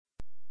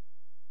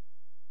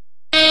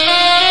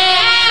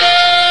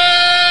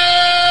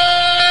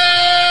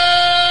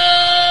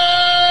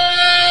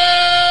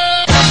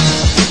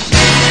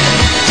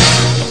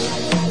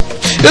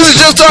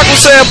Talk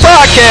with Sam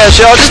podcast,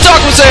 y'all. Just Talk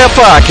with Sam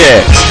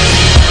podcast.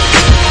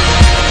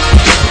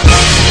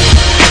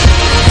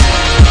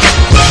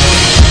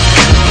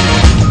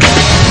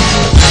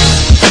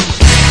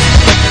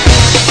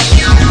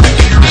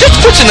 Just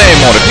put your name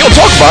on it. If you don't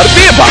talk about it,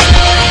 be about it.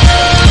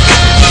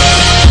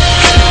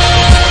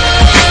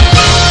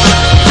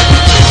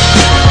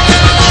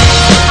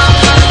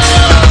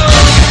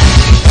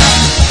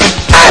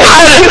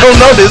 I don't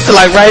know this till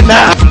like right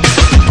now.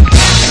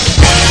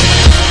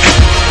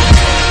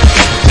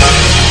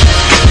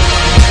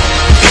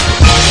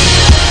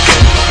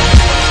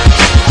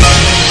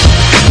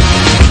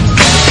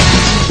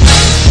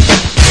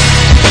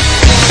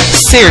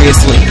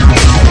 Seriously.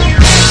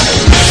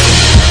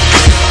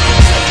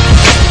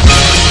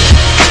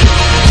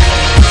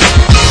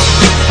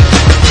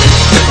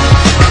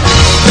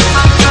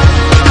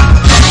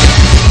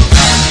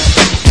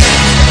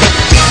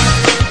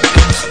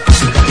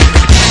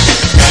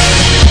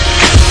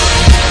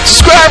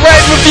 Subscribe,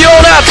 rate, review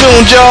on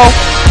iTunes, y'all.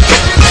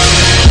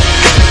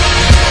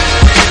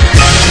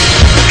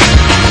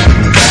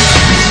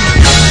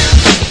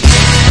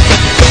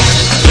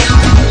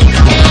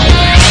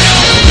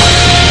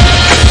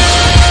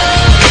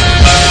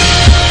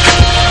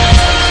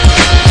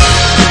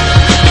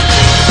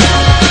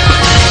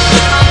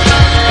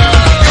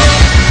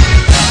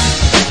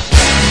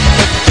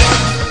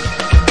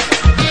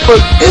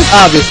 It's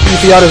obvious.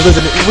 If y'all just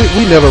listening,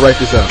 we never write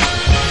this out.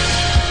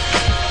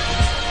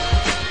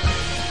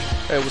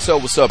 Hey,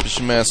 what's up? It's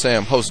your man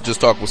Sam, host of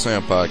Just Talk with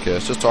Sam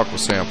podcast. Just Talk with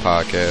Sam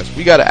podcast.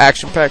 We got an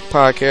action-packed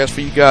podcast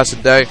for you guys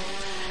today.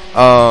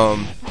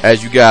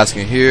 As you guys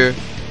can hear,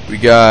 we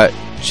got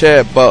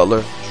Chad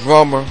Butler,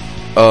 drummer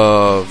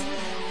of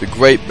the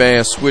great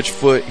band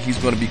Switchfoot. He's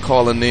going to be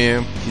calling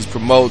in. He's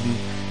promoting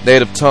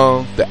Native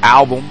Tongue, the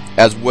album,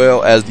 as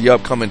well as the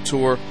upcoming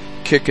tour,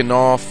 kicking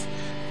off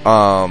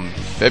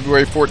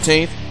February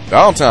 14th,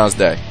 Valentine's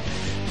Day.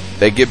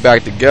 They get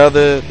back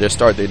together. They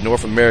start their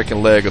North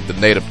American leg of the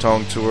Native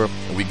Tongue tour.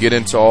 And we get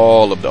into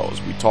all of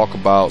those. We talk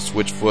about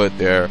Switchfoot,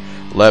 their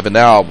 11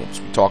 albums.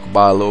 We talk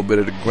about a little bit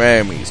of the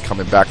Grammys,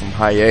 coming back from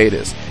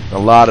hiatus, and a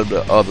lot of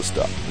the other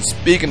stuff. And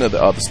speaking of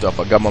the other stuff,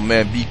 I got my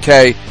man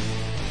BK,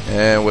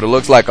 and what it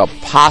looks like a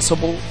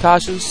possible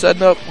Tasha's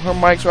setting up her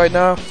mics right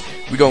now.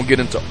 We're going to get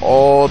into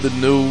all the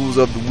news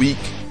of the week,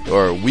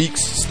 or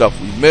weeks, stuff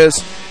we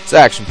missed. It's an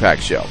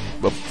action-packed show.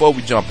 But before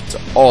we jump into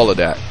all of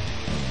that,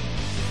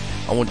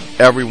 I want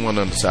everyone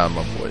to understand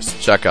my voice.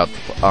 Check out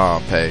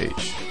the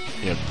page,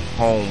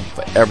 home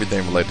for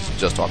everything related to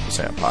Just Talk with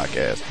Sam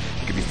podcast.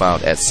 It can be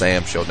found at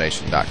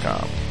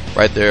samshownation.com.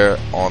 Right there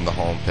on the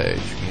home page,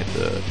 you can hit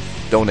the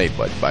donate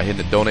button. By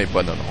hitting the donate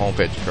button on the home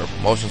page of the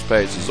promotions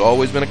page, there's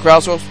always been a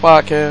Crowdsource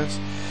podcast,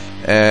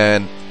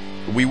 and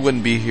we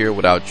wouldn't be here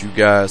without you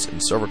guys.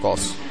 And server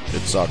costs,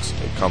 it sucks.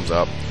 It comes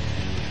up.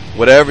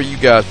 Whatever you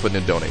guys put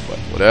in the donate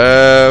button,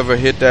 whatever,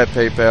 hit that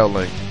PayPal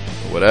link,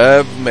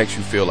 whatever makes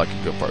you feel like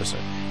a good person,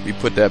 we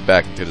put that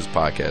back into this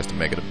podcast to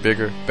make it a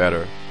bigger,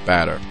 better,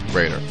 badder,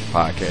 greater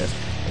podcast.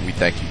 And we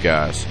thank you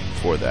guys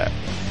for that.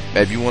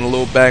 Now, if you want a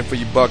little bang for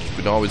your buck, you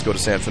can always go to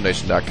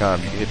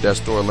samshownation.com. You can hit that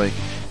store link.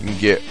 You can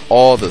get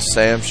all the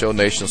Sam Show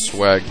Nation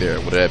swag there,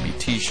 whether that be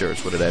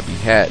t-shirts, whether that be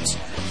hats,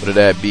 whether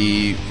that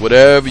be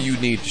whatever you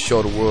need to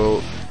show the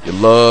world your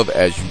love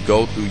as you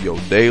go through your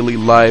daily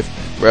life.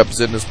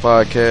 Representing this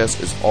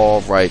podcast is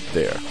all right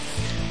there.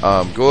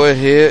 Go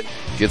ahead,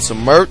 get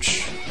some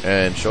merch,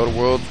 and show the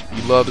world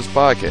you love this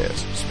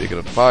podcast. Speaking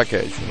of the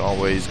podcast, you can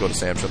always go to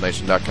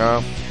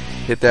samshownation.com,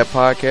 hit that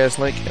podcast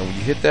link, and when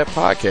you hit that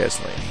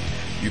podcast link,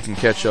 you can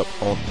catch up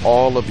on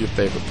all of your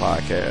favorite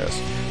podcasts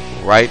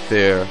right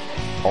there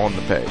on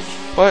the page.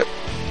 But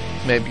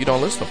maybe you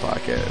don't listen to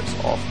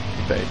podcasts off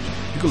the page.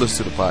 You can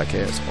listen to the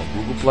podcast on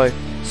Google Play,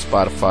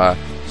 Spotify,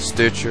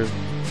 Stitcher,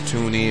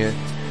 TuneIn,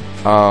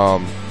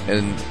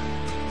 and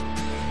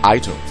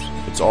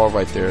iTunes. It's all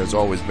right there. It's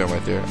always been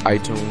right there.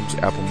 iTunes,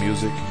 Apple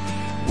Music.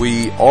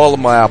 All of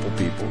my Apple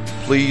people,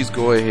 please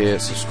go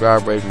ahead,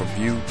 subscribe, rate, and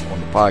review on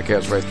the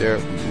podcast right there.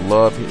 We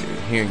love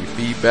hearing your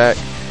feedback.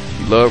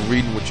 We love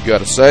reading what you got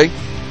to say.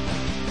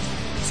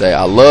 Say,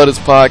 I love this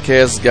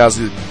podcast. This guy's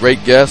a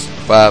great guest.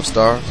 5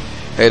 stars.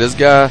 Hey, this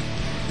guy,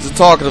 he's a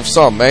talkative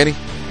something, ain't he?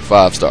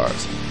 5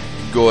 stars.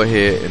 Go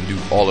ahead and do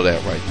all of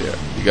that right there.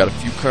 We got a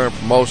few current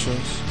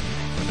promotions.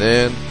 And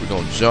then we're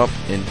going to jump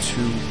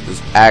into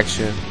this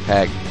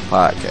action-packed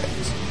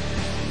podcast.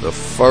 The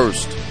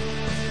first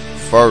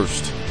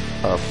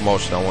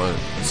promotion I want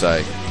to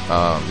say,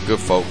 the good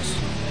folks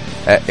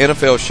at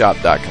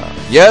NFLshop.com.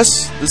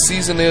 Yes, the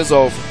season is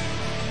over.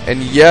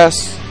 And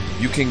yes,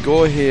 you can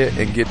go ahead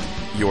and get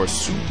your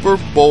Super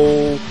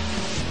Bowl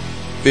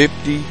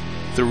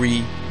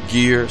 53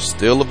 gear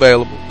still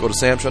available. Go to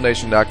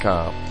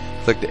samshownation.com.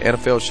 Click the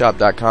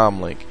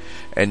NFLshop.com link.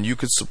 And you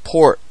can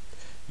support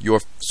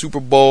your Super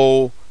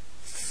Bowl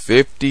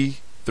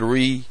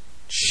 53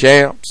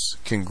 champs.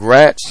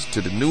 Congrats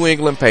to the New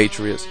England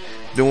Patriots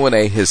doing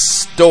a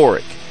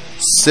historic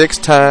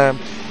 6th time,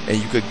 and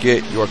you could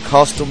get your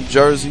custom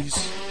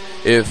jerseys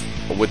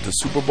with the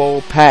Super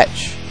Bowl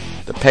patch,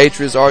 The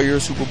Patriots are your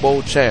Super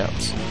Bowl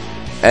champs.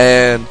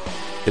 And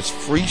it's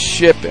free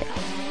shipping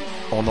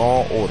on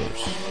all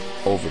orders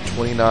over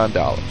 $29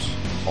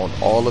 on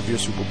all of your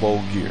Super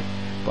Bowl gear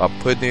by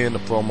putting in the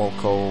promo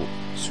code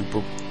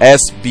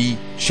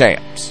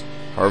SBChamps.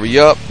 Hurry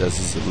up. This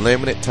is a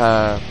limited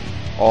time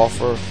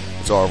offer.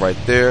 It's all right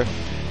there.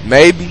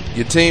 Maybe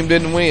your team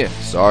didn't win.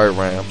 Sorry,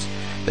 Rams.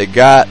 They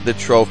got the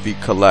trophy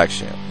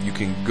collection. You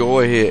can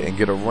go ahead and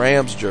get a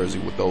Rams jersey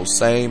with those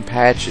same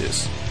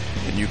patches.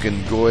 And you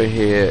can go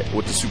ahead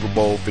with the Super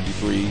Bowl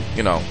 53,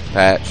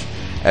 patch.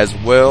 As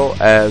well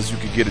as you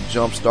can get a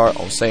jump start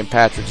on St.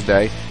 Patrick's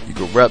Day. You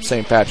can rep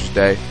St. Patrick's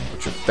Day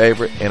with your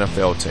favorite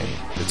NFL team.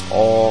 It's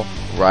all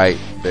right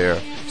there.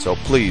 So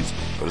please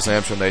go to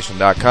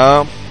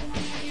SamShowNation.com.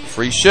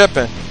 Free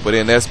shipping. Put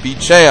in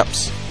SB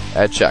Champs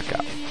at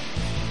checkout.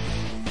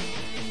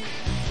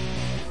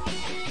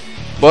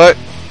 But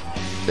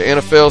the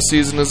NFL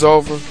season is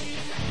over.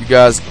 You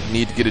guys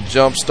need to get a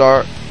jump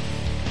start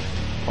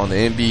on the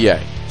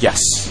NBA. Yes,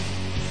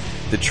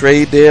 the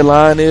trade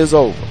deadline is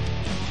over.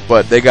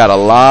 But they got a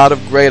lot of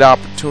great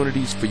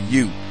opportunities for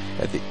you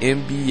at the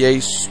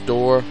NBA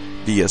store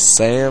via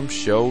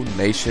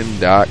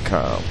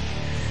SamShowNation.com.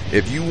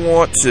 If you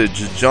want to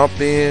just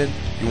jump in,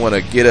 you want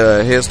to get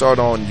a head start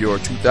on your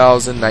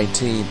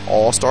 2019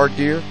 All-Star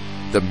gear,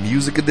 the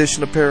Music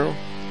Edition apparel.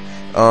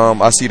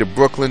 I see the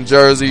Brooklyn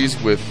jerseys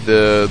with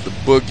the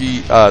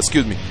Biggie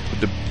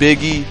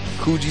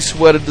Coogee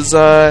sweater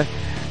design.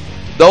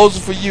 Those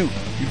are for you.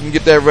 You can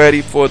get that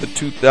ready for the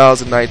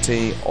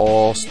 2019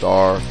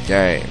 All-Star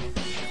Game.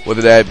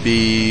 Whether that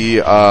be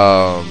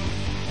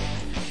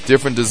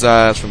different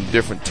designs from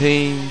different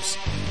teams,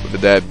 whether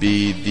that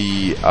be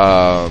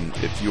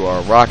if you are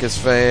a Rockets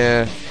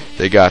fan,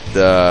 they got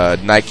the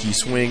Nike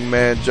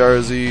Swingman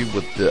jersey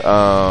with the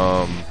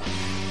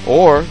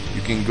or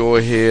you can go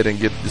ahead and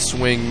get the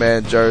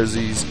Swingman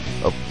jerseys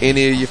of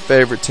any of your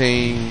favorite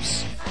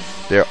teams.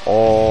 They're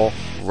all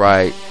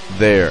right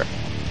there.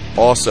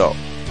 Also,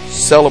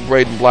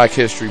 celebrating Black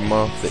History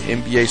Month, the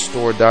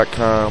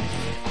NBAstore.com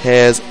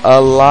has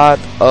a lot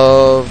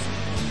of,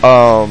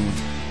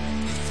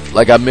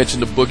 like I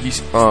mentioned, the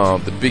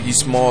Biggie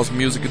Smalls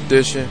Music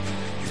Edition.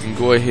 You can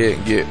go ahead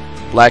and get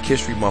Black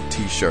History Month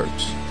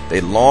t-shirts.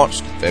 They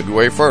launched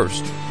February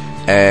 1st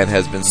and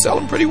has been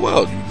selling pretty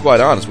well, to be quite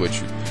honest with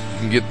you. You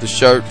can get the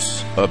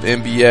shirts of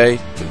NBA.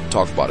 It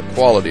talks about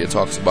equality. It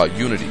talks about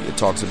unity. It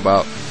talks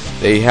about,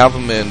 they have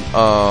them in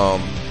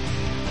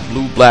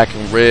blue, black,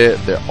 and red.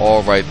 They're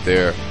all right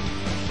there.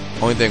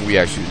 Only thing we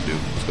ask you to do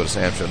is go to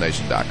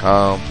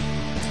SamShowNation.com,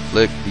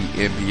 click the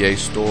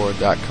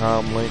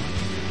NBAstore.com link,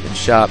 and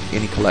shop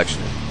any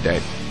collection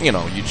that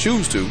you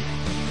choose to.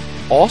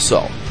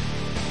 Also,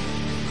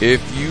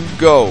 if you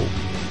go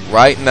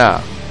right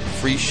now,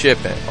 free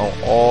shipping on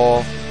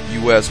all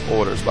U.S.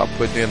 orders by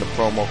putting in the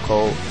promo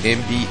code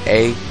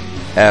NBAFS.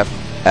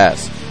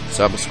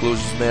 Some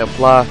exclusions may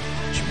apply,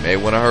 but you may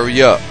want to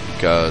hurry up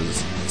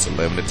because it's a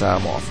limited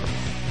time offer.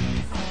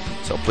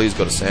 So please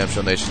go to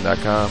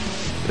SamShowNation.com,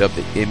 hit up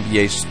the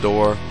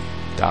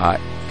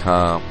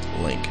NBAstore.com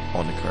link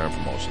on the current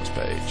promotions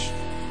page.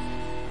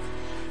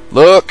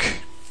 Look,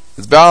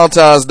 it's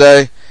Valentine's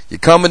Day. You're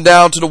coming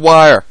down to the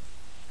wire.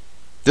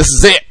 This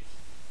is it.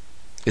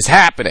 It's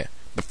happening.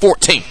 The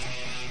 14th.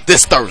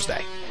 This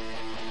Thursday.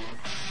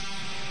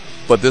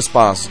 But this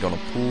sponsor is going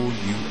to pull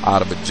you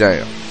out of a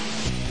jam.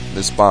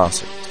 This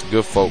sponsor, the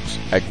good folks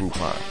at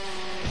Groupon.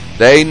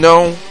 They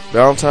know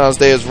Valentine's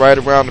Day is right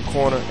around the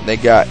corner, and they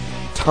got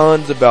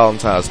tons of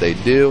Valentine's Day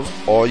deals.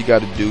 All you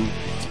got to do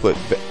is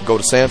go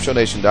to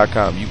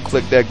SamShowNation.com. You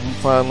click that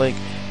Groupon link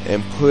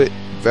and put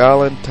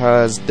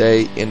Valentine's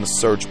Day in the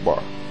search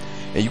bar.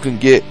 And you can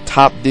get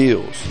top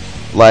deals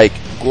like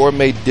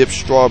gourmet dipped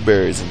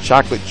strawberries and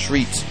chocolate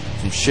treats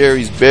from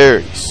Sherry's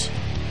Berries.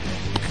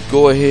 You can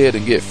go ahead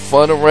and get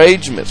fun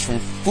arrangements from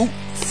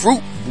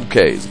fruit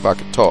bouquets, if I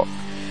could talk.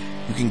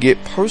 You can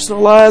get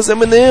personalized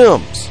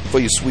M&Ms for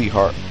your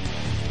sweetheart.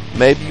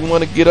 Maybe you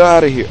want to get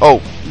out of here.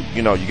 Oh,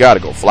 you got to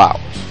go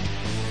flowers.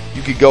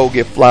 You could go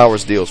get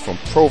flowers deals from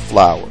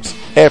ProFlowers,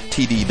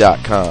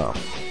 FTD.com.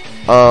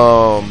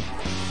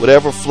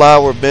 Whatever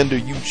flower vendor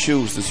you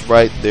choose is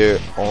right there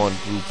on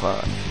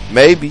Groupon.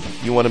 Maybe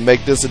you want to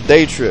make this a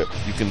day trip.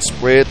 You can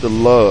spread the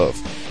love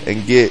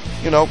and get,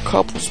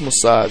 couples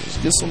massages.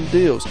 Get some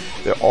deals.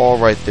 They're all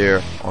right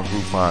there on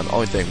Groupon. The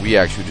only thing we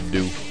ask you to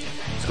do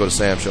is go to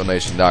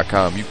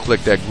SamShowNation.com. You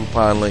click that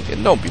Groupon link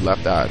and don't be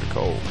left out of the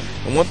cold.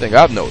 And one thing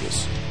I've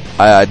noticed,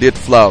 I did the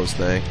flowers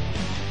thing,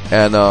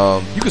 and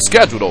you can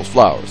schedule those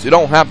flowers. It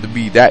don't have to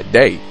be that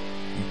day.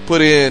 You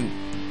put in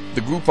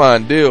the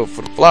Groupon deal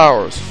for the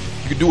flowers.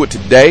 You can do it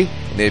today,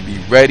 and they'll be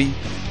ready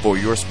for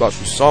your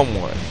special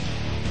someone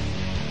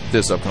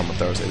this upcoming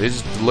Thursday. They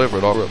just deliver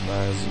it all up,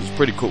 man. It's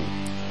pretty cool.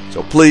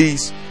 So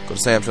please go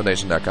to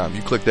SamShowNation.com.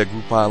 You click that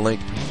Groupon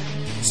link,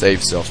 save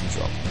yourself some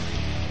trouble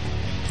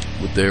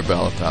with their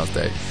Valentine's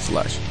Day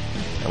selection.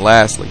 And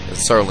lastly, and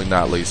certainly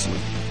not leastly,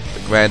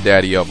 the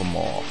granddaddy of them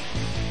all,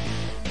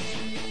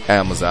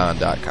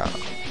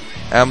 Amazon.com.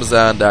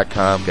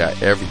 Amazon.com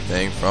got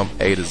everything from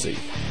A to Z.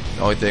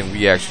 The only thing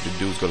we ask you to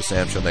do is go to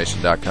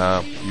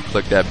samshownation.com. You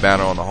click that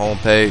banner on the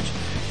homepage,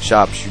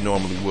 shop as you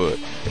normally would.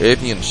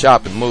 If you're in the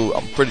shopping mood,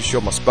 I'm pretty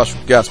sure my special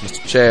guest, Mr.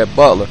 Chad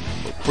Butler,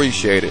 would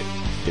appreciate it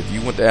if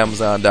you went to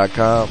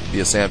Amazon.com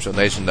via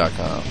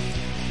samshownation.com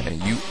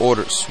and you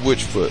ordered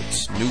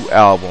Switchfoot's new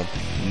album,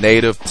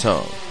 Native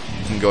Tongue.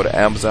 You can go to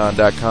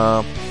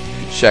Amazon.com, you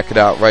can check it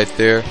out right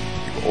there.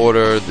 You can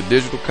order the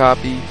digital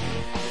copy,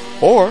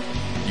 or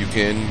you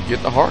can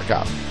get the hard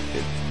copy.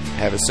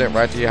 Have it sent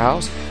right to your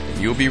house,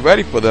 and you'll be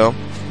ready for them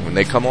when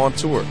they come on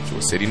tour to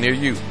a city near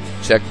you.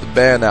 Check the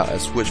band out at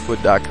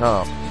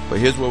switchfoot.com. But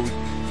here's what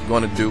we're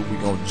going to do.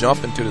 We're going to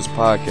jump into this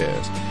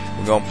podcast.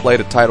 We're going to play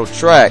the title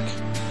track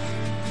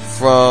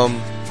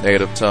from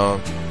Native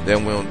Tongue.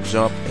 Then we'll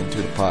jump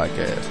into the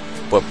podcast.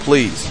 But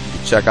please,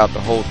 check out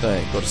the whole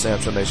thing. Go to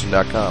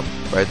samshownation.com.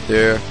 Right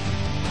there,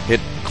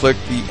 click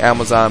the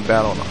Amazon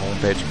banner on the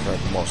homepage and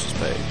current promotions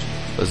page.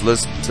 Let's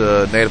listen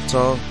to Native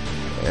Tongue,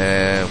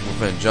 and we're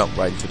going to jump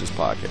right into this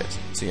podcast.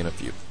 See you in a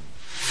few.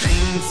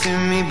 Sing to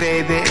me,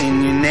 baby,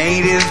 in your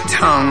native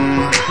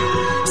tongue.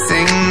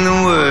 Sing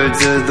the words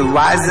of the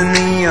wise and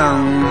the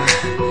young.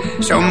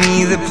 Show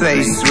me the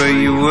place where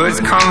your words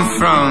come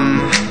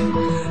from.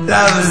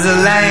 Love's the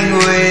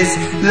language,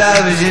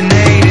 love's your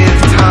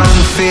native tongue.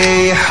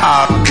 Feel your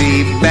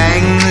heartbeat,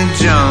 bang the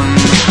drum.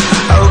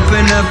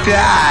 Open up your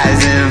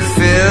eyes and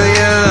fill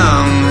your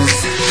lungs.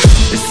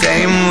 The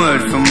same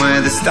word from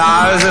where the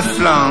stars are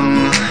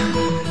flung.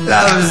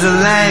 Love's the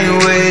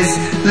language,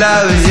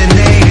 love's your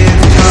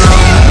native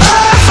tongue.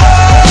 My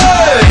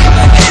heart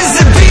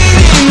is a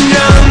beating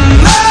drum.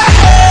 My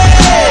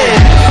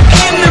head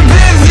in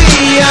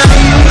oblivion.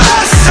 My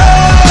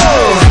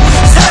soul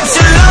such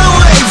a long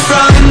way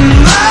from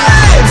my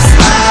lips,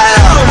 my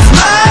arms,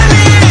 my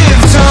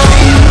native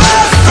tongue.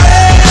 My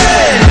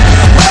friend,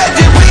 where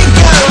did we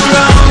go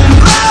wrong?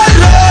 My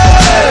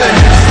Lord,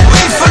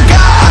 we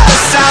forgot our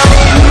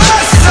sound.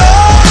 My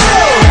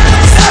soul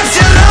such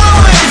a long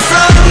way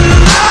from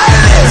my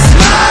lips,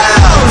 my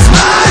arms,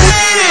 my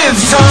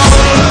native tongue.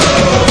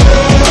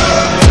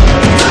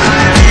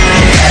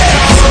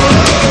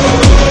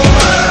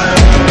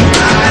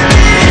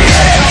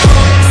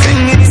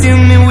 Sing it to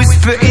me,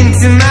 whisper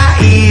into my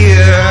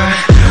ear.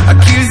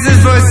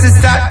 Accusers' voices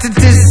start to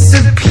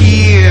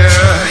disappear.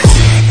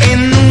 In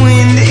the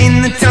wind,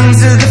 in the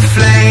tongues of the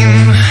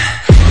flame.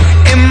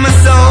 In my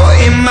soul,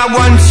 in my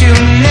one true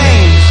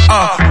name.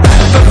 Back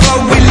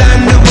before we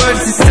learned the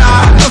words to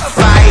start a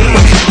fight.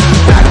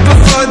 Back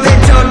before they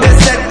told us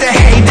that the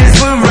haters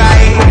were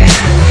right.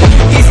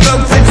 He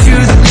spoke the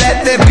truth, let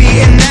there be,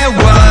 and there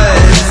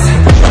was.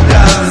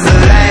 Love's the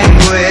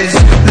language,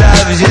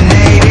 love's your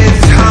native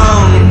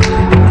tongue.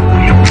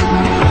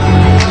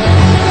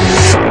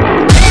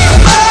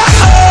 My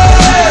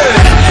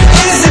heart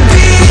is a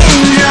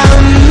beating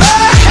drum.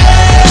 My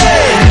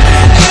head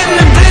in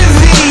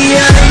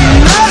oblivion.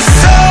 My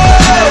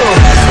soul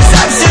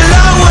such a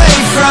long way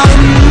from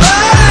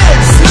my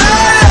lips,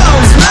 my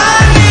arms, my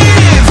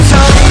native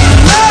tongue.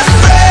 My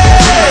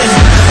friend,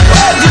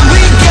 where did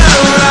we go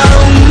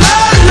wrong?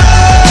 My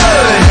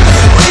Lord,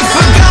 we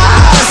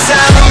forgot our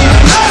sound.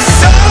 My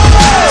soul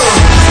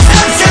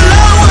such a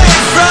long way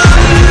from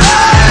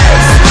my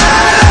lips, my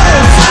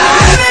arms, my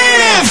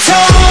native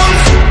tongue.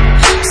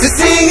 So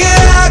sing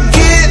it out,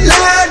 get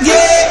loud,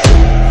 yeah.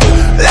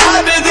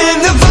 Louder than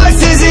the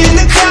voices in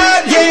the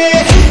crowd,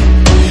 yeah.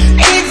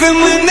 Even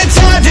when they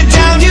try to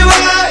drown you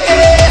out,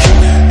 yeah.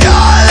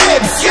 Your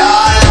lips, your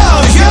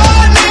lungs, your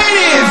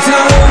native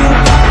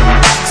tongue.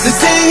 So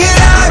sing it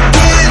out,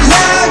 get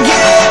loud,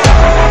 yeah.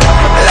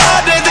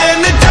 Louder than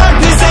the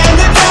darkness and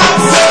the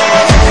doubts, yeah.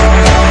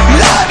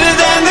 Louder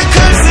than the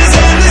curses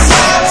and the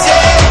slaps,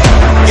 yeah.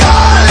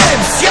 Your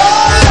lips,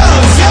 your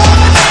lungs, your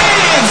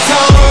native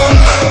tongue.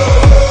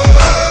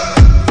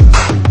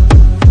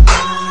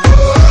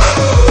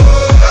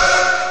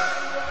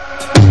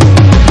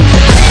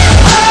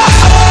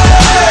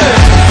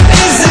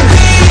 Is a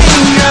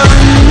beating drum.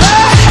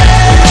 My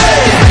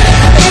head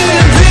in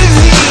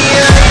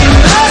oblivion.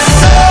 My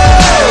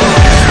soul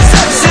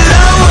such a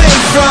long way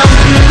from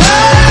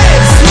my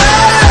lips, my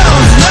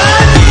arms, my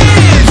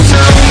native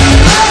tongue.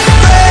 My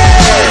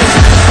friend,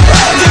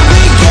 where did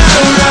we go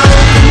wrong?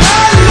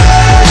 My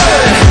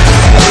Lord,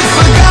 we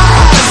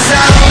forgot our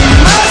sound.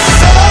 My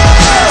soul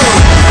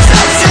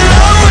such a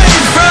long way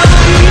from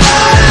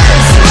my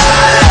lips,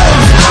 my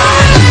arms, my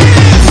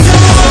native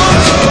tongue.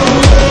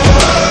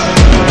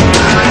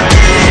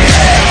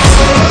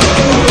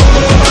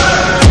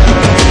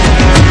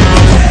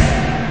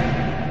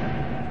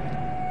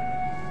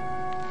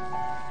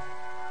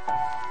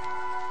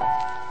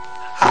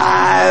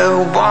 I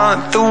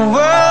want the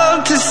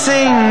world to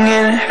sing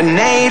in a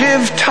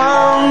native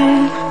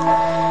tongue,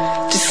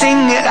 to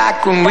sing it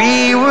like when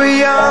we were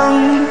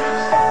young,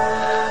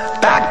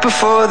 back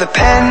before the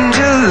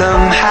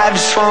pendulum had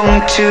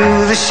swung to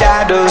the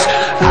shadows.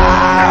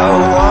 I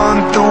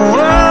want the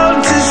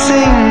world to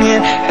sing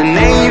in a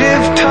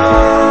native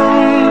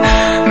tongue.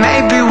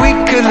 Maybe we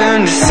could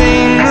learn to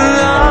sing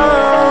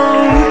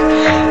along,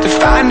 to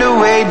find a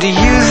way to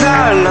use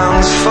our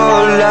lungs for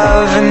love.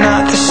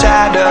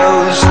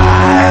 shadows.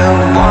 I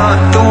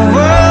want the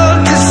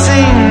world to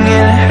sing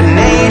in her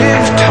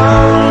native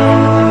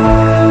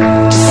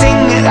tongue, to sing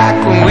it like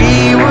when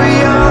we were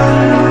young,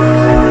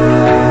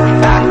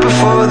 back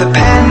before the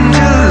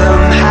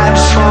pendulum had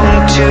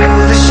swung to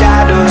the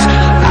shadows.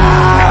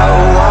 I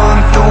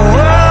want the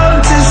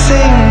world to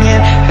sing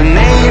in her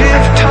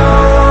native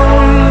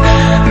tongue.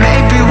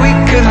 Maybe we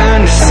could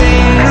learn to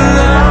sing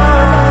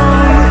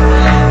along,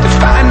 to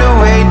find a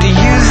way to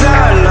use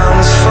our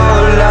lungs for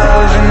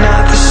love and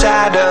not the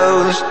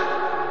shadows.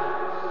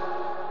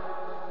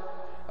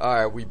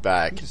 Alright, we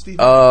back.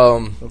 I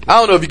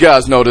don't know if you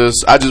guys know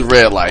this. I just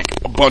read like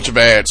a bunch of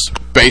ads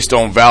based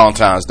on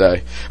Valentine's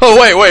Day. Oh,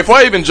 wait, before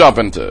I even jump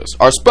into this,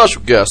 our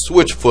special guest,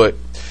 Switchfoot,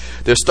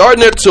 they're starting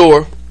their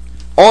tour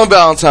on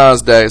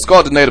Valentine's Day. It's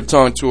called the Native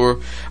Tongue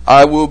Tour.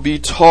 I will be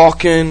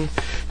talking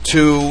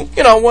to,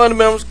 one of the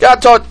members.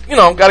 Got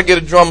to get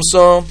a drum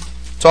some.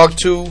 Talk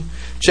to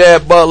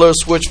Chad Butler,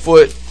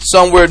 Switchfoot,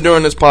 somewhere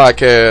during this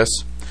podcast.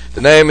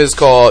 The name is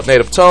called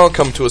Native Tongue,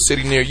 coming to a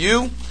city near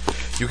you.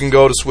 You can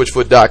go to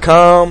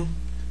switchfoot.com,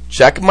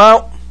 check them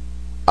out.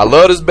 I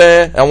love this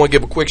band. I want to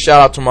give a quick shout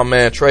out to my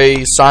man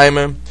Trey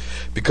Simon,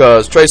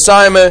 because Trey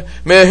Simon,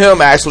 me and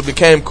him actually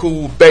became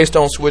cool based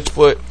on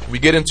Switchfoot. We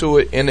get into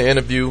it in the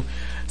interview.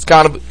 It's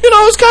kind of,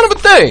 it's kind of a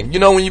thing.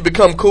 When you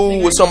become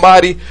cool with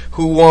somebody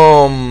who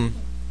knows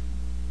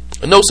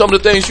some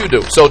of the things you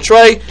do. So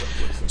Trey,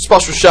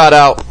 special shout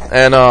out,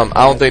 and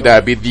I don't think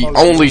that'd be the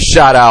only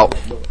shout out,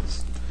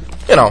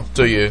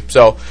 to you.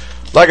 So,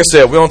 like I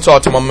said, we don't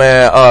talk to my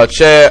man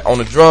Chad on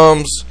the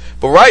drums,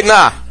 but right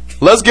now,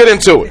 let's get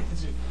into it.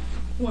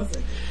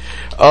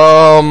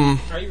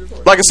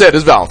 Like I said,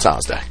 it's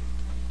Valentine's Day.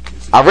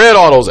 I read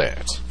all those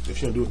ads.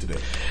 If you don't do it today,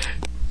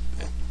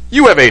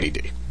 you have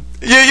ADD.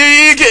 You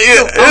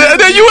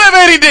have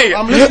ADD.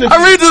 I'm listening.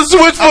 I read the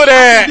Switchfoot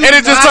ad, and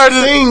it just turns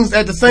things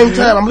at the same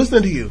time. I'm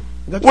listening to you.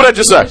 What I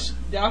just say?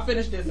 Y'all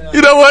finish this now.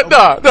 You know what? No,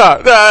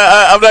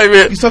 I'm not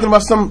even. You're talking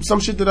about some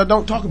shit that I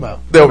don't talk about.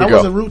 There we go. I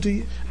wasn't rude to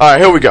you. All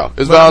right, here we go.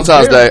 It's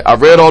Valentine's Day. I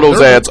read all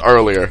those ads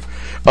earlier.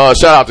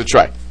 Shout out to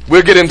Trey.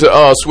 We'll get into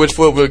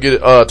Switchfoot. We'll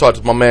get talk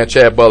to my man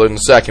Chad Butler in a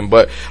second.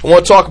 But I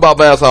want to talk about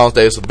Valentine's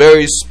Day. It's a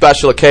very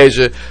special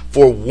occasion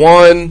for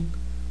one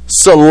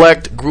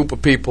select group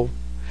of people.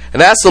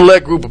 And that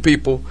select group of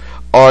people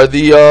are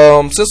the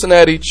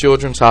Cincinnati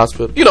Children's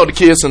Hospital. The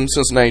kids in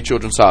Cincinnati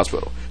Children's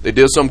Hospital. They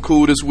did something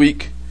cool this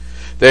week.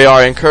 They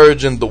are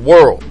encouraging the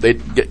world. They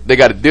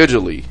got it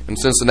digitally in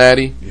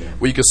Cincinnati,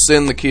 where you can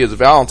send the kids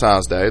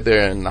Valentine's Day.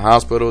 They're in the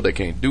hospital. They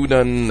can't do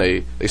nothing.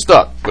 They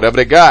stuck. Whatever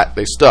they got,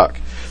 they stuck.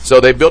 So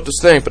they built this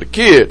thing for the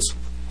kids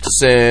to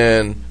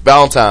send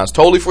Valentine's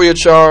totally free of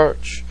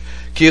charge.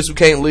 Kids who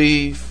can't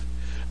leave,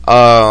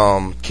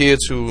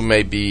 kids who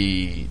may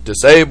be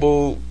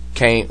disabled,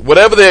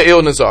 whatever their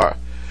illness are,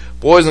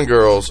 boys and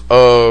girls.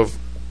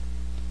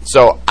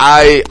 So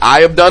I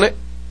have done it.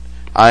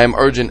 I am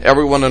urging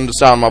everyone under the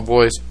sound of my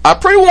voice. I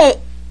pretty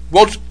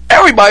want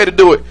everybody to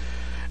do it,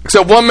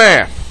 except one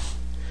man.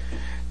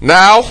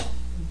 Now,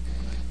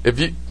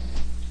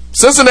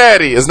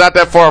 Cincinnati is not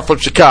that far from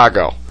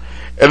Chicago,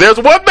 and there's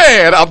one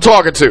man I'm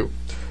talking to.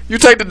 You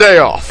take the day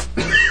off.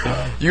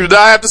 You do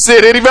not have to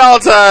send any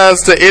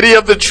Valentines to any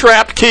of the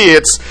trapped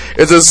kids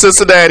in the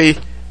Cincinnati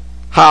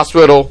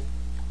hospital.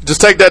 Just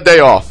take that day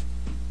off.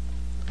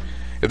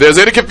 If there's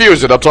any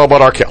confusion, I'm talking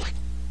about R. Kelly.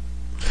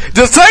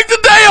 Just take the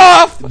day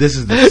off. This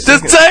is the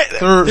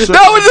we're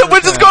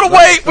just gonna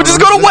wait. We're just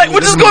gonna wait. We're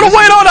just gonna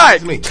wait all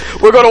night.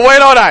 We're gonna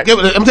wait all night.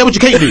 I'm telling you what you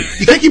can't do.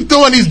 You can't keep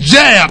throwing these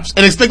jabs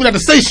and expect me not to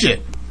say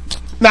shit.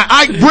 Now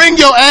I bring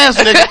your ass,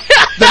 nigga.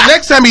 The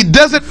next time he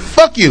does it,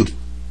 fuck you.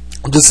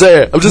 I'm just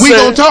saying.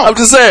 Gonna talk. I'm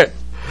just saying.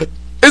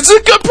 It's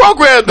a good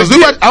program. The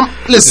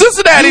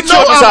Cincinnati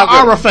Children's Hospital.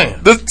 I'm an Aura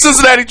fan. The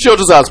Cincinnati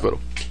Children's Hospital.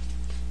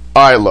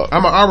 All right, look.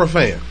 I'm an Aura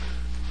fan.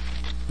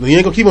 You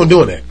ain't gonna keep on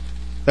doing that.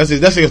 That's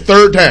your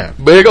third time.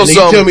 But here goes and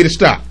you tell me to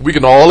stop. We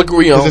can all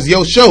agree on. This is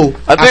your show.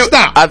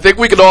 Stop. I think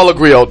we can all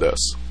agree on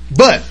this.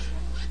 But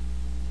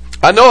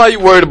I know how you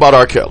worried about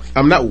R. Kelly.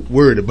 I'm not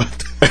worried about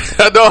that.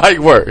 I know how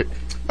you worried.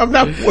 I'm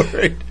not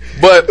worried.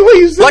 But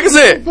like I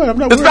said,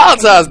 it's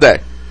Valentine's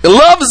Day. And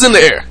love is in the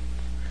air.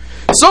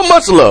 So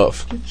much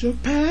love. Get your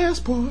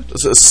passport.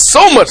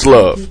 So much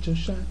love. Get your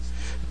shots.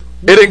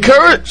 It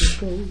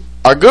encouraged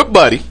our good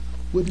buddy.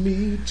 With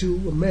me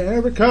to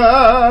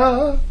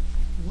America.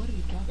 What are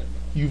you talking about?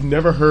 You've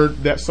never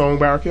heard that song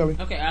by R. Kelly?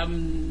 Okay,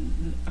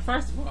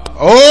 first of all.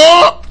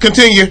 Oh,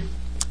 continue.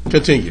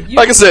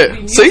 Like I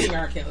said, see?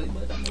 R. Kelly,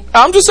 but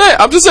I'm just saying,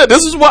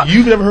 this is what.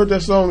 You've never heard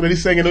that song that he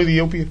sang in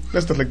Ethiopia?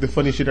 That's like the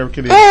funniest shit ever.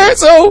 All right,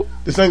 so.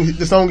 The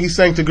song he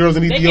sang to girls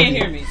in Ethiopia. They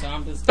can't hear me, so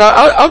I'm just.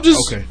 I'm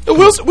just. Okay.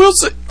 We'll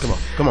see.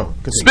 Come on.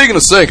 Continue. Speaking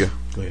of singing.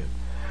 Go ahead.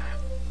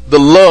 The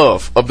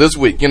love of this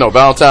week,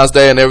 Valentine's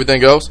Day and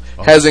everything else,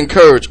 has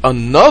encouraged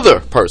another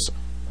person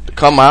to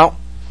come out,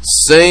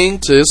 sing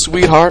to his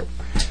sweetheart,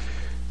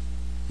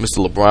 Mr.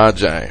 LeBron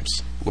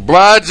James.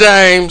 LeBron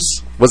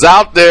James was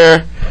out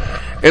there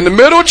in the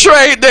middle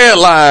trade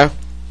deadline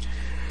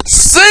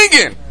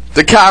singing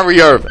to Kyrie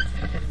Irving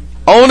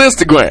on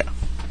Instagram.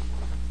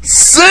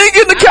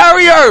 singing to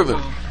Kyrie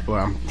Irving.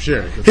 Well, I'm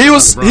sure He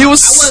was I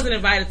wasn't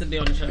invited to be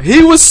on the show.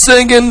 he was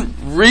singing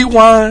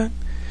Rewind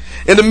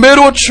in the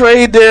middle of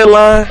trade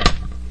deadline.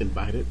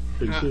 invited.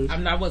 Are you serious?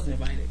 I wasn't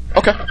invited.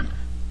 Okay,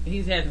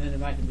 He hasn't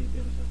invited me to be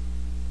on the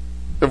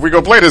show. if we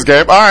gonna play this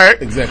game, all right,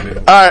 Exactly.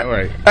 all right. All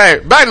right. Hey,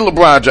 back to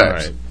LeBron James. All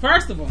right.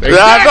 First of all,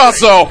 I thought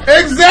so.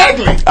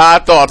 Exactly. I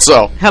thought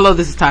so. Hello,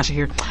 this is Tasha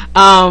here.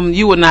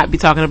 You will not be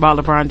talking about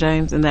LeBron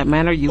James in that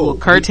manner. You will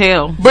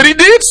curtail But he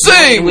did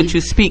sing what you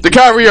speak to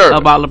Kyrie Irving.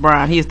 about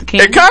LeBron. He is the king.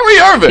 And Kyrie He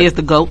Irving is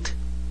the GOAT.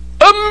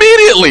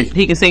 immediately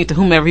He can sing to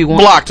whomever he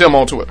wants. blocked him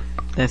on Twitter.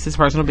 That's his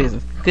personal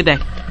business. Good day.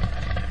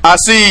 I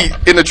see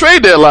in the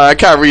trade deadline,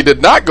 Kyrie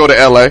did not go to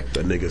LA,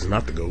 That nigga's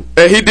not the GOAT.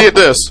 and he did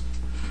this.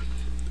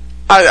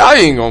 I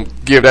ain't gonna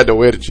give that no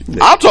energy.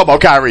 I'm talking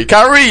about Kyrie.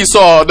 Kyrie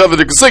saw another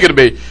nigga singing to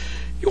me.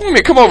 You want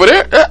me to come over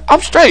there?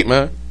 I'm straight,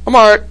 man. I'm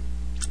alright.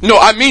 No,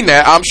 I mean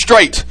that. I'm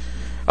straight.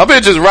 I'm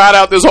gonna just ride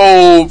out this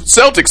whole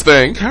Celtics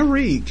thing.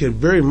 Kyrie can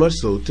very much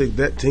so take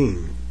that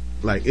team.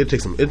 Like it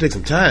takes some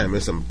time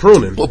and some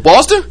pruning. Well,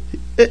 Boston?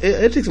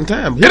 It takes some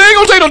time. It ain't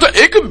gonna take no time.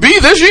 It could be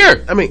this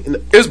year. I mean,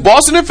 It's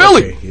Boston and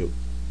Philly. okay,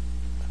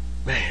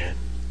 man,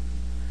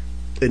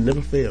 it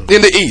never fails.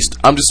 In the East.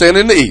 I'm just saying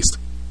in the East.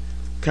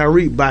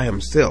 Kyrie by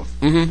himself.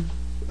 Mm-hmm.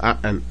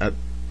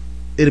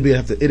 It'd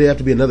have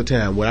to be another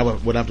time where I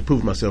would have to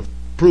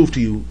prove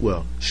to you,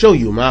 well, show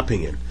you, in my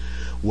opinion,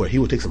 where he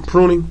would take some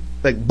pruning.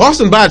 Like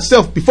Boston by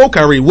itself before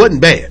Kyrie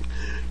wasn't bad.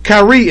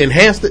 Kyrie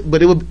enhanced it,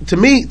 but it would to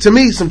me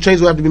some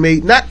changes would have to be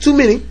made. Not too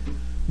many,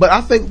 but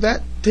I think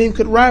that team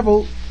could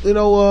rival,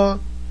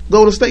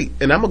 Golden State,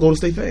 and I'm a Golden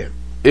State fan.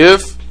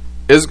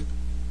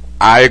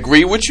 I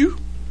agree with you.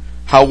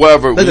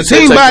 However, Like the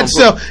team by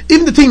itself,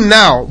 even the team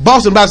now,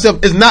 Boston by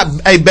itself is not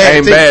a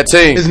bad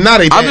team. It's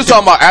not a bad I'm just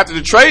talking about after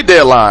the trade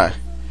deadline.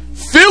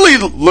 Philly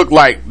look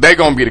like they're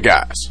gonna be the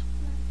guys.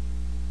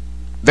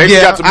 They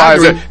just got to buy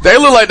it. They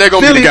look like they're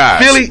gonna be the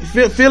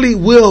guys. Philly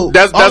will.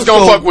 That's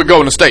gonna fuck with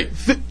Golden State.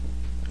 Philly,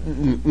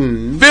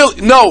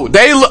 no,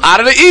 they look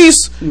out of the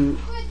East.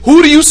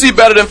 Who do you see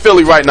better than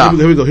Philly right now?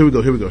 Here we go. Who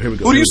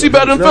do you see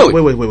better than Philly?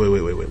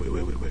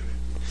 Wait.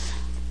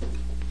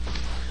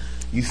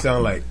 You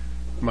sound like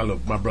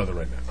my brother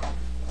right now.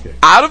 Okay.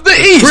 Out of the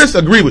East. Chris,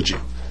 agree with you.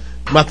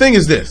 My thing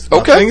is this.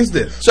 Okay. My thing is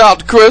this. Shout out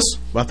to Chris.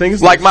 My thing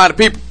is like-minded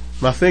people.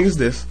 My thing is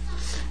this.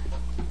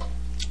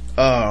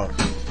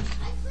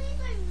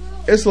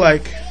 It's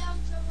like.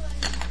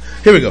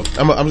 Here we go.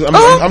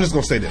 I'm just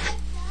gonna say this.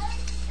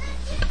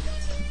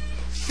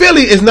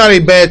 Philly is not a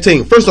bad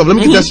team. First off, let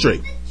me get that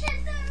straight.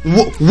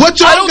 What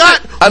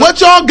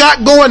y'all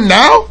got going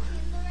now?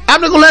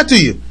 I'm not gonna lie to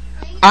you.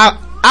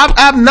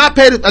 I've not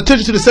paid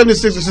attention to the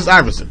 76ers since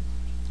Iverson.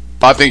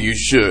 I think you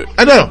should.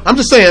 I know. I'm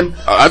just saying.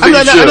 I think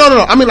you should.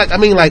 No. I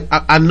mean,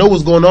 I know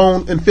what's going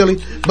on in Philly,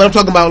 but I'm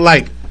talking about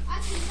like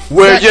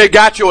where you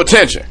got your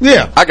attention.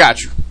 Yeah, I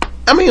got you.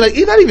 I mean, like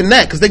not even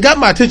that because they got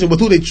my attention with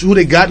who they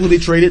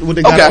traded, what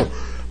they got. Okay. On.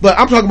 But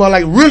I'm talking about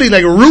like really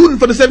like rooting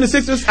for the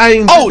 76ers. I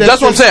ain't.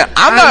 That's what I'm saying.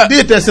 I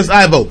did that since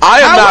Ivo.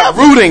 I am not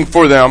rooting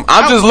for them.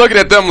 I'm just looking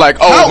at them like,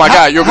 oh my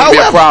God, you're going to be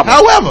a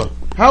problem.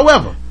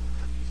 However,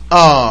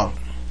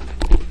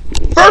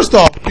 first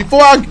off,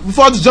 before I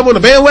just jump on the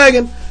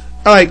bandwagon,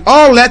 like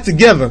all that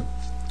together,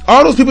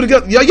 all those people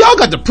together, y'all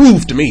got to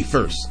prove to me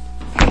first.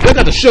 They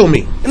got to show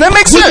me, and that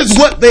makes sense. Which is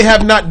what they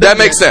have not done. That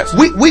makes sense.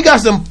 We got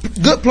some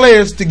good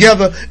players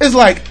together. It's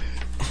like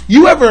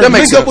you ever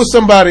link up with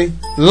somebody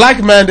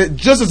like-minded,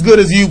 just as good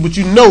as you, but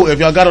you know if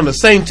y'all got on the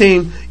same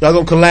team, y'all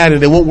gonna collide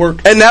and it won't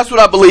work. And that's what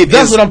I believe.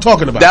 That's what I'm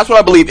talking about. That's what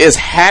I believe is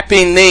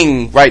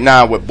happening right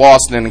now with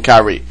Boston and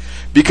Kyrie,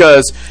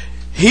 because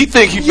he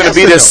think he's gonna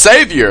be the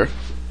savior.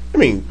 I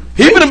mean,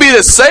 he's gonna be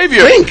the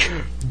savior.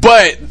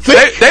 But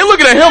they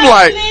looking at him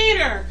like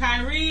leader.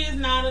 Kyrie is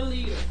not a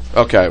leader.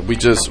 Okay,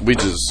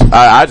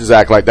 I just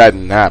act like that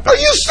didn't happen. Are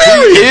you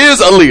serious? He is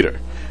a leader.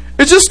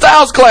 It's just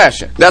styles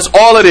clashing. That's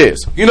all it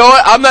is. You know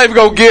what? I'm not even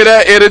gonna give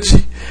that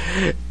energy.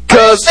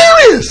 Because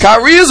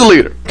Kyrie is a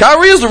leader.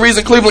 Kyrie is the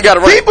reason Cleveland got it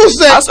right. People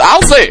say,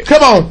 I'll say it.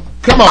 Come on.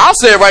 I'll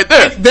say it right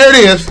there. There it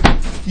is.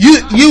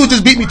 You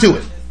just beat me to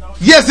it.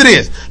 Yes, it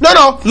is. No.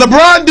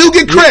 LeBron do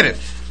get credit.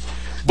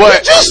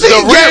 But did you see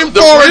Game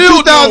 4 in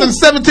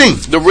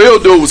 2017? The real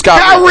dude was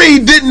Kyrie. Kyrie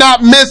did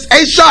not miss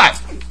a shot.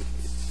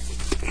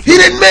 He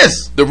didn't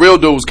miss. The real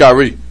dude was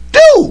Kyrie.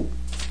 Dude.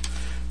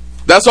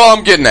 That's all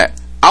I'm getting at.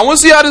 I want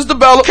to see how this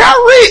develops.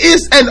 Kyrie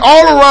is an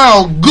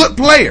all-around good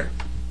player.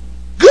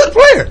 Good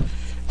player.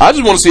 I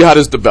just want to see how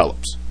this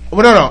develops.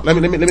 Well, no. Let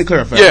me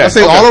clarify. Yeah, I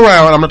say all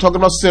around. I'm not talking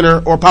about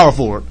center or power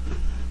forward,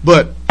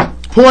 but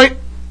point,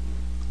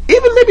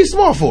 even maybe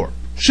small forward,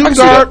 shooting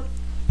guard.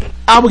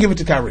 I will give it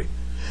to Kyrie.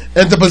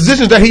 And the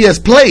positions that he has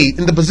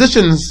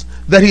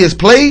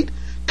played,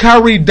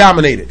 Kyrie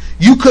dominated.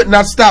 You could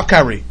not stop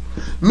Kyrie.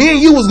 Me and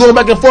you was going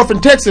back and forth in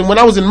Texas when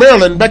I was in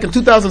Maryland back in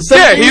 2007.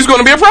 Yeah, he's going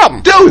to be a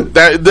problem, dude.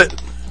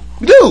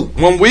 Dude,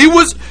 when we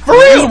was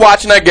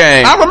watching that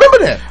game, I remember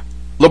that.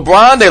 They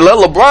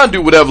let LeBron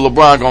do whatever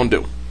LeBron gonna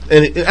do.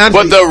 And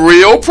but the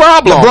real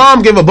problem,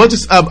 LeBron gave a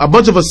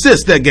bunch of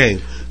assists that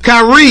game.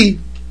 Kyrie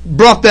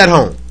brought that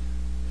home.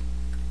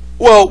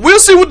 Well, we'll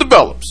see what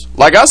develops.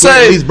 Like I At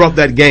say, least brought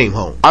that game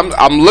home.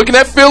 I'm looking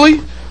at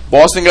Philly.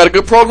 Boston got a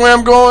good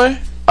program going.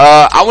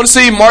 I want to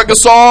see Marc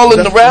Gasol and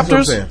the That's what I'm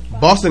Raptors. saying.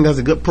 Boston has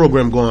a good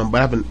program going,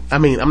 but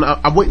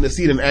I'm waiting to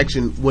see it in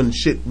action when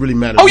shit really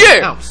matters. Oh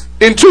yeah,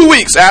 in 2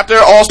 weeks after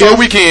All-Star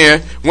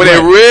Weekend, when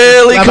it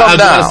really I comes was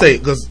down. gonna say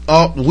because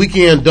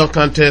weekend dunk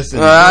contest.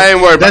 And I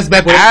ain't worried That's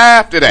about back when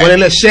after that. when they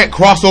let Shaq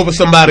cross over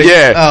somebody.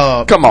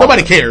 Yeah. Come on.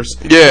 Nobody cares.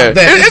 Yeah. about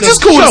that. It's a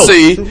just cool to show.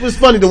 see. It's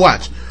funny to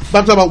watch. But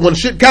I'm talking about when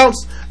shit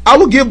counts. I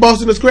will give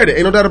Boston this credit.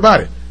 Ain't no doubt about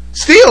it.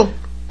 Still,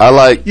 I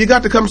like you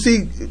got to come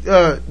see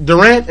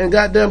Durant and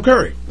goddamn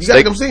Curry. You got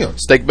to come see them.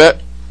 Steak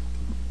bet.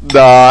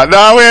 Nah,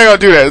 we ain't gonna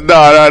do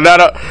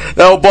that.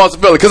 No,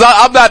 Boston Philly. Because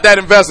I'm not that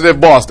invested in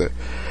Boston.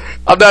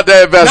 I'm not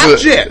that invested.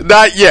 Not yet.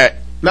 Not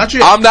yet. Not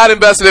yet. I'm not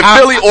invested in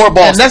Philly or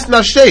Boston. And that's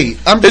not shade.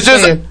 I'm It's just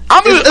just saying.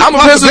 I'm it's a Pistons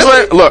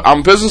possibility. fan. Look, I'm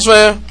a Pistons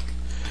fan.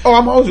 Oh,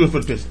 I'm always rooting for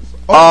the Pistons.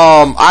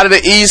 Out of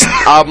the East,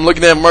 I'm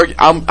looking at Murray.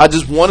 I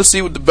just want to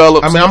see what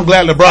develops. I mean, I'm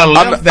glad LeBron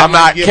left. I'm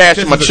not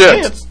cashing my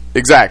chips.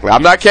 Exactly.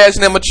 I'm not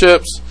cashing in my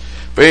chips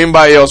for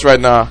anybody else right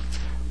now.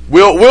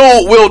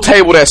 We'll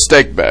table that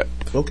steak bet.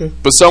 Okay.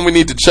 But something we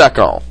need to check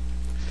on.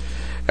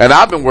 And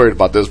I've been worried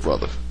about this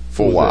brother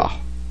for a while.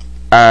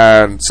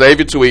 And save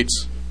your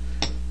tweets.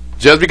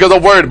 Just because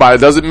I'm worried about it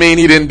doesn't mean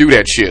he didn't do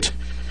that shit.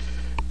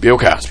 Bill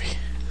Cosby.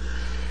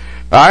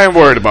 I ain't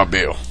worried about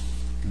Bill.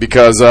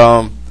 Because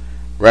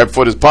right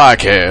before this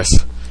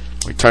podcast,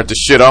 we turned this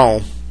shit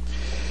on.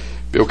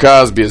 Bill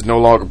Cosby is no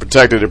longer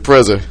protected in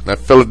prison. That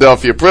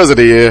Philadelphia prison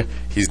here,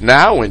 he's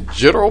now in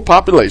general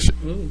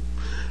population.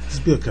 It's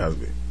Bill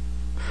Cosby.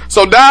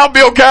 So now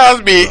Bill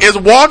Cosby is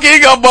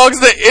walking amongst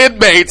the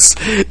inmates.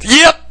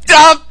 Yep.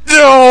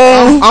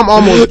 I'm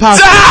almost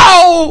positive.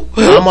 No!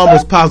 I'm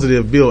almost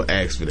positive Bill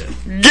asked for that.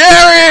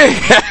 Gary!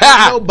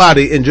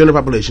 Nobody in general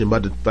population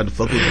about to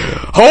fuck with me.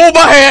 Hold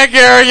my hand,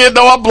 Gary. You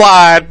know I'm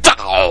blind.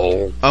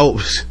 Oh,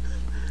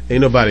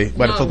 ain't nobody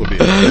about to fuck with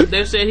Bill.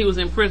 They said he was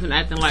in prison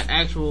acting like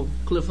actual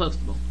Cliff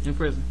Huxtable in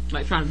prison,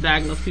 like trying to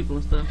diagnose people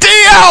and stuff.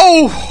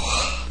 Dio!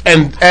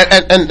 And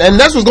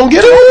that's what's gonna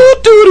get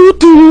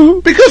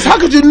him. Because how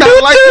could you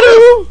not like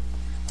Cliff?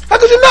 How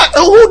could you not?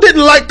 Who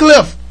didn't like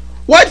Cliff?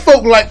 White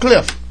folk like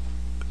Cliff.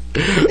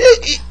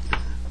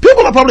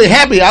 People are probably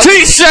happy.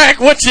 T-Shack,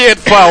 what you in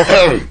for?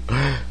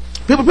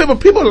 People are.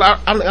 People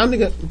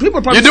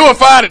are probably. You're doing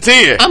 5 to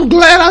 10. I'm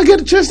glad I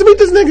get a chance to meet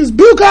this nigga. It's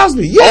Bill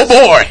Cosby. Yes.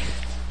 Oh boy.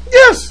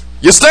 Yes.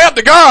 You stabbed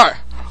the guard.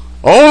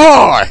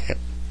 Oh boy.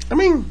 I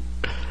mean,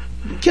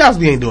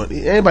 Cosby ain't doing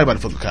it. Anybody about to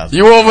fuck with Cosby?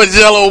 You over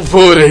Jello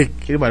pudding.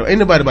 Ain't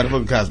nobody about to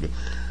fuck with Cosby.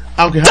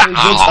 I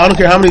don't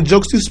care how many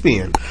jokes you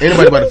spin. Ain't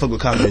nobody about to fuck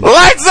with Cosby.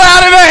 Lights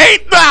out at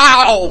 8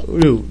 now.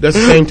 Dude, that's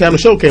the same time the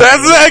show came.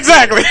 That's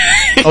exactly.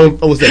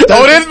 Was that Thursday?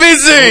 On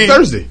NBC.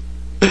 Thursday.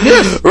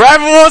 Yes. Right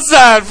before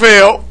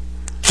Seinfeld.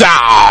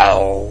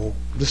 Ciao.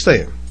 Just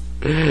saying.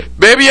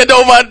 Baby, you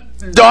know my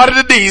daughter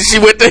Denise, she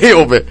went to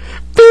Hillman.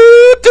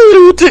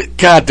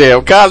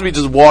 Goddamn, Cosby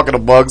just walking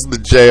amongst the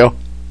jail.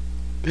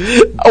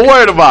 I'm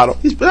worried about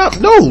him.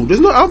 No, there's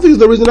no. I don't think there's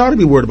no reason I ought to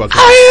be worried about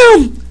Cosby. I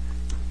am.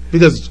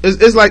 Because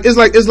it's like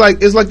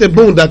that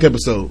Boondock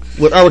episode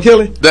with R.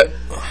 Kelly.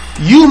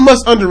 You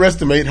must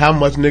underestimate how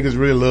much niggas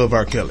really love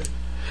R. Kelly.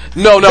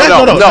 No. That's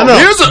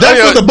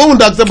what the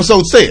Boondocks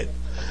episode said.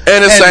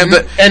 And it's same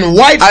thing. And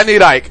white. I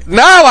need Ike.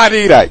 Now I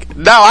need Ike.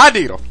 Now I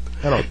need him.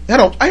 Hold on.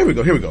 Here we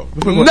go.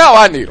 Now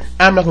I need him.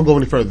 I'm not gonna go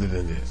any further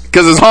than this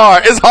because it's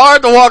hard. It's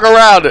hard to walk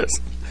around this.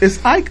 Is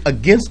Ike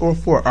against or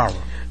for Ara?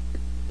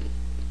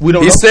 We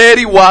don't. He know. said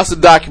he watched the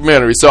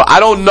documentary, so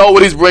I don't know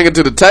what he's bringing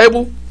to the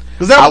table.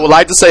 I would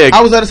like to say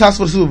I was at his house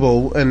for the Super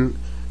Bowl and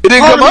it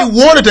didn't come up.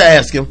 Wanted to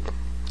ask him,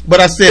 but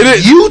I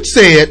said you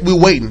said we're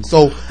waiting.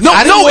 So no,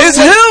 it's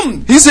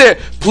him. He said,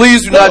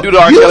 "Please do not do the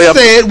R. Kelly." You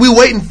said we're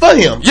waiting for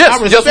him.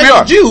 Yes, yes, we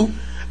are. You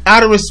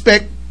out of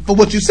respect for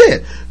what you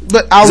said,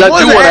 but I do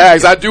want to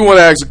ask. I do want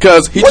to ask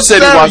because he just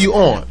said he watched. You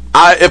on?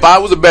 If I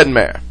was a betting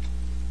man,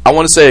 I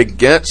want to say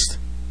against.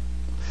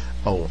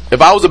 Oh,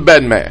 if I was a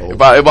betting man,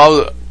 if I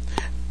was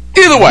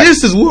either way,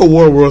 this is where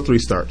World War III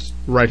starts.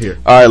 Right here.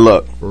 All right,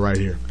 look, right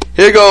here.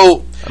 Here you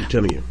go. I'm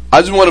telling you.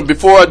 I just want to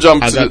before I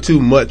jump. I got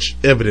too much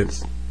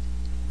evidence.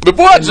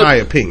 Before I my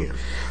opinion.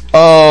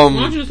 Why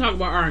don't you just talk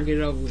about R and get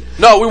it over with?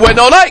 No, we waiting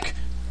on Ike.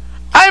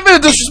 I ain't gonna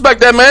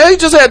disrespect that man. He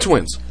just had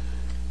twins.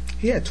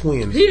 He had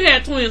twins. He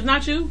had twins,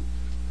 not you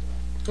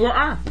or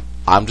R.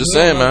 I'm just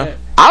saying, man. That.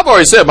 I've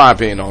already said my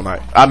opinion on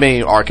Ike. I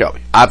mean, R. Kelly.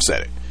 I've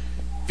said it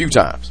a few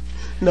times.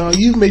 No,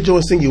 you've made your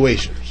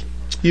insinuations.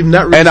 You've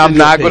not. Really and I'm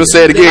not going to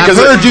say it again because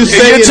I've heard you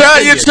say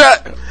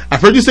it. I've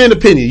heard you say an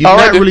opinion. You've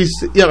not really.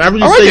 Yeah, I've heard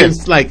you saying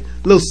like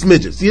little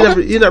smidges.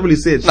 You not really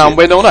said. No, I'm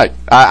waiting on Ike.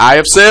 I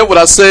have said what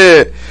I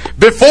said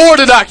before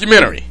the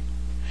documentary,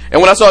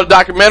 and when I saw the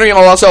documentary, and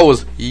all I saw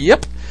was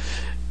yep.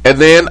 And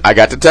then I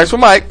got the text from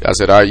Mike. I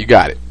said, "All right, you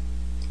got it."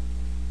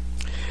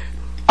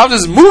 I'm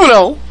just moving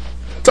on.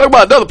 Talk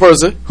about another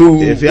person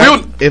who.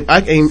 If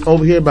I came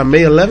over here by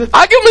May 11th,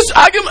 I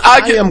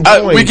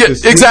give. We get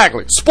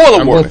exactly spoiler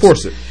warning. I'm going to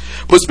force it.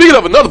 But speaking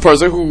of another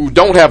person who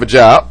don't have a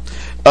job,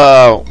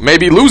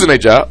 maybe losing a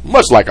job,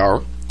 much like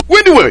our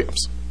Wendy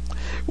Williams.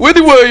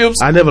 Wendy Williams.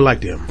 I never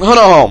liked him. Hold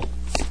on.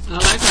 I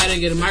like how I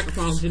didn't get a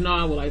microphone because you know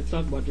I would like to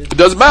talk about this. It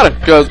doesn't matter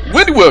because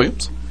Wendy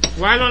Williams.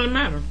 Why don't it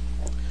matter?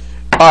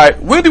 All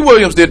right, Wendy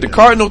Williams did the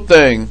cardinal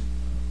thing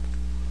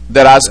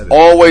that I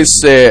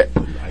always said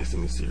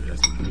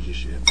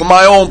for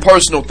my own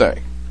personal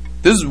thing.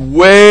 This is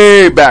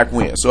way back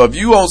when. So if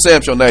you on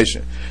Sam Show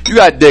Nation, you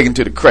got to dig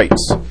into the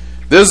crates.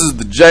 This is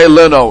the Jay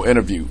Leno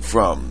interview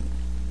from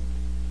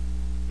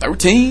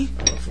 13.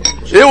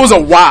 It was a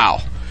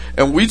while,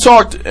 and we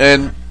talked.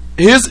 And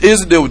here's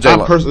the deal with Jay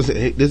Leno. I personally say,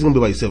 hey, this is gonna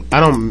be by yourself. I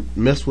don't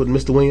mess with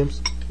Mr.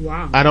 Williams.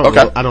 Wow. I don't.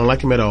 Okay. I don't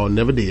like him at all.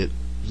 Never did.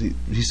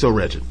 He's so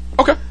wretched.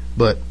 Okay.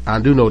 But I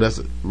do know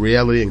that's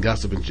reality and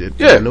gossip and shit.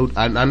 Yeah.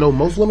 I know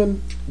most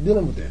women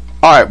dealing with that.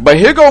 All right, but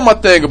here go my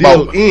thing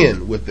about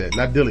with that,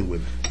 not dealing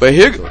with it. But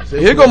here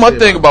go my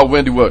thing about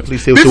Wendy Williams.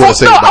 Please say what you want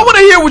to say about I want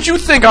to hear what you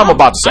think I'm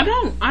about to say. I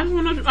don't. I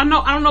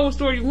don't know what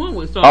story you went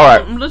with. So All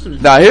right. I'm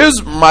listening. Now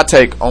here's my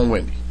take on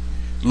Wendy.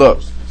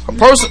 Look,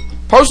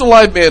 personal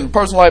life being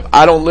personal life.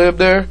 I don't live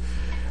there.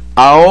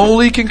 I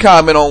only can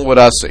comment on what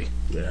I see.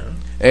 Yeah.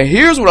 And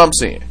here's what I'm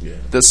seeing. Yeah.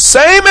 The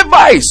same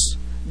advice.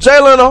 Jay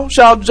Leno,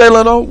 shout out to Jay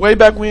Leno, way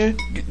back when,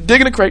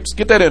 digging the crates,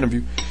 get that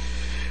interview.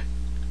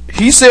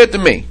 He said to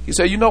me, he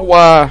said, you know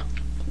why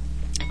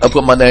I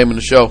put my name in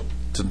the show,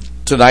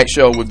 Tonight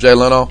Show with Jay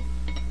Leno?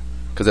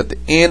 Because at the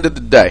end of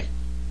the day,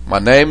 my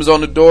name is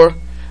on the door.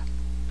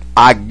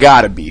 I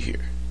gotta be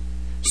here.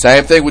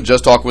 Same thing with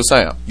Just Talk with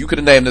Sam. You could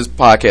have named this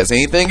podcast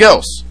anything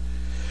else,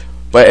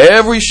 but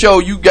every show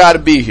you gotta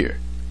be here.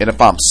 And if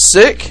I'm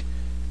sick,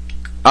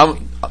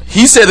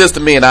 he said this to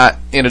me, and I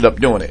ended up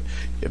doing it.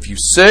 If you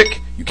sick,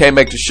 you can't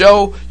make the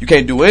show, you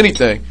can't do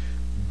anything,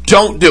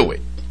 don't do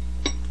it.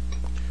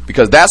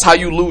 Because that's how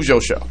you lose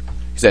your show.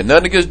 He said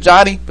nothing against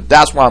Johnny, but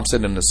that's why I'm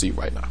sitting in the seat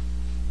right now.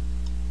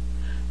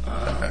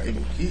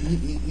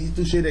 He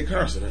threw shade at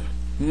Carson. Huh?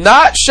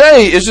 Not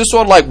shade. It's just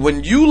sort of like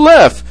when you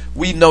left,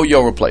 we know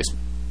your replacement.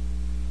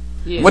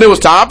 Yeah. When it was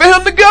time for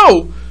him to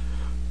go,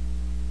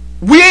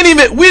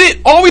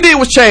 all we did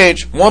was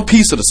change one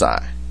piece of the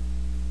sign.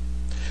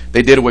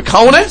 They did it with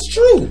Conan. That's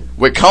true.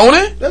 With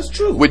Conan. That's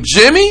true. With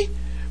Jimmy.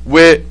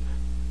 We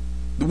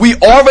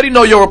already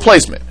know your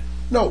replacement.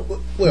 No,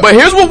 well, but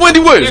here's what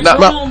Wendy Williams. Now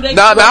I'm bringing it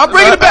back. Now I'm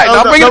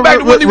bringing it back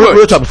to Wendy Williams.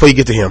 Real talk before you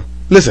get to him.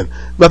 Listen,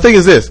 my thing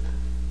is this.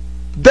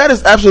 That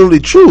is absolutely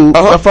true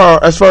as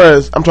far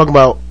as I'm talking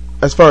about,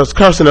 as far as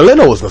Carson and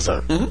Leno was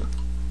concerned.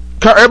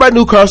 Mm-hmm. Everybody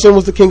knew Carson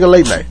was the king of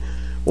late night.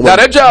 Now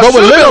that job should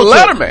have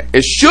been Letterman.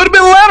 It should have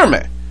been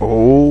Letterman.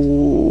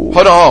 Oh.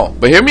 Hold on.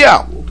 But hear me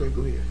out. Okay,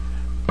 go ahead.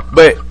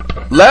 But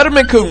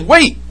Letterman couldn't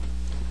wait.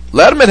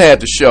 Letterman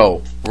had the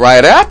show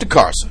right after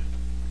Carson.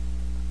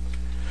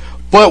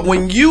 But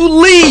when you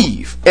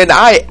leave and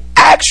I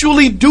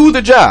actually do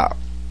the job,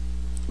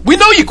 we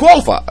know you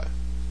qualified.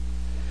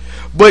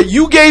 But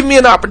you gave me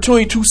an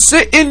opportunity to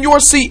sit in your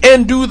seat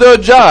and do the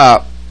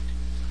job.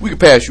 We could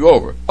pass you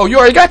over. Oh, you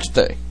already got your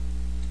thing.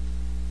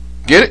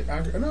 Get it?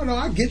 No,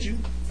 I get you.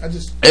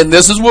 And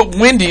this is what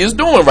Wendy is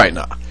doing right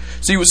now.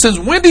 See, since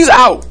Wendy's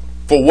out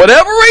for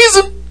whatever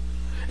reason,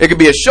 it could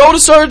be a shoulder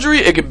surgery,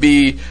 it could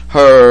be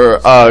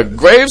her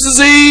Graves'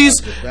 disease,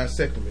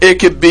 it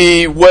could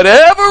be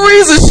whatever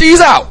reason she's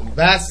out.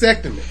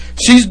 Vasectomy.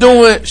 She's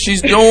doing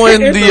it's the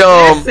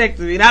a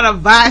vasectomy, not a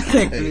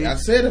bisectomy. Hey, I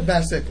said a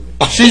vasectomy.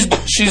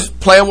 She's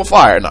playing with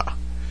fire now.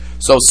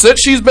 So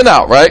since she's been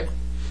out, right?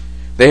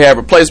 They have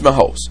replacement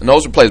hosts, and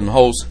those replacement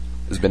hosts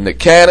has been Nick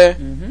Cannon.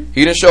 Mm-hmm.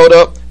 He done showed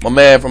up. My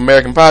man from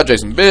American Pie,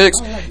 Jason Biggs.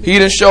 He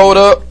done showed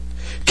up.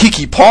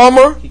 Kiki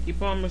Palmer. Kiki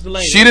Palmer's the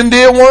lady. She done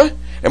did one.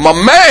 And my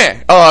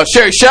man,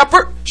 Sherry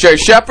Shepherd. Sherry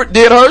Shepherd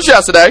did hers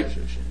yesterday.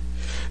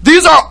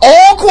 These are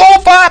all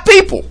qualified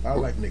people. I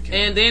like Nick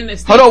Cannon. And then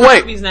Steve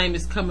Harvey's name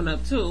is coming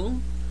up too.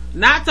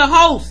 Not to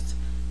host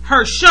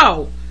her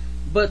show,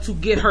 but to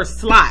get her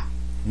slot.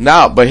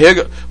 No, but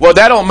well,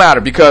 that don't matter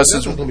because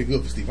that's gonna be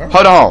good for Steve Harvey.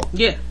 Hold on.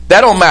 Yeah.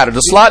 That don't matter. The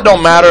slot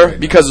don't matter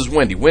because it's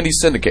Wendy. Wendy's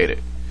syndicated.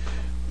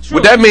 True.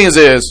 What that means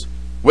is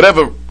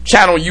whatever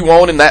channel you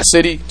own in that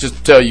city,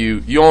 just tell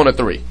you own a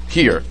 3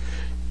 here.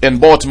 In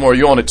Baltimore,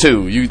 you own a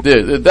 2.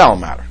 That don't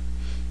matter.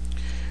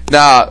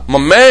 Now, my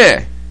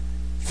man,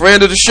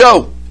 friend of the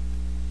show,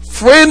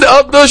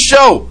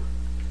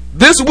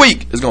 this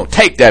week is gonna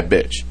take that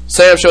bitch.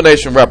 Sam Show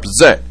Nation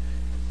represent.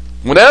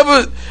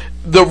 Whenever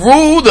the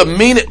rule, the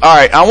meaning. All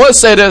right, I want to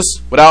say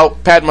this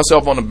without patting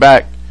myself on the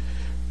back,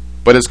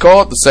 but it's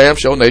called the Sam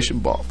Show Nation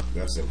bump.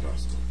 That's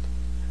impossible.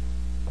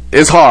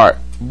 It's hard,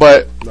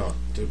 but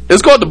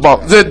it's called the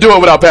bump. Do it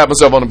without patting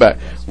myself on the back.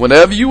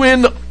 Whenever you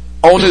on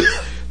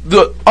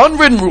the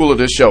unwritten rule of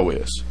this show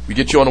is we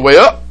get you on the way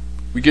up,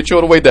 we get you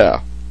on the way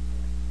down.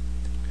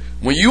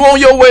 When you on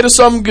your way to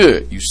something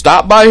good, you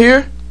stop by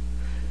here,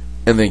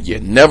 and then you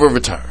never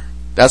return.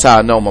 That's how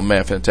I know my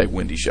man finna take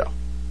Wendy's show.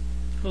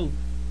 Who?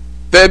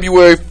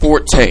 February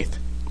 14th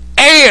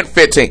and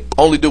 15th.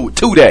 Only do it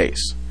 2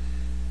 days.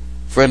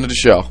 Friend of the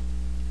show,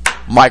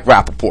 Mike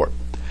Rappaport.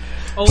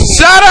 Oh.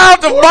 Shout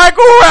out to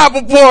Michael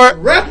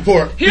Rappaport.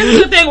 Rappaport. Here's the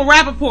good thing with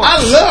Rappaport.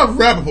 I love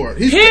Rappaport.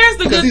 Here's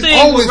the good he's thing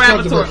always with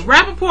Rappaport. controversial.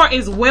 Rappaport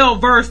is well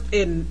versed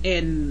in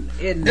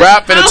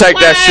Rap finna take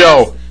that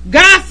show.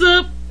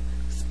 Gossip,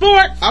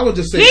 sports. I would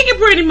just say he can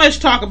pretty much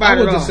talk about I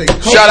would it all. just say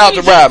culture, Shout out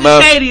to Rap,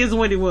 man. Shady is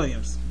Wendy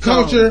Williams.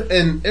 culture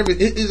and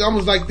everything. It's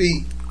almost like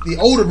the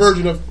older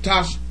version of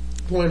Tosh.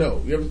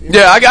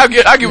 Yeah, I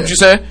get what you're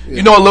saying. Yeah.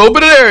 You know a little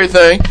bit of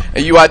everything,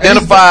 and you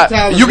identify.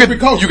 You could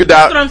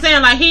That's what I'm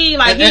saying. Like he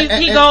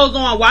goes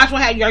on Watch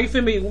What Happens. Are you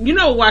feel me? You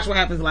know what Watch What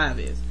Happens Live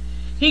is.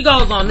 He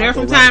goes on there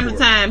from time to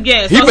time.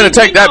 Yes, he better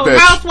take that bitch.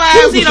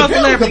 Housewives. He knows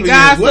celebrity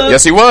gossip.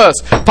 Yes, he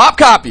was. Pop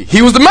Copy.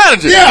 He was the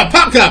manager. Yeah,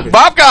 Pop Copy.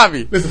 Pop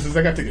Copy. Listen, since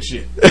I gotta take a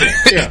shit.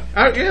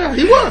 Yeah,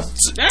 he was.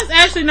 That's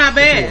actually not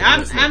bad.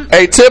 I'm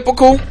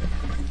atypical.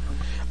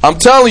 I'm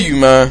telling you,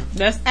 man.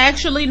 That's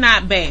actually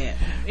not bad.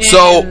 And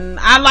so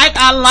I like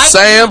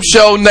Sam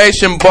Show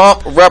Nation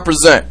bump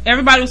represent.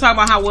 Everybody was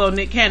talking about how well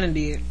Nick Cannon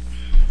did.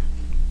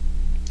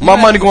 My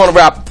money going to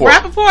Rappaport.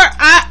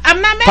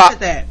 I'm not mad at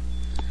that,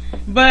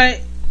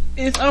 but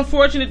it's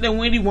unfortunate that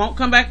Wendy won't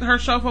come back to her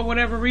show for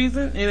whatever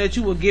reason, and that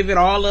you will give it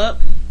all up.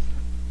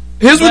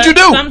 Here's what you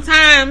do.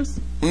 Sometimes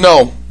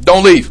no,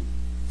 don't leave.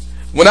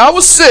 When I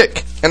was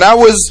sick and I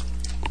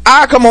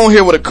come on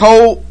here with a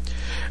cold,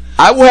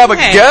 I will have a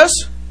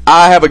guest.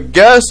 I have a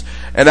guest,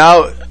 and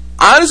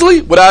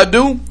honestly, what I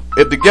do,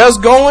 if the guest's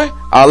going,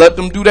 I'll let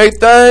them do their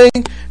thing,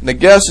 and the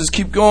guests just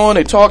keep going,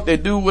 they talk, they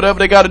do whatever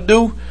they got to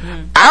do.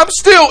 Mm-hmm. I'm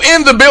still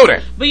in the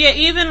building. But yeah,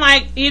 even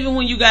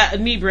when you got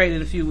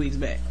inebriated a few weeks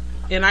back,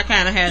 and I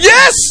kind of had...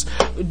 Yes!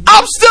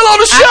 I'm still on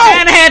the show! I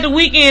kind of had the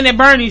weekend at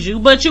Bernie's you,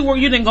 but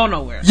you didn't go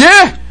nowhere.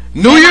 Yeah!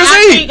 New Year's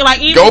Eve.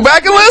 Go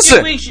back and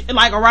listen. Weeks,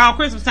 like around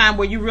Christmas time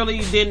where you really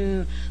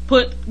didn't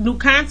put new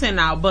content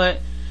out, but...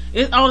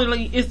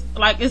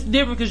 It's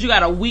different because you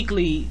got a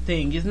weekly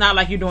thing. It's not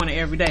like you're doing it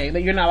every day.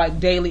 Like you're not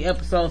like daily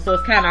episodes, so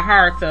it's kind of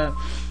hard to.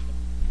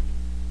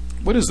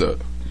 What is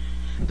that?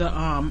 The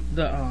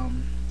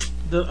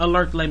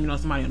alert to let me know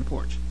somebody on the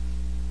porch.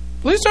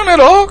 Please turn that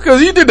off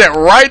because you did that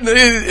right in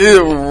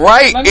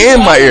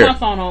my ear. My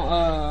phone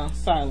on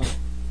silent.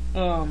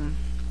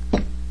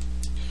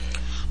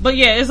 But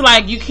yeah, it's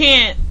like you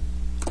can't.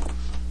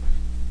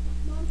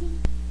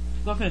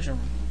 Go finish your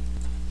room.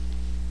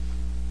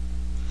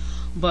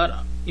 But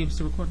you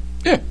still recording?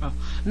 Yeah.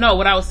 No,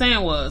 what I was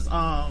saying was,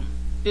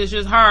 it's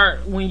just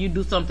hard when you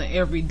do something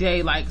every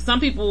day. Like some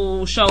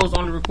people shows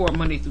only record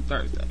Monday through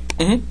Thursday,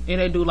 and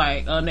they do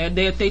like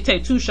they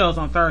take 2 shows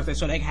on Thursday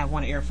so they can have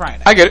one air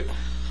Friday. I get it.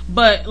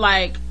 But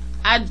like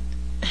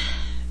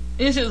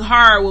it's just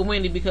hard with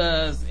Wendy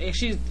because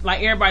she's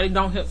like everybody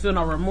don't feel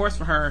no remorse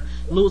for her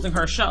losing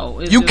her show.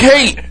 It's you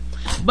can't. Like,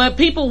 but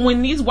people,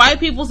 when these white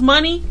people's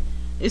money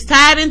is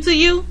tied into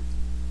you.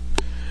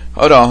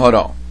 Hold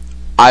on.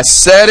 I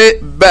said it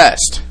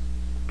best.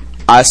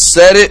 Like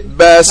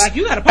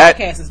you got a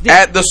podcast.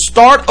 At the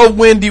start of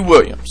Wendy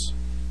Williams.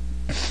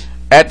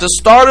 At the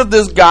start of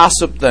this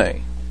gossip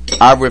thing,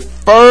 I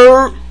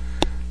referred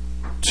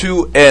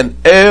to an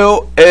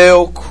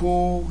LL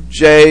Cool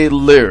J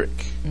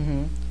lyric.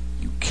 Mm-hmm.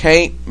 You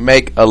can't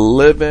make a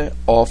living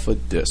off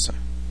of dissing.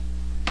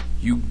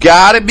 You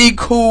gotta be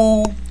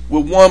cool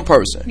with one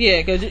person.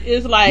 Yeah, because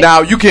it's like now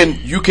you can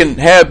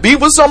have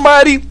beef with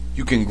somebody.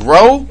 You can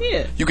grow.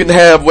 Yeah. You can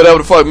have whatever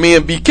the fuck me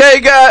and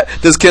BK got.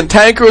 This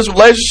cantankerous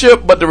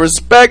relationship, but the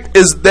respect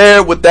is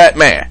there with that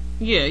man.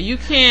 Yeah, you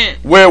can't.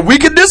 Where we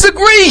can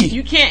disagree.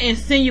 You can't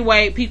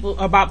insinuate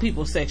about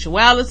people's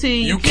sexuality.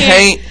 You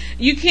can't.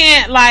 You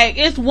can't, like,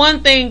 it's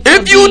one thing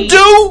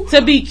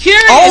to be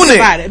curious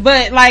about it.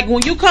 But, like,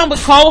 when you come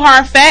with cold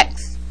hard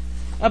facts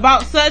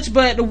about such,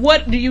 but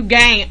what do you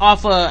gain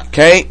off of...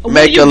 Can't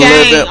make a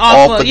living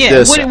off of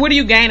this. What are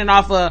you gaining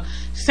off of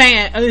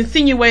saying,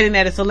 insinuating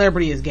that a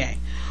celebrity is gay?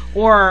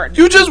 Or...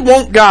 You just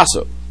won't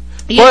gossip.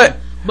 Yeah.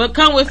 But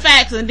come with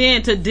facts, and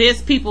then to diss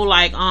people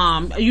like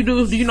do you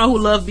know who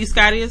Love B.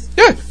 Scott is?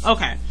 Yeah.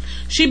 Okay.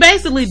 She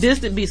basically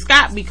dissed B.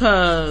 Scott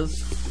because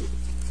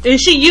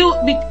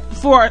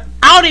for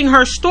outing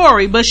her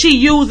story, but she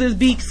uses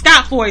B.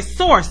 Scott for a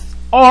source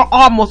or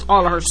almost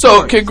all of her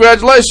stories. So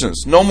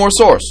congratulations, no more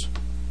source.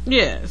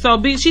 Yeah.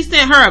 So she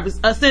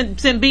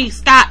sent sent B.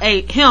 Scott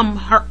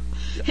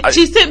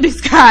she sent B.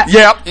 Scott.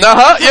 Yep.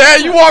 Yeah,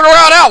 you walk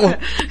around that one.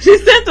 She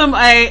sent him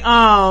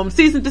a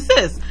cease and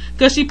desist.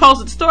 Because she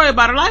posted a story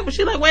about her life, but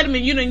she's like, wait a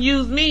minute, you didn't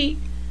use me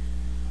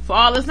for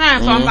all this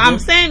time. So I'm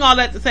saying all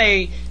that to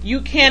say you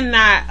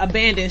cannot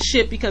abandon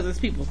shit because it's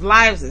people's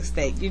lives at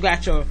stake. You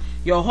got your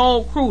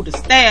whole crew, the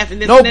staff,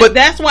 and but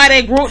that's why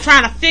they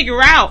trying to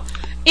figure out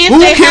if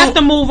they have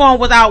to move on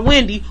without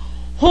Wendy,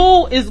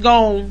 who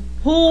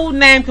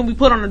name can we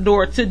put on the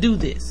door to do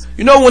this?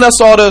 You know when I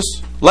saw this?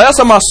 Last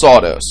time I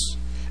saw this,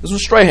 it was when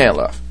Strahan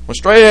left. When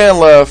Strahan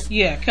left,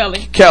 yeah,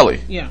 Kelly,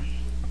 yeah.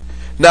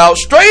 Now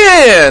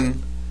Strahan.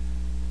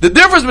 The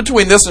difference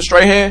between this and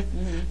Strahan,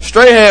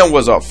 Strahan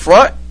was up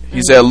front.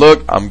 He said,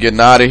 look, I'm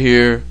getting out of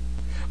here.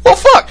 Well,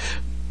 fuck.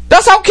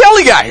 That's how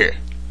Kelly got here.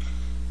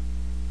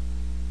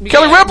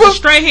 Kelly Ripa?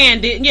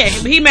 Strahan did. Yeah,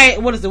 he made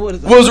what is it?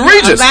 Was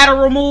Regis a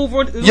lateral move?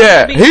 Or, he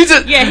got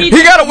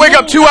to wake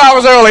up 2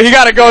 hours early. He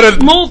got to go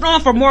to moved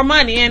on for more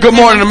money. And Good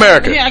Morning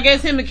America. I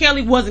guess him and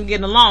Kelly wasn't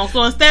getting along.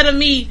 So instead of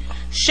me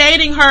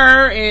shading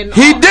her, and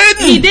he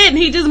didn't.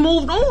 He just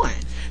moved on.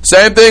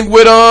 Same thing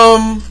with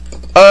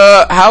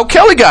how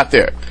Kelly got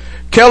there.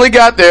 Kelly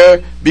got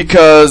there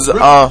because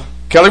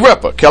Kelly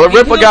Ripa. Kelly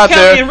Ripa got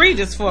there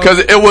because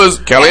it was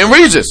Kelly and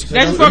Regis.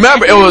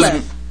 Remember, it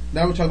was.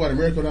 Now we're talking about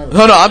America.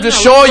 No, I'm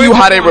just showing you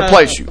how they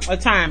replace you. A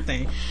time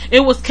thing. It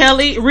was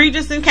Kelly,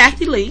 Regis, and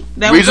Kathy Lee.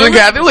 Regis and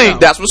Kathy Lee.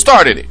 That's what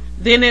started it.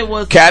 Then it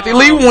was Kathy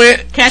Lee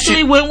went. Kathy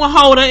Lee went with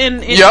Hoda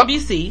in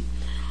NBC.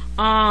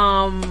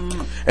 And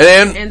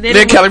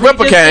then Kelly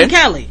Ripa came. And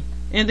Kelly.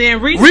 And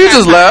then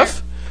Regis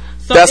left.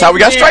 So that's how we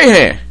got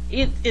Strahan.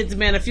 It's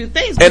been a few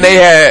things. And they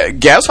had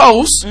guest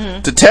hosts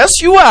to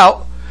test you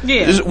out.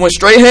 Yeah. When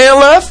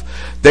Strahan left,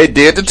 they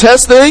did the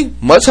test thing,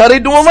 much how they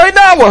doing right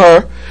now with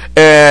her.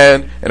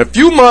 And in a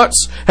few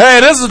months, hey,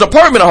 this is the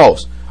permanent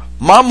host.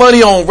 My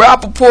money on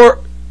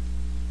Rappaport,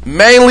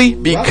 mainly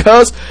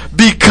because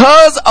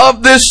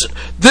of this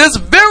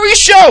very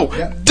show,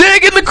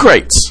 Dig in the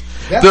Crates.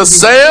 The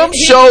Sam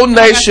Show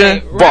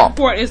Nation bump.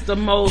 Rappaport is the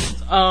most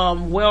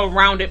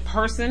well-rounded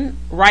person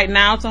right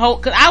now to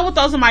hold. Because I would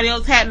throw somebody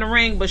else hat in the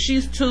ring, but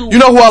she's too. You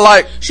know who I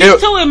like?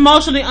 She's too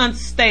emotionally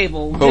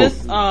unstable.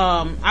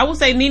 I would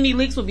say Nene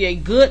Leakes would be a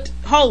good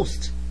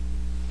host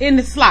in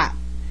the slot.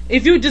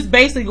 If you're just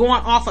basically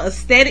going off of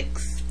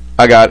aesthetics.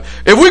 I got it.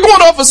 If we're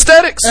going off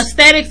aesthetics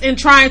and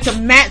trying to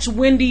match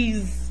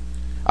Wendy's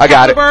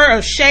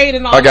of shade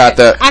and all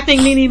that. I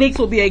think Nene Leakes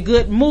would be a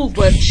good move,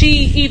 but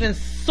she even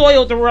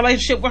soiled the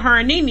relationship with her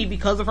and Nene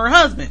because of her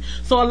husband.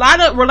 So a lot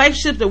of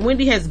relationships that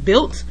Wendy has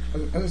built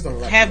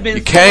have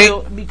been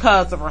soiled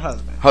because of her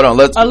husband. Hold on,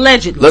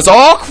 allegedly. Let's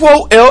all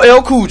quote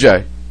LL Cool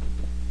J.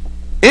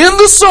 In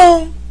the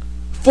song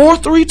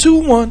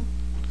 4321,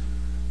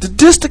 to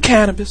diss the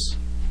cannabis.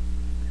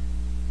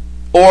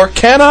 Or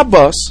can I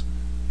bust?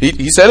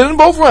 He said it in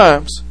both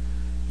rhymes.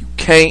 You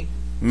can't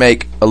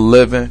make a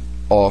living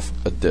off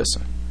of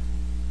dissing.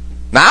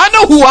 Now I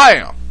know who I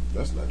am.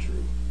 That's not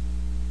true.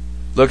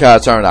 Look how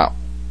it turned out.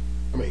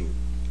 I mean,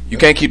 you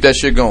can't keep that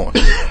shit going.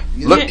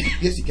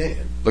 Yes, you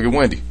can. Look at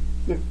Wendy.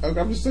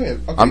 I'm just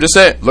saying. Okay. I'm just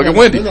saying. Look at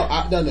Wendy.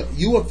 No.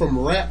 You went from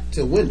rap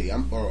to Wendy,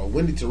 or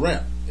Wendy to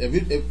rap. It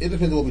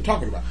depends on what we're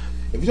talking about.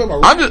 If you're talking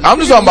about rap, I'm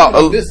just talking about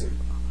dissing.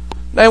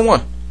 Name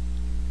one.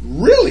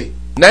 Really?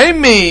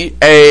 Name me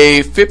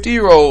a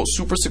 50-year-old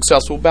super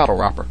successful battle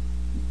rapper.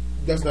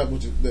 That's not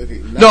what you.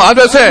 No, I'm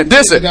just saying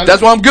dissing.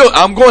 That's what I'm good.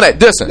 I'm going at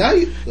dissing.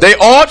 They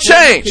all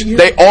changed.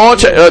 They all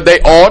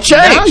changed.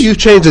 Now you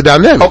changed the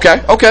dynamic.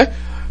 Okay.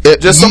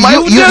 Just somebody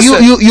who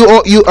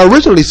dissing. You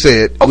originally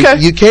said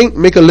you can't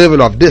make a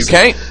living off dissing.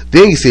 You can't.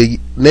 Then you said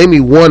name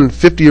me one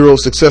 50-year-old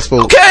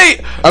successful.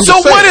 Okay. So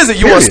what is it?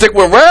 You want to stick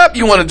with rap?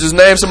 You want to just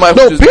name somebody?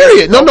 No.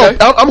 Period. No.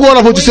 I'm going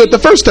off what you said the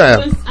first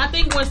time. I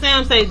think when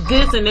Sam says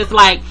dissing, it's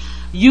like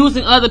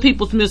using other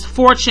people's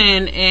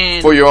misfortune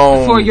and for your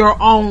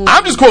own.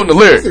 I'm just quoting the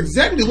lyrics. That's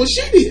exactly what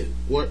she did.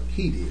 What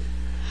he did.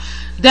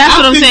 That's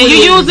what I'm saying.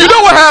 You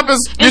know what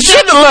happens? You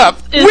shouldn't have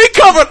left. We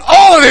covered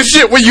all of this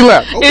shit when you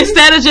left. Okay.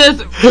 Instead of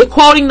just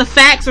quoting the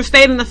facts or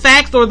stating the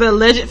facts or the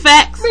alleged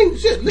facts,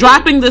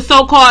 dropping the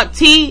so-called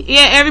tea.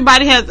 Yeah,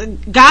 everybody has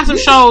gossip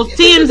shows.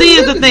 TMZ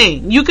is the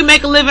thing. You can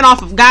make a living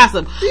off of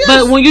gossip,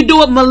 but when you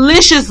do it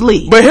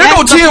maliciously, but here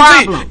go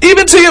TMZ.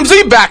 Even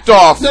TMZ backed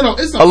off.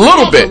 It's a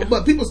little bit,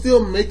 but people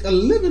still make a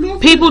living off.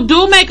 People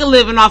do make a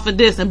living off of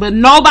this, but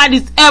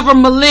nobody's ever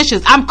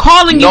malicious. I'm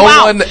calling you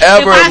out. No one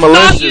ever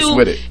malicious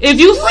with it. If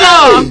you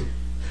saw,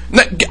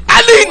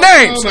 I need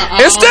names.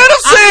 Instead of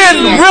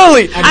saying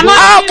really, I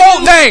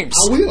want names.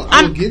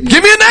 I will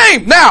give me a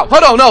name now.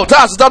 Hold on, no,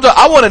 Tasha, stop.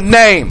 I want a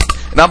name,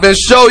 and I'm going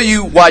to show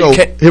you why you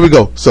can't. Here we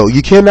go. So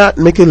you cannot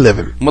make a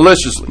living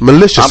maliciously.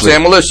 I'm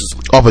saying maliciously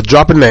off of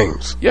dropping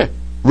names. Yeah,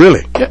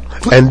 really. Yeah,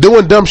 and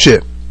doing dumb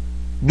shit.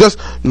 Just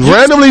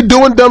randomly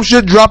doing dumb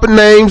shit, dropping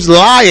names,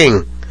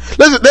 lying.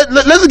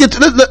 Let's get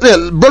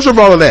to brush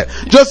over all of that.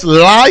 Just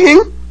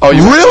lying. Oh,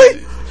 you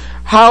really?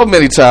 How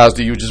many times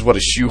do you just want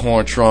to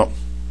shoehorn Trump?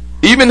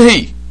 Even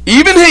he.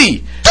 Dude!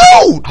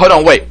 Hold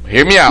on, wait.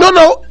 Hear me out.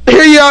 No.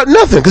 Hear you out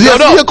nothing. Because you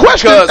asked me a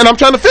question and I'm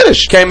trying to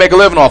finish. Can't make a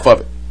living off of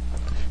it.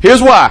 Here's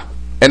why.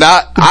 And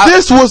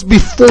this was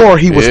before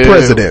he was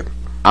president.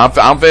 I'm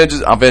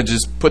finna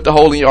just put the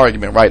hole in your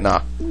argument right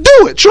now.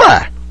 Do it.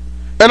 Try.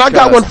 And I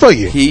got one for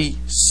you. He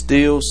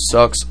still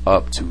sucks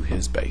up to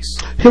his base.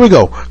 Here we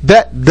go.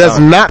 That does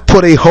not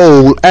put a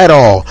hole at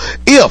all.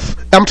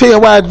 I'm telling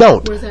you why I don't.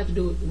 What does that have to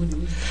do with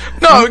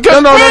No,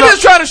 because we're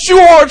just trying to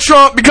shoehorn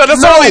Trump because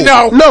that's all we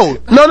know. No.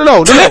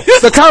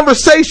 The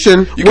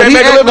conversation. You can't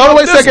make a living off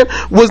wait a second.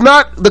 Was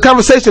not the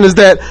conversation is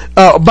that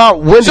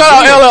about when.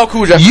 Shout out LL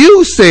Cool J.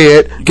 You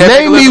said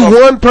name me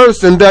one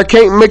person that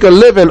can't make a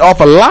living off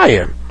of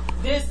lying.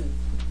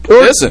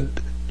 Listen.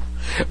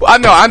 I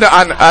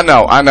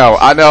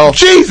know.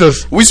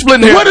 Jesus, we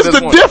splitting here. What is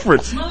the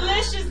difference?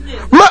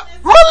 Maliciousness.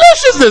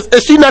 Maliciousness.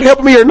 Is she not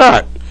helping me or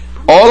not?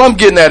 All I'm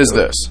getting at is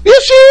this.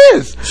 Yes, she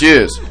is. She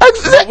is.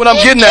 But what I'm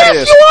getting at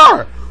is you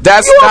are.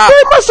 that's You are not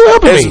very much so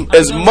helping me.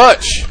 as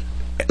much.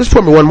 Just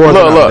put me one more.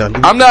 Look,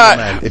 I'm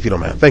not. If you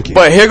don't mind, thank you.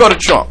 But here go to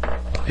Trump.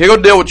 Here go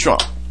deal with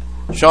Trump.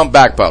 Trump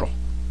backpedal.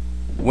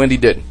 Wendy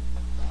didn't.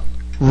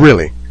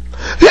 Really?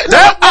 No.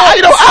 I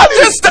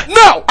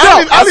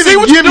see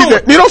what you're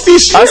doing. You don't see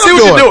shit. I see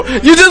what you're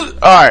doing. You just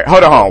all right.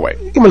 Hold on, wait.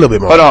 Give me a little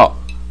bit more. Hold on.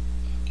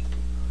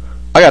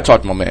 I gotta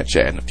talk to my man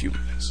Chad in a few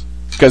minutes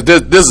because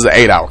this is an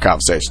 8-hour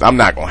conversation. I'm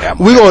not gonna have.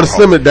 We're gonna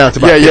slim it down to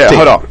about 15.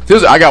 Hold on.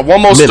 I got one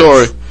more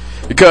story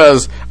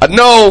because I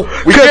know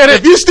we get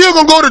it. If you still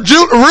gonna go to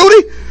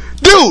Rudy,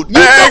 dude,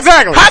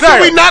 exactly. How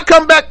can we not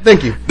come back?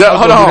 Thank you.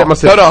 Hold on.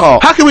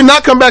 How can we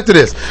not come back to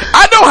this?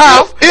 I know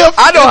how.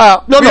 I know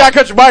how. No, you gotta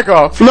cut your mic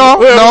off.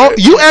 No.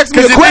 You asked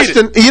me a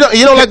question. You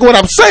don't like what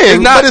I'm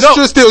saying, but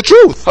it's still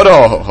truth. Hold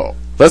on.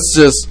 Let's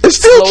just. It's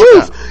still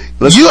truth.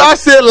 I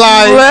said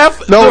like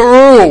left the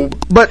room,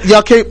 but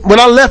y'all came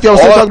when I left. Y'all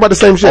was still talking about the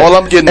same shit. All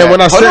I'm getting at, and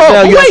when I sat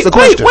down, you asked the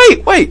question.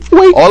 Wait.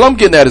 All I'm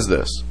getting at is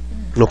this.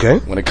 Okay.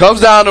 When it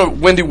comes down to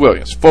Wendy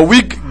Williams, before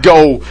we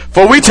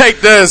take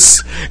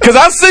this, because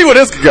I see where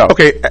this could go.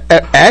 Okay,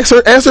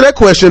 answer that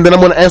question, then I'm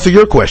going to answer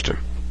your question.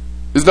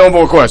 There's no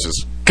more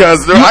questions.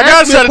 Because I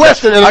got to shut it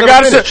down. I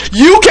got to shut.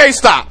 You can't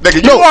stop,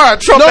 nigga. You are a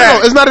Trump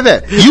No, it's not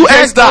that. You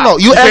can't stop. No,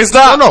 you can't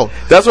stop. No.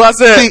 That's what I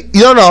said. See,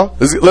 no.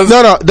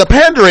 The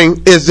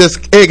pandering is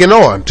just egging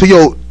on to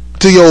your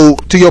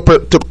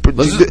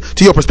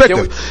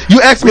perspective.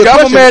 You asked me a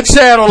question. Man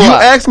Chad on you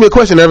asked me a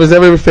question that was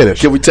never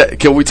finished. Can we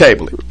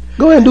table it?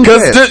 Go ahead and do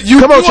that.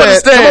 Come on,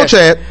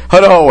 Chad.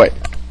 Hold on, wait.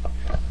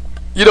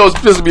 You know what's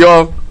pissing me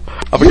off?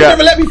 I forgot. You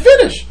never let me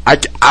finish.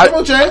 Come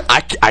on, Chad.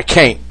 I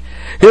can't.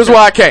 Here's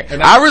why I can't.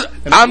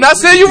 I'm not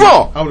saying you're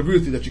wrong. I would agree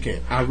with you that you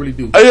can't. I really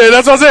do. Yeah,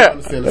 that's what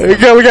I said.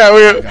 Okay, we got.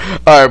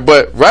 All right,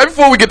 but right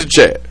before we get to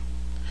Chad,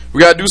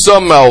 we got to do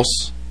something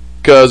else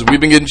because we've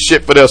been getting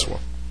shit for this one.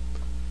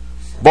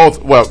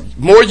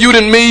 More you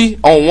than me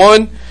on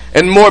one,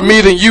 and more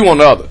me than you on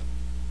the other.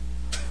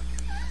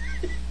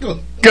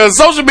 Because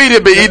social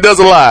media be eating us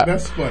alive.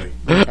 That's funny.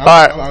 All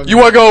right, you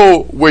want to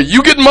go where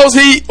you get the most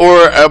heat,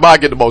 or am I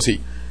getting the most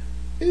heat?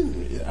 I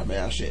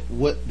mean, shit.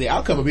 What the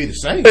outcome will be the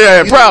same?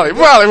 Yeah, probably.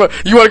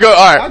 You want to go?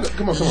 All right.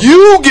 Come on.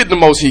 You get the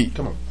most heat.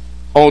 Come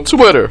on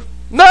Twitter,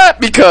 not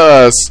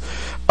because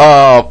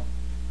of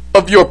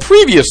your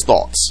previous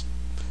thoughts,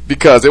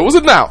 because it was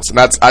announced, and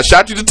I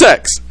shot you the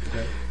text.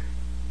 Okay.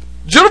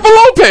 Jennifer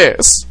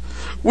Lopez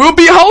will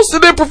be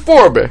hosting and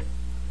performing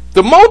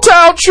the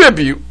Motown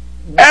tribute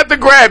at the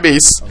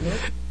Grammys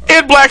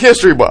in Black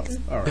History Month.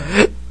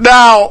 Right.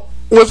 Now,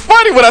 what's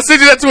funny when I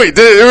sent you that tweet?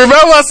 Remember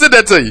when I sent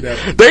that to you?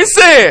 They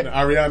said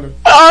Ariana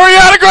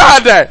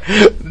Grande,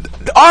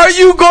 are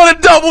you going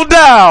to double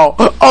down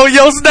on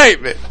your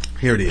statement?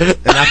 Here it is. And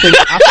I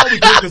thought we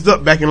picked this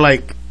up back in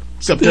like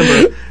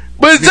September.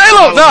 But it's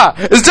J-Lo now.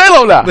 It's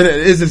J-Lo now. But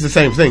it's the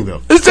same thing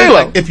though. It's J-Lo.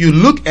 Like, if you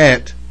look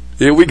at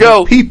here we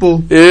go. People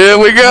here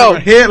we go.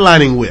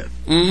 Headlining with.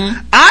 Mm-hmm.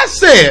 I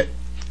said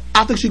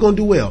I think she's gonna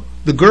do well.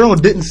 The girl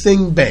didn't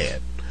sing bad.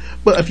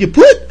 But if you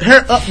put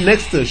her up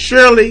next to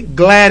Shirley,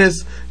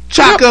 Gladys,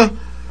 Chaka,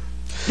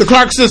 the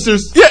Clark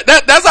sisters,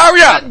 that's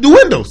Ariana. The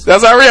Windows.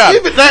 That's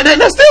Ariana.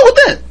 That's still with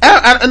that.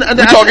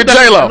 We're talking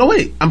J-Lo. No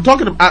wait, I'm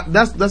talking about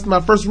that's my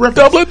first reference.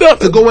 Double or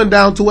nothing. To going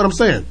down to what I'm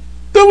saying.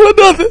 Double or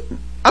nothing.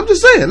 I'm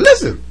just saying.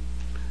 Listen,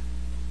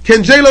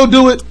 can J-Lo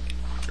do it?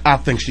 I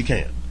think she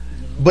can.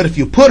 But if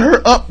you put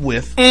her up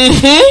with, did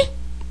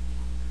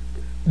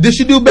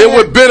she do bad? It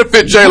would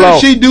benefit J-Lo.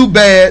 Did she do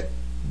bad?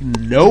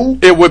 No.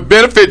 It would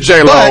benefit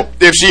J-Lo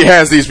if she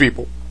has these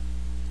people.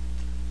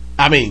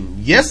 I mean,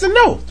 yes and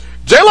no.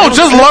 J-Lo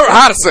just learned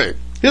how to sing.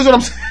 Here's what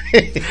I'm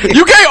saying.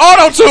 You can't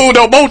auto-tune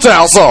no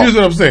Motown song. Here's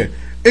what I'm saying.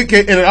 It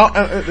can, and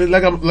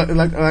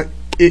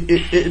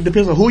it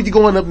depends on who you're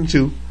going up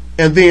into,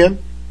 and then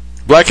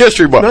Black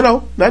History Month.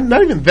 No,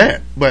 not even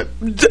that. But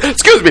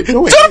excuse me,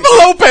 Jennifer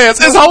Lopez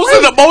is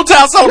hosting the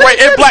Motown Celebrate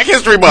in Black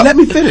History Month. Let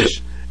me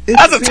finish.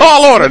 That's a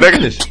tall order,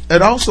 nigga.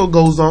 It also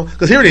goes on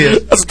because here it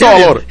is. That's a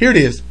tall order. Here it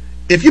is.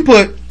 If you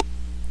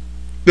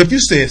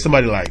said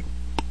somebody like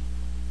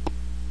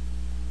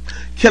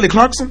Kelly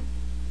Clarkson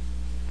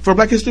for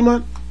Black History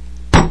Month,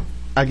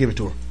 I give it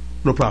to her,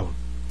 no problem.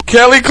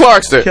 Kelly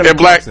Clarkson in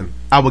Black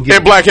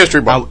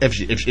History Month.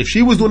 If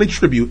she was doing a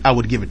tribute, I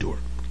would give it to her,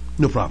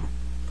 no problem.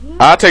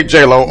 I'll take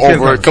J-Lo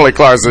over Kelly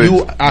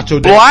Clarkson.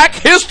 Black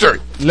History.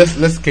 Let's.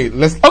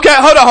 Okay,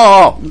 hold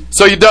on.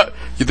 So you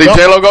think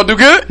J-Lo gonna do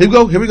good? Here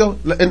we go.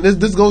 And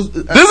this goes.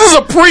 This is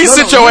a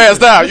sit your ass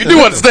down. You do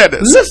understand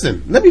this?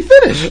 Listen, let me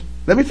finish.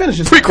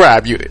 This.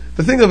 Pre-crime unit.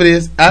 The thing of it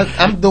is,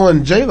 I'm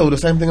doing J-Lo the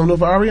same thing I'm doing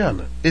for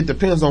Ariana. It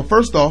depends on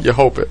first off. You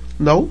hope it.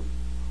 No.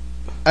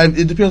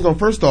 It depends on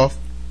first off,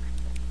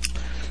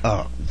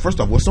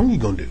 what song you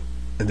gonna do,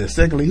 and then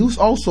secondly, who's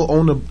also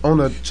on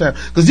the channel?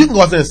 Because you can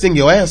go out there and sing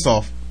your ass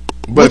off,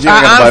 but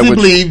I honestly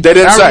believe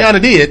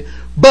Ariana did.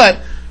 But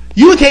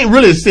you can't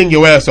really sing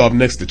your ass off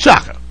next to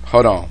Chaka.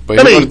 Hold on, but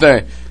here's the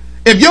thing: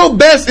 if your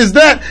best is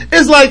that,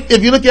 it's like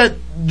if you look at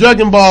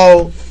Dragon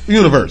Ball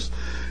Universe,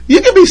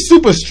 You can be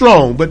super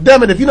strong, but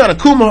damn it, if you're not a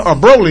Kuma or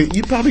Broly,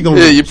 you probably gonna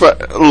Yeah, lose.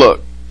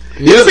 look.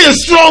 You can be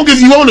as strong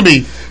as you want to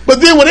be,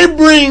 but then when they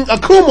bring a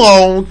Kuma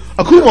on,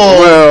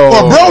 Well,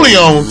 or Broly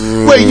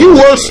on, wait, you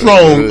were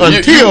strong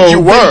until you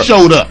were. they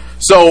showed up.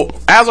 So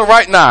as of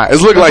right now,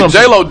 it's looking like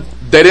That's what I'm J-Lo.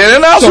 They didn't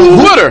announce who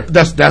with her.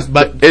 That's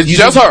but It's you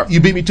just her. You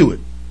beat me to it.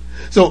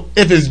 So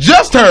if it's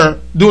just her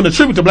doing the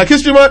tribute to Black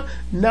History Month,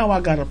 now I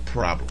got a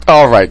problem.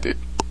 All right, then.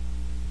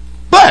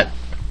 But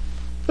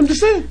I'm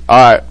just saying. All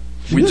right,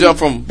 we jump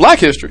from Black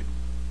history.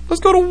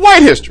 Let's go to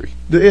white history.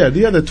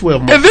 The other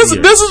 12 months. And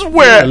this is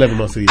where 11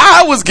 months a year.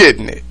 I was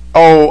getting it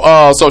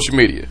on social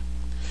media.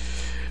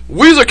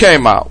 Weezer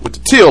came out with the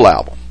Teal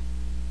album.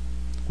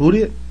 Who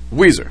did?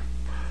 Weezer,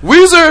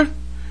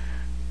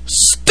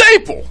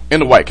 staple in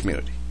the white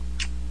community.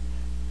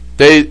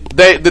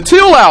 The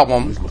Teal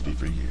album This must be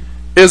for you.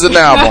 is an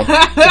album.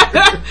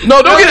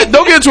 No,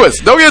 don't get it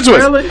twisted. Don't get it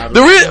twisted.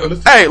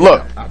 Really? Hey,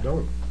 look, I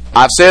don't.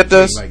 I've said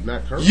this. Like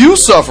not current. You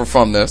suffer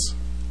from this.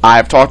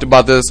 I've talked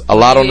about this a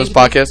lot on this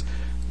podcast.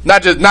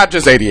 Not just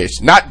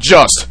ADHD. Not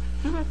just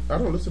I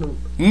don't listen to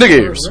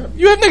nigga ears.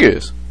 You have nigga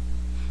ears.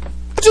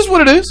 That's just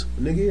what it is.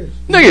 nigga ears.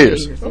 Nigga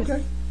ears.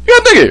 Okay. You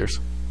have nigga ears.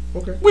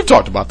 Okay. We've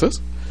talked about this.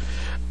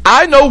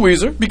 I know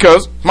Weezer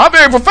because my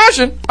very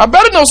profession, I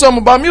better know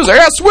something about music. I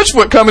got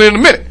Switchfoot coming in a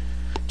minute.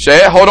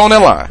 Chad, hold on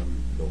that line.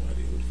 No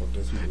idea who the fuck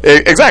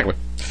that's. Exactly.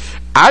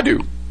 I do.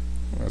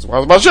 That's why I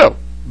was about to show.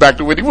 Back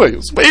to Whitney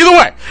Williams. But either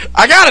way,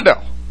 I gotta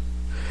know.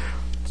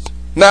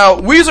 Now,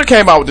 Weezer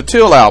came out with the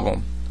Teal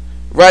album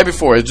right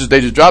before.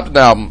 They just dropped an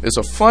album. It's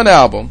a fun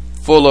album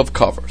full of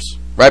covers.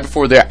 Right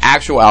before their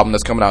actual album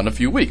that's coming out in a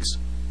few weeks.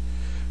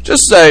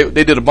 Just say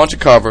they did a bunch of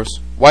covers.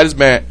 Whitest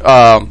band,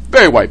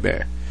 very white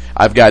band.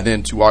 I've gotten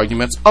into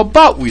arguments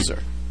about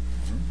Weezer.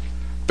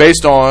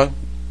 Based on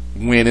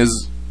when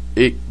is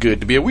it good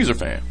to be a Weezer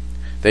fan.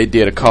 They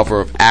did a cover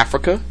of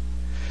Africa.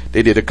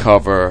 They did a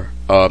cover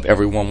of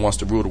Everyone Wants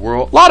to Rule the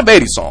World. A lot of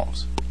 80s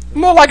songs.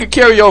 More like a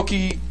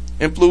karaoke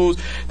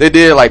influence. They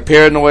did like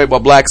Paranoid by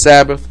Black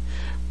Sabbath.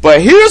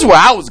 But here's where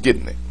I was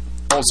getting it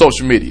on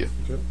social media.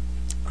 Okay.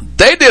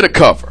 They did a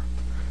cover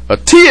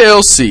of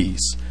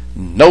TLC's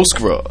No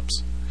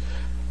Scrubs.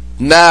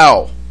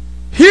 Now,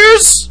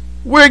 here's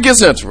where it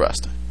gets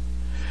interesting.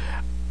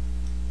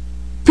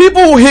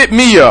 People hit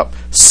me up.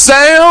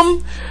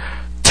 Sam,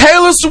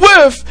 Taylor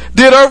Swift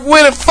did Earth,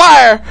 Wind and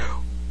Fire.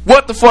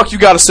 What the fuck you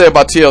got to say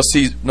about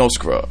TLC's No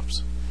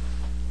Scrubs?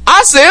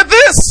 I said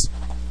this.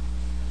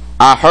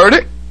 I heard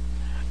it,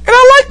 and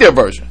I like their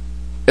version.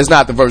 It's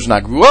not the version I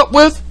grew up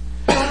with.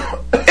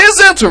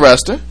 It's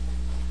interesting.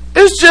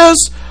 It's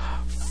just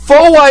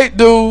 4 white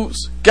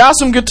dudes got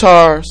some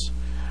guitars,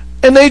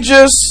 and they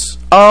just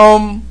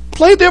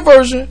played their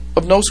version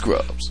of No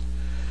Scrubs.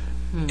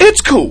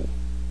 It's cool.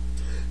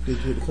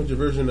 Did you the country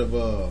version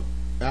of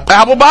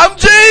Apple Bottom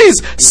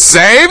Jeans,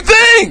 same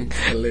thing.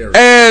 Hilarious.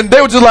 And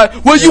they were just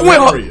like, well, you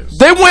went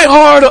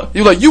hard.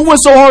 You like, you went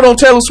so hard on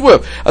Taylor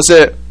Swift. I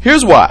said,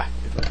 here's why.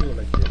 If I feel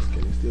like this,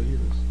 can they still hear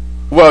us?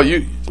 Well,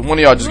 one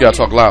of y'all just gotta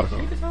talk louder.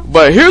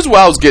 But here's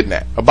what I was getting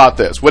at about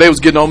this. Where they was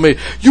getting on me.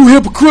 You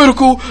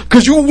hypocritical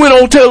because you went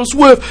on Taylor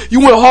Swift. You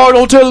went hard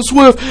on Taylor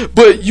Swift,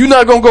 but you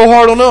not gonna go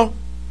hard on them.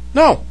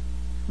 No,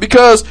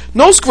 because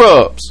No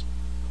Scrubs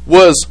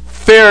was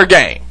fair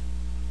game.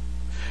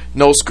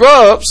 No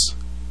Scrubs.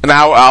 And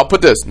I'll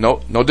put this, no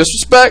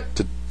disrespect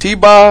to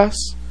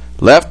T-Boss,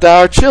 Left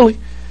Eye, Chili,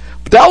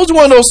 but that was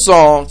one of those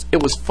songs.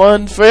 It was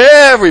fun for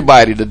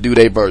everybody to do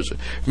their version.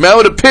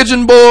 Remember the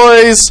Pigeon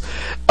Boys?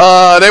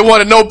 They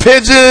wanted no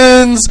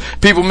pigeons.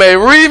 People made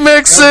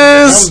remixes.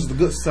 That was the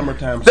good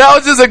summertime song. That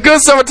was just a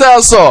good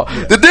summertime song.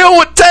 Yeah. The deal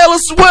with Taylor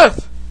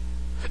Swift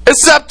in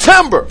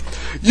September.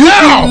 You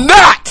do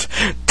not.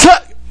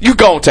 You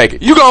gonna take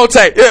it. You gonna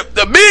take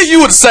it. Me and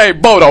you were the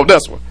same boat on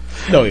this one.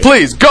 No, yeah.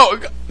 Please go.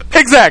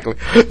 Exactly.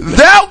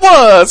 That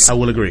was. I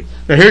will agree.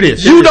 Now here it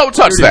is. You don't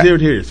touch that. Here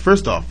it is.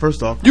 First off.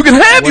 You can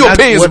have your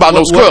opinions about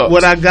No Scrubs.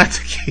 What I got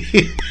to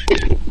give.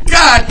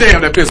 God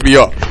damn, that pissed me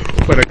off.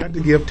 But I got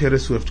to give Taylor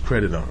Swift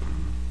credit on.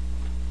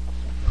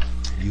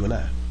 You and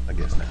I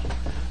guess now.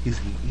 He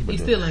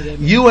still ain't gave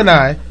me. You and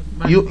I.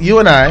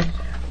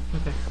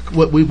 Okay.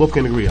 What we both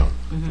can agree on.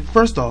 Mm-hmm.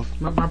 First off.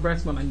 My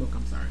breath smell like milk.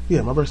 I'm sorry.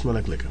 Yeah, my breath smell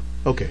like liquor.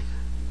 Okay.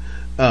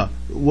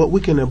 What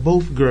we can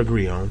both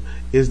agree on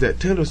is that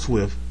Taylor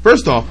Swift,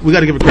 first off, we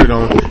got to give her credit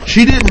on,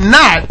 she did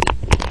not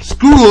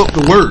screw up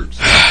the words.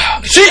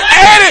 She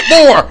added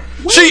more.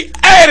 What? She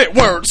added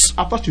words.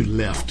 I thought you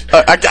left.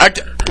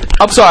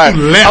 I'm sorry.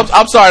 You left.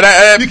 I'm sorry.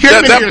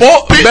 That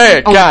boiled,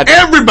 man, God,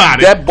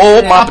 everybody. That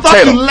boiled my potato.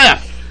 I thought you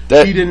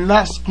left. She did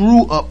not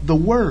screw up the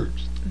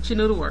words. She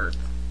knew the words.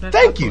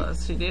 Thank you.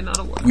 She did know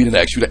the words. We didn't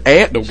ask you to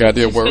add no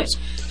goddamn words.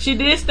 She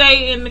did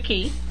stay in the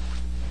key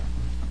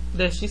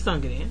that she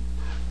sung it in.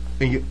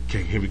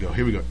 Okay, here we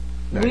go.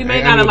 Now, we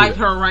may not have liked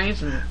her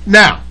arrangement.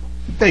 Now,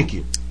 thank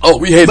you. Oh,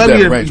 we hated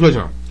that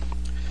arrangement.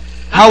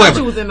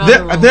 However,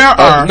 there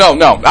are...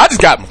 No, I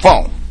just got my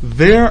phone.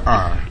 There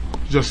are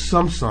just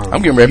some songs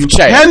I'm getting ready for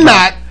Chad.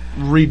 Cannot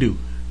redo.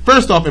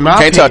 First off, in my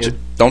opinion... Can't touch it.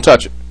 Don't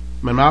touch it.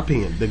 In my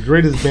opinion, the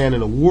greatest band in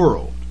the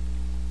world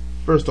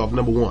First off,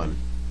 number one,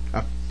 I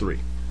have three.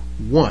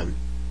 One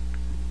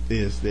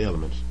is the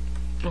elements.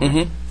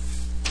 Mm-hmm.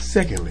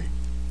 Secondly,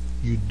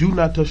 you do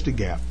not touch the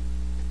gap.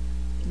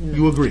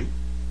 You agree?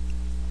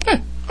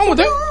 Hey, I'm with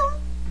that.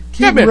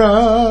 Keep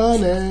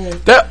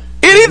running.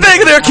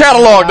 Anything in their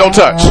catalog, don't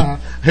touch.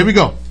 Here we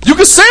go. You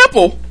can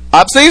sample.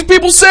 I've seen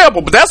people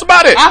sample, but that's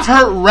about it. I've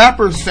heard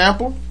rappers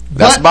sample.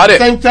 That's but about at it.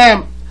 the same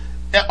time,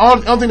 the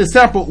only thing to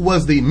sample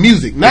was the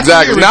music. Not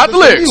Exactly. the Not the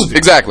lyrics. music.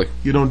 Exactly.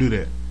 You don't do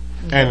that.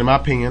 And in my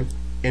opinion,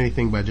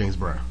 anything by James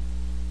Brown.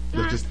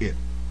 That's just it.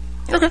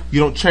 Okay. You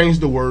don't change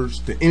the words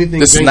to anything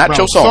This is James not Brown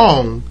your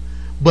song.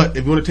 But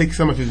if you want to take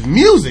some of his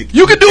music,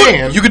 You can do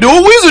it. You can do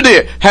what Weezer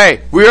did.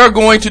 Hey, we are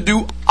going to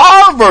do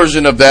our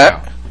version of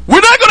that.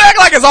 We're not going to act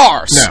like it's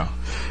ours. Now,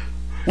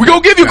 we're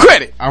going to give you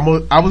credit. I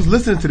was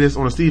listening to this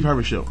on a Steve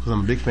Harvey show because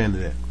I'm a big fan of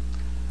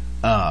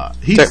that.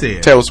 He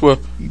said Taylor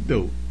Swift.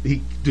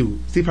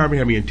 Steve Harvey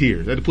had me in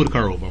tears. I had to pull the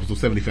car over. I was on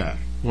 75,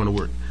 going to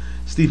work.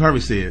 Steve Harvey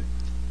said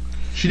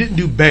she didn't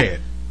do bad.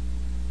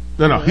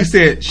 No. He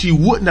said she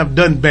wouldn't have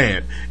done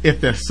bad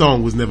if that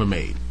song was never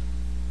made.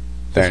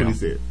 That's Damn. what he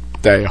said.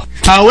 Damn.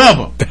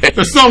 However,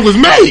 the song was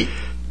made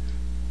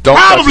Don't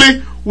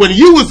probably when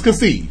you was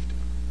conceived.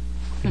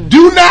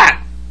 Do not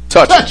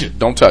touch it.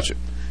 Don't touch it.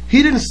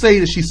 He didn't say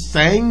that she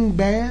sang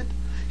bad.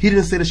 He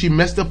didn't say that she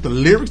messed up the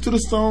lyrics to the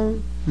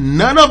song.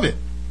 None of it.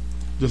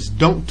 Just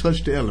don't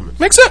touch the elements.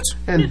 Makes sense.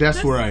 And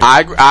that's where I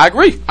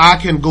agree. I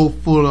can go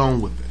full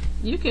on with it.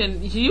 You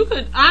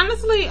could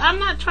honestly, I'm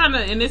not trying to,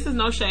 and this is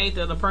no shade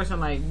to the person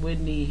like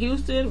Whitney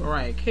Houston,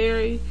 Mariah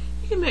Carey.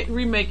 You can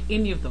remake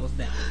any of those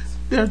ballads.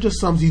 There are just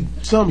some you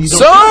don't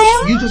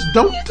touch. You just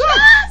don't touch.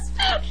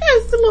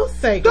 Just a little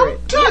sacred. Don't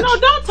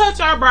touch. Don't touch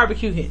our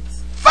barbecue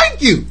hits.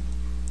 Thank you.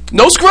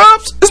 No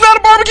Scrubs. It's not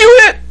a barbecue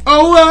hit.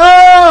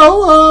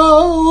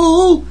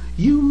 Oh,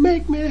 you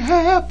make me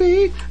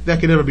happy. That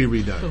can never be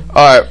redone.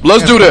 All right,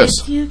 let's do this.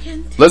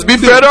 Let's be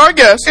fair to our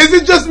guests. Is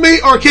it just me,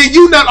 or can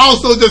you not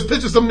also just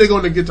picture some nigga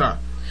on the guitar?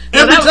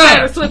 Every that was time.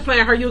 Taylor Swift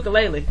playing her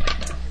ukulele.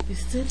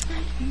 See,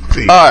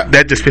 All right.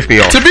 that just pissed me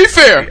off. To be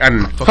fair,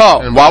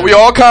 while we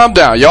all calm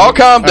down, y'all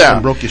calm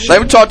down. broke your shit.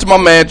 Let me talk to my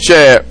man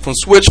Chad from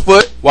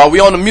Switchfoot while we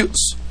on the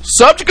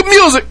subject of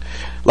music.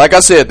 Like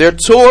I said, their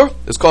tour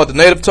is called the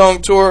Native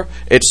Tongue Tour.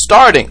 It's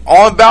starting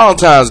on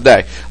Valentine's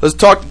Day. Let's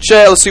talk to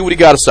Chad. Let's see what he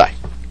got to say.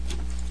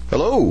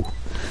 Hello,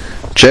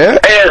 Chad.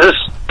 Hey, is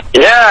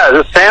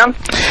this Sam?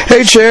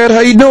 Hey, Chad.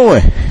 How you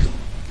doing?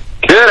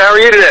 Good. How are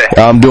you today?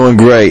 I'm doing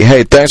great.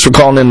 Hey, thanks for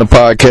calling in the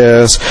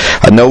podcast.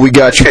 I know we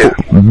got you for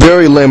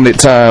very limited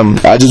time.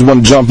 I just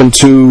want to jump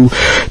into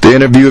the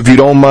interview if you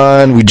don't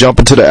mind. We jump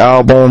into the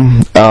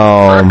album.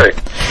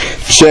 Perfect.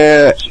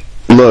 Chad,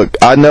 look,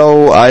 let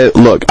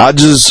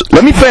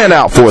me fan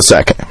out for a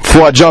second.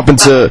 Before I jump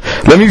into,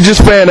 let me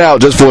just fan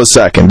out just for a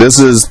second.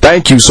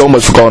 Thank you so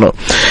much for calling up.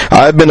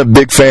 I've been a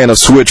big fan of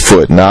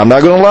Switchfoot. Now, I'm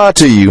not going to lie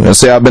to you and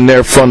say I've been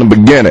there from the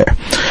beginning,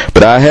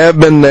 but I have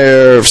been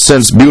there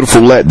since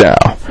Beautiful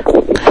Letdown.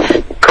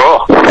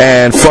 Cool.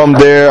 And from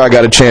there, I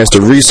got a chance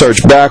to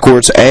research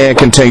backwards and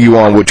continue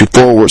on with you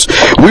forwards.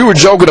 We were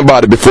joking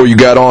about it before you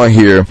got on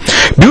here.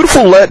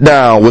 Beautiful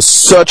Letdown was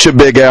such a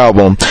big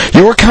album.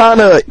 You were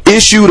kind of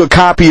issued a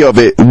copy of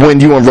it when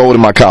you enrolled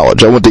in my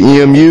college. I went to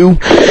EMU,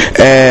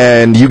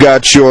 and you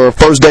got your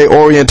first day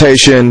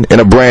orientation in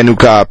a brand new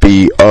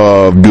copy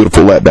of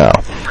Beautiful Letdown.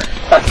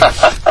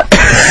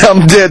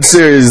 I'm dead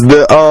serious.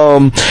 The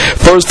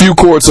first few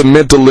chords of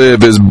Meant to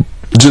Live is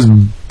just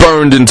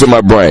burned into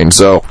my brain,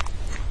 so...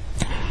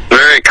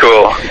 Very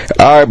cool.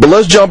 Alright, but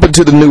let's jump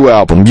into the new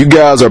album. You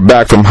guys are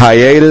back from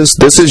hiatus.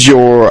 This is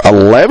your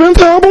 11th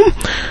album?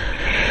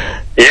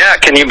 Yeah,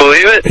 can you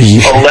believe it?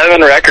 Yeah.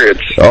 11 records.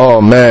 Oh,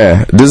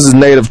 man. This is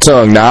Native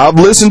Tongue. Now, I've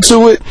listened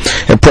to it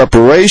in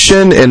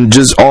preparation and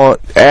just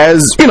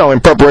in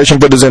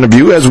preparation for this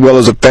interview as well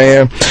as a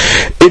fan.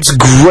 It's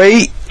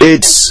great.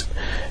 It's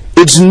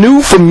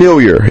new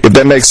familiar, if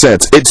that makes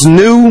sense. It's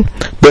new,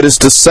 but it's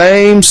the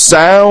same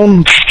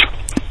sound,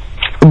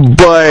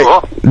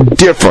 but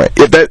different.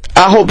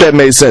 I hope that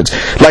made sense.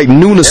 Like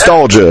new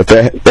nostalgia, if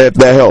that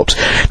helps.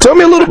 Tell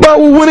me a little about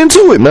what went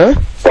into it, man.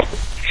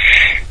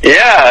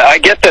 Yeah, I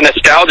get the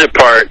nostalgia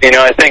part.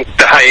 I think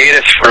the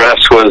hiatus for us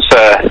was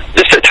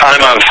just a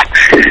time of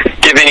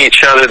giving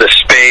each other the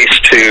space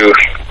to,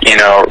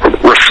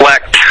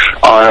 reflect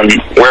on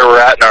where we're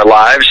at in our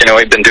lives.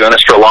 We've been doing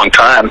this for a long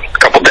time, a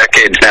couple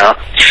decades now.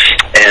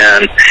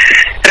 And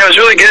it was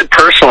really good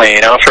personally,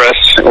 for us.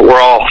 We're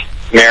all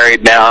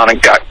married now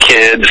and got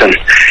kids, and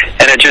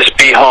to just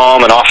be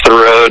home and off the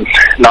road,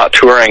 not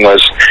touring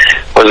was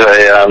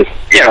a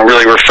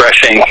really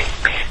refreshing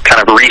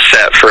kind of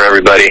reset for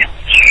everybody.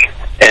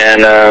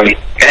 And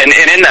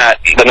in that,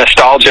 the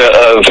nostalgia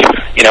of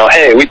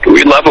hey,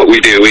 we love what we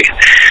do.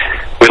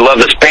 We love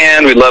this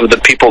band. We love the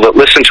people that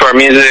listen to our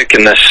music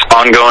and this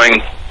ongoing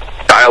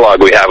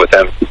dialogue we have with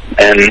them.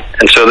 And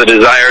so the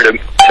desire to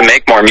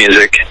make more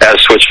music as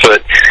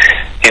Switchfoot,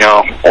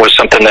 was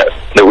something that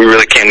we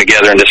really came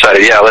together and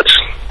decided, yeah, let's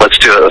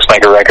do it. Let's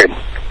make a record.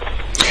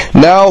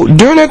 Now,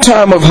 during that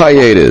time of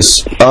hiatus,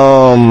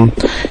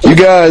 you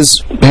guys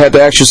had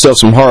to ask yourself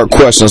some hard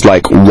questions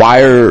like,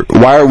 why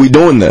are we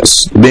doing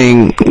this?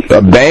 Being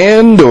a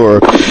band or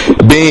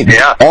being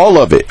all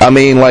of it? I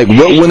mean, like,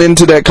 what went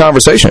into that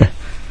conversation?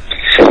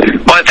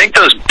 Well, I think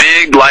those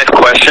big life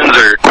questions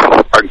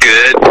are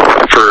good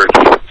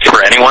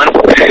for anyone.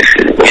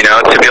 You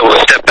know, to be able to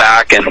step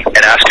back and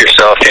ask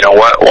yourself, you know,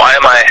 why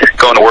am I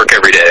going to work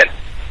every day?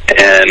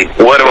 And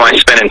what am I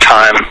spending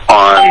time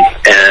on,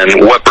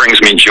 and what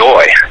brings me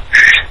joy?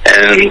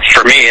 And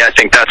for me, I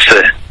think that's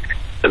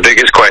the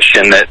biggest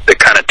question that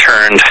kind of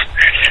turned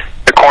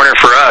the corner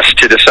for us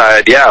to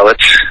decide,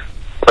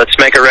 let's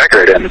make a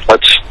record, and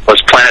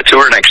let's plan a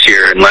tour next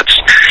year, and let's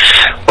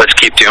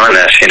keep doing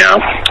this. You know,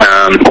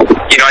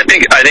 I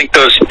think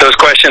those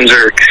questions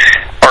are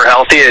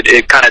healthy.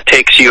 It kind of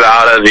takes you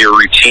out of your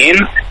routine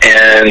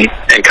and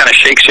kind of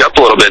shakes you up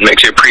a little bit,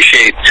 makes you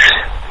appreciate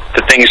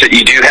the things that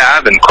you do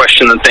have and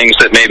question the things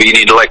that maybe you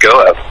need to let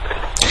go of.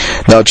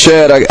 Now,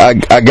 Chad,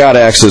 I got to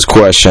ask this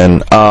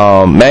question,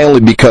 mainly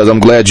because I'm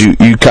glad you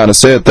kind of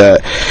said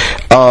that.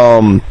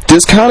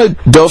 This kind of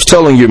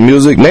dovetailing your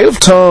music. Native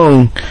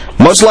Tongue,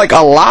 much like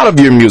a lot of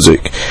your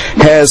music,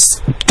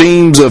 has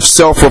themes of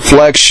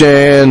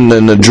self-reflection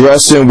and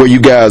addressing where you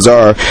guys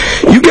are.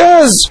 You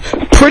guys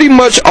pretty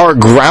much are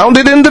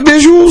grounded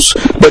individuals,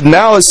 but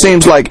now it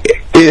seems like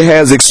it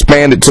has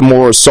expanded to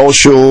more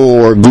social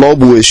or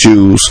global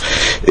issues.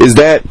 Is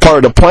that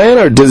part of the plan,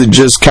 or does it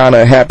just kind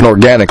of happen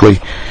organically?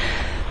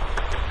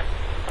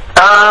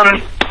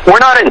 We're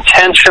not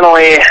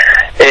intentionally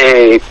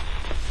a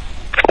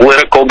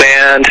political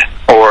band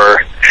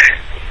or,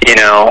 you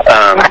know,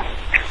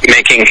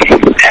 making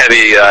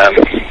heavy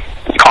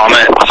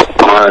comments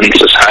on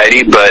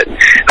society, but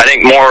I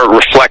think more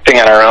reflecting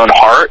on our own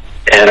heart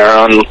and our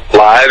own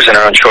lives and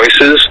our own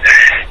choices.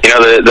 You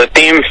know, the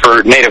theme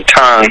for Native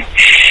Tongue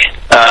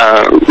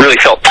really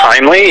felt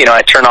timely. You know,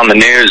 I turn on the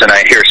news and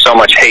I hear so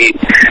much hate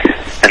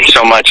and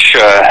so much,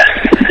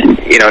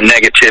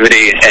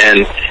 negativity,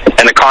 and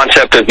the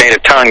concept of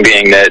Native Tongue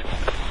being that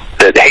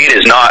hate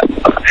is not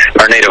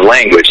our native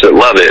language, that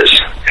love is.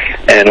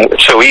 And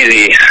it's so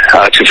easy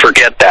to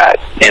forget that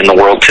in the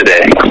world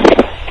today.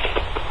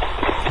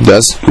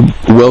 That's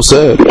well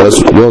said.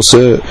 That's well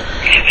said.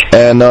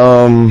 And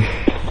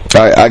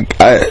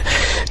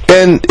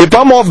and if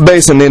I'm off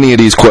base in any of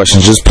these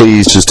questions,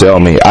 please tell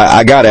me.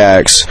 I gotta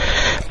ask.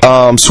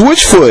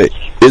 Switchfoot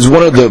is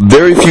one of the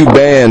very few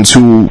bands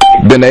who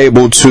been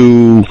able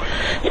to,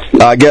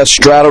 I guess,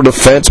 straddle the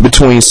fence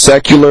between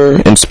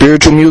secular and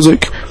spiritual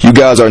music. You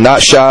guys are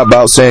not shy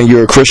about saying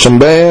you're a Christian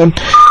band,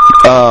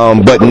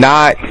 but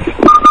not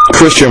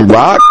Christian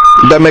rock.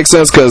 That makes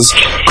sense, because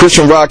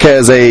Christian rock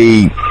has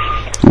a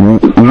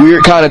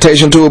weird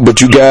connotation to it, but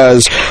you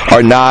guys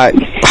are not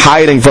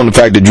hiding from the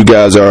fact that you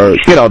guys are,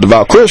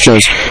 devout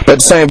Christians. But at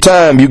the same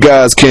time, you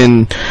guys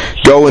can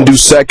go and do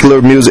secular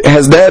music.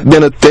 Has that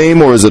been a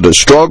theme, or is it a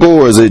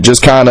struggle, or is it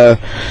just kind of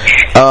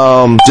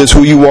just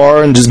who you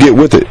are and just get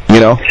with it,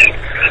 Yeah,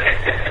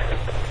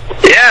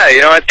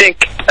 I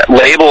think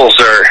labels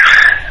are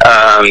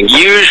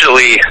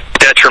usually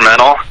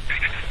detrimental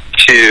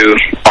to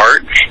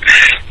art.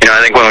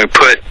 I think when we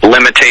put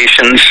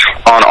limitations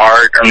on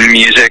art or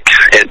music,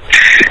 it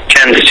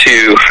tends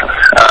to,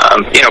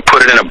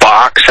 put it in a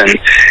box and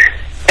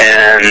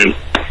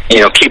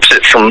keeps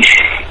it from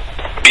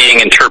being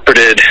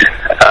interpreted,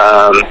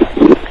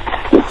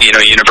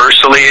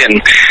 universally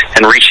and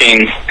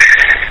reaching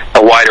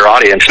a wider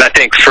audience. And I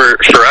think for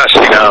us,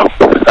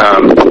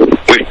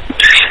 we've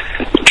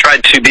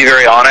tried to be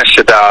very honest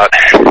about,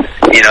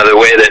 the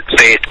way that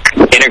faith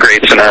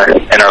integrates in our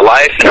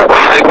life, in our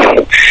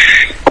music,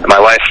 and my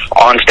life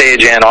on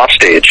stage and off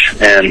stage.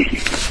 And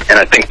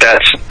I think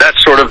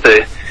that's sort of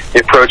the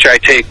approach I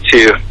take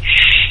to,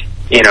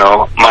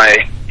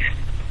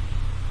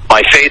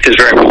 my faith is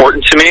very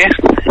important to me,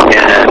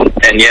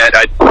 and yet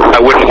I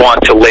wouldn't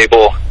want to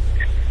label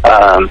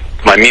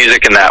my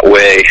music in that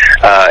way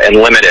and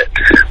limit it.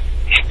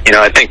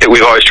 I think that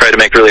we've always tried to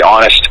make really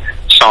honest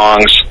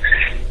songs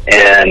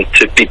and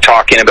to be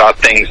talking about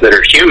things that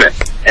are human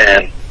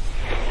and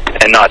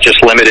not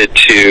just limited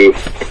to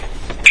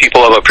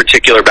people of a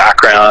particular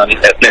background,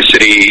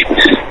 ethnicity,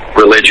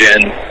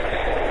 religion,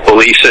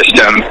 belief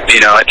system.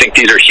 I think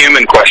these are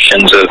human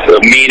questions of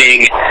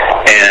meaning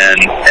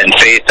and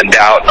faith and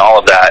doubt and all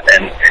of that.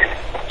 And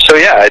so,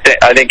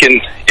 I think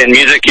in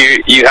music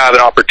you have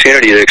an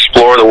opportunity to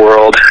explore the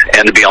world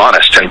and to be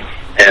honest,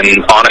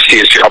 and honesty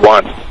is job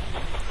one.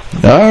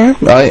 All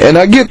right, and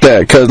I get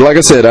that, because like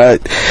I said,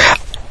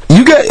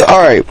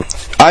 all right,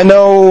 I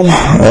know,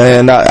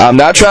 and I'm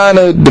not trying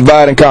to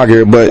divide and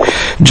conquer, but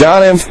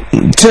John and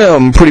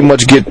Tim pretty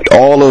much get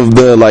all of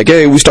the, like,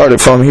 hey, we started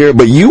from here,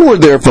 but you were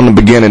there from the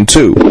beginning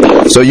too.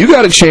 So you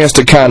got a chance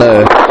to kind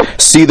of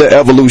see the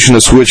evolution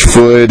of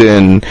Switchfoot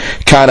and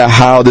kind of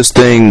how this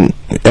thing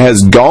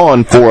has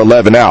gone for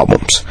 11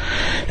 albums.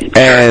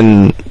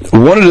 And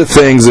one of the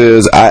things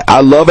is,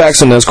 I love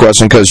asking this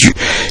question because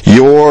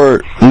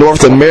your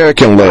North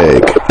American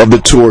leg of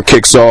the tour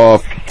kicks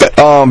off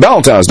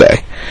Valentine's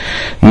Day.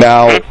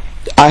 Now,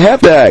 I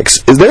have to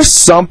ask, is there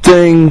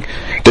something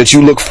that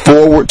you look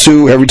forward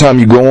to every time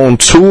you go on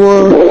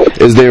tour?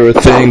 Is there a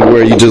thing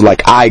where you just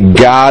like,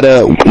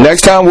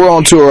 next time we're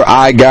on tour,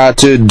 I got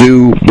to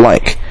do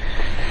blank?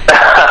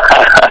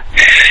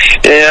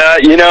 Yeah,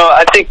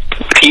 I think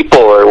people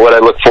are what I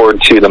look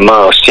forward to the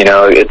most.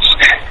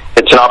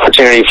 It's an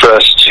opportunity for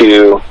us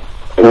to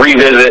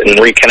revisit and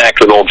reconnect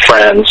with old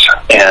friends,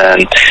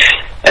 and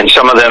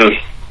some of them,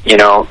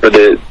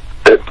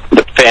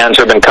 the fans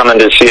who have been coming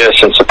to see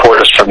us and support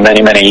us for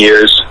many, many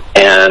years,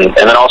 and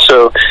then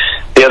also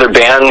the other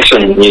bands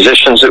and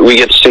musicians that we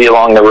get to see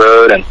along the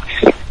road,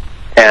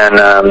 and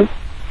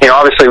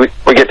obviously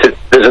we get to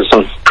visit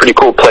some pretty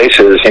cool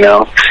places.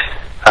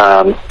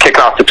 Kick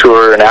off the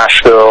tour in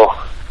Asheville,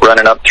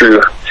 running up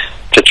through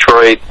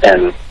Detroit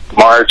and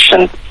March,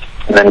 and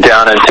then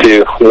down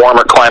into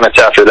warmer climates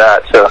after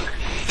that. So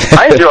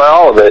I enjoy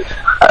all of it.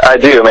 I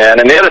do, man.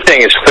 And the other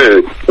thing is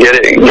food.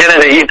 Getting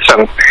to eat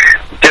some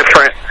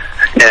different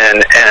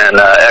and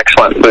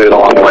excellent food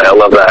along the way. I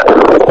love that.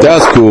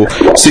 That's cool.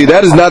 See,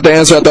 that is not the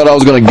answer I thought I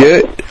was going to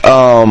get.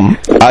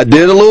 I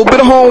did a little bit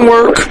of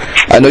homework.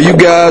 I know you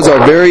guys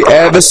are very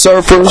avid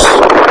surfers.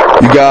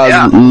 You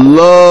guys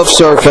love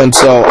surfing,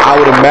 so I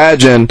would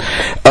imagine,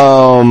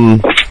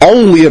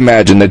 only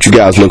imagine that you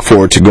guys look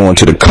forward to going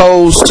to the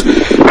coast.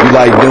 You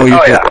like doing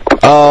your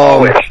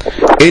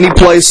any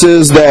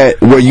places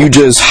where you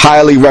just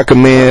highly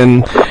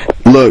recommend,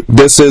 look,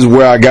 this is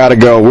where I gotta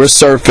go. We're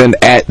surfing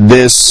at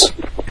this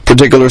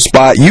particular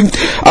spot. In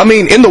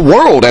the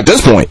world at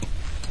this point.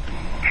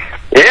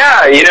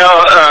 Yeah,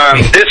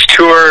 this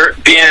tour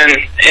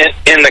being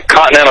in the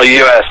continental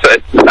U.S., I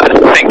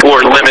think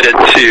we're limited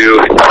to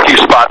a few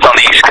spots on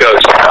the East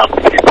Coast,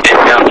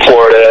 down in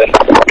Florida and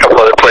a couple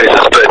other places.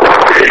 But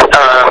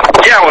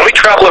when we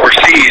travel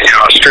overseas,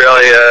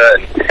 Australia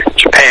and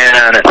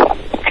Japan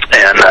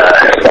and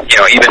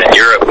even in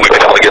Europe, we've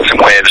been able to get some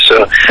waves.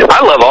 So I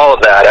love all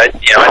of that. I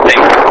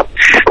think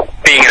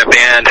being in a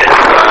band,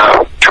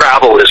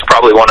 travel is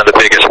probably one of the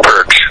biggest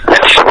perks.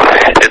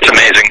 It's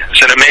amazing.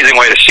 It's an amazing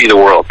way to see the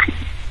world.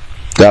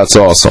 That's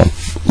awesome.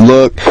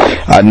 Look,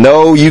 I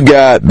know you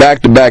got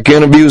back-to-back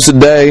interviews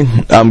today.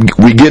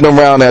 We getting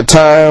around that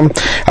time.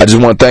 I just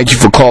want to thank you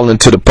for calling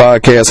into the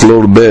podcast a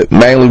little bit.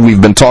 Mainly,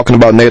 we've been talking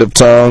about Native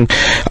Tongue.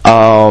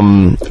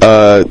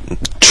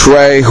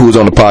 Trey, who was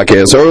on the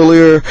podcast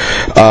earlier,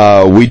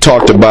 we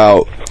talked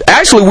about...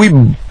 Actually, we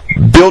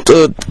built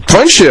a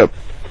friendship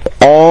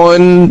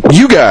on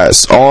you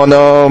guys, on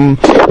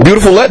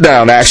Beautiful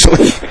Letdown,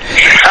 actually.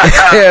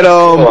 And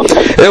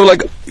it was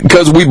like,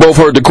 because we both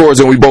heard the chorus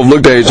and we both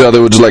looked at each other,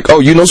 it was just like,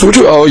 oh, you know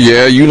Switcher? Oh,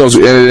 yeah, you know.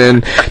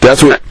 And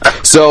that's what.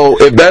 So,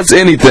 if that's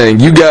anything,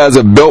 you guys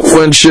have built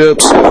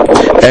friendships,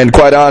 and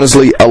quite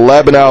honestly,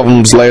 11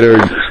 albums later,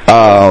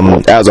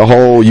 as a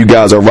whole, you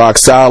guys are rock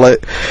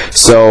solid.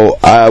 So,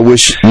 I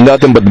wish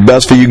nothing but the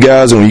best for you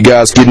guys. And when you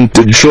guys get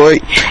into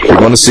Detroit, you're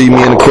going to see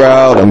me in the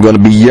crowd. I'm going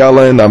to be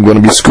yelling. I'm going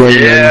to be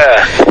screaming.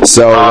 Yeah.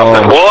 So,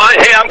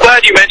 I'm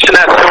glad you mentioned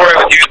that story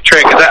with you,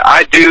 Trey, because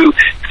I do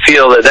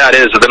feel that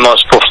is the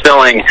most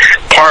fulfilling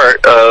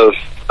part of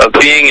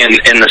being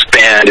in this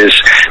band, is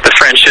the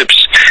friendships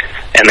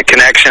and the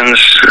connections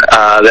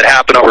that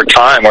happen over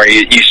time, where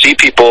you see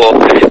people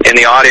in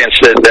the audience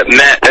that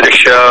met at a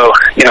show,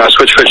 a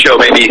Switchfoot show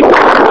maybe 4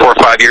 or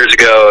 5 years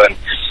ago,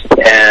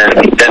 and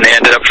then they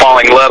ended up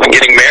falling in love and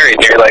getting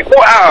married, and you're like,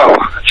 wow,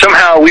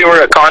 somehow we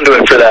were a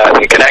conduit for that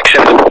and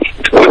connection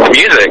with the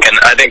music. And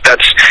I think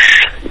that's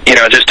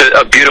just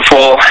a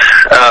beautiful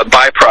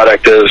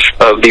byproduct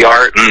of the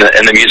art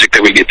and the music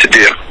that we get to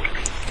do.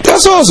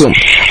 That's awesome.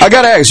 I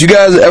gotta ask, you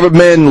guys ever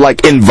been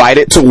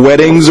invited to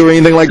weddings or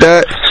anything like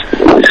that?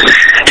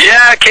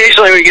 Yeah,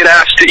 occasionally we get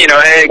asked,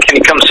 hey, can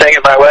you come sing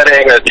at my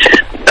wedding?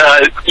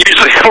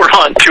 Usually we're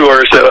on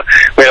tour, so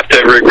we have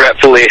to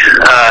regretfully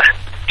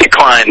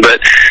decline, but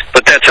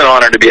that's an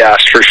honor to be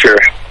asked for sure.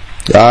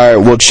 All right,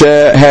 well,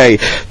 Chad, hey,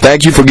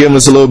 thank you for giving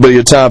us a little bit of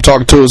your time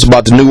talking to us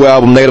about the new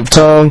album, Native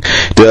Tongue,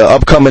 the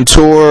upcoming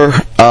tour.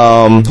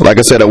 Like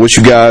I said, I wish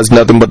you guys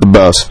nothing but the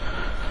best.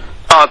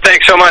 Oh,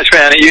 thanks so much,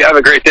 man. You have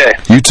a great day.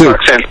 You too. Talk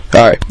soon.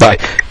 All right, bye.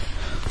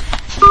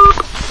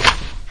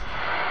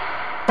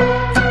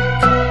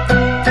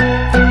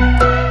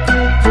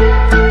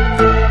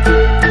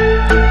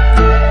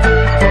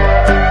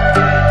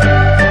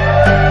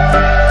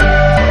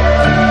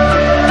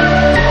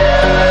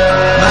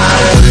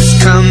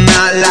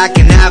 Like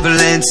an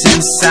avalanche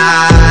in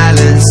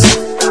silence,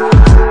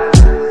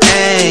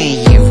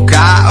 and you've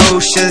got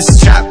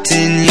oceans trapped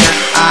in your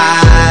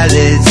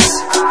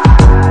eyelids.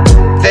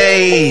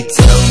 They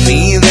tell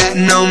me that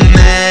no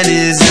man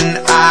is an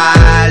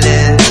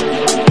island,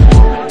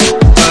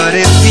 but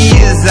it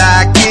feels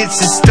like it's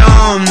a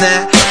storm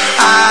that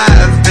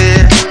I've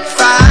been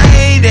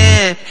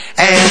fighting.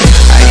 And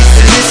I used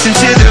to listen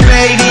to the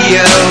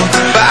radio,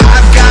 but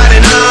I've got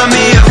an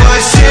army of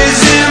voices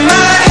in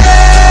my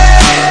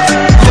head.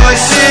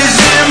 Voices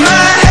in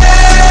my head.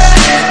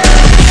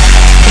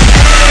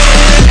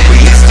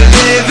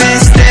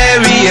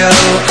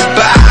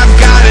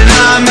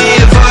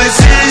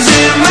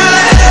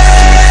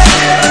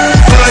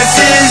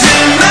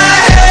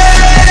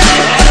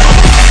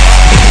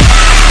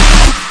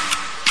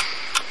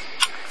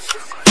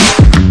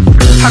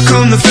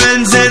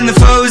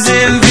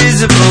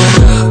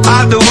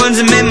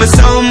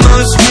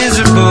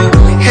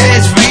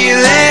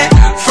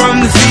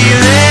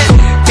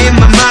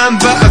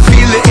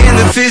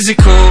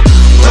 physical.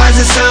 Why's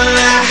the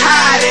sunlight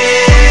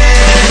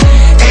hiding?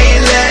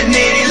 Ain't letting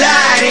any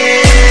light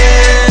in.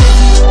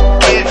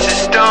 It's a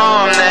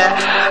storm that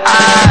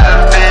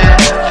I've been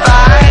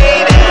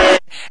fighting.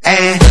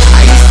 And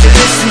I used to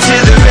listen to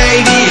the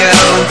radio,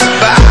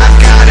 but I've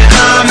got an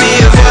army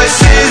of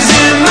voices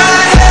in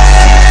my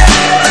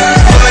head.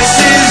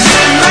 Voices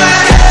in my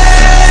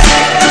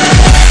head.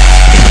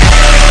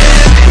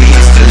 We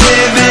used to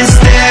live in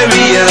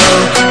stereo,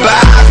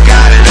 but I've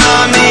got an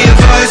army of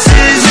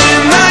voices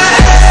in my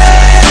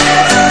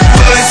head.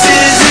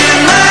 Voices in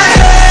my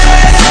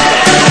head.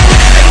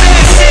 And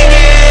they sing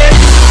it.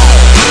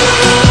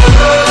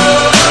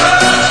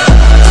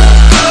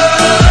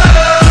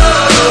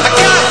 I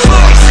got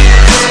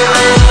voices.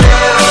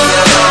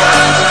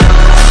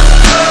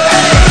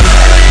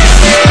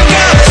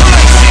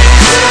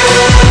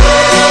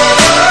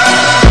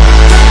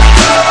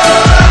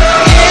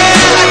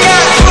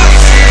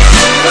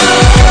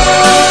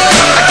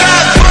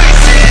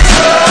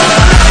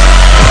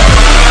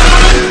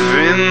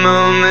 Every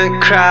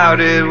moment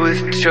crowded with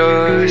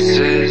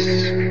choices.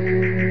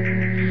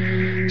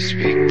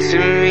 Speak to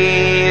me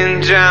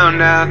and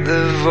drown out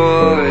the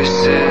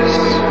voices.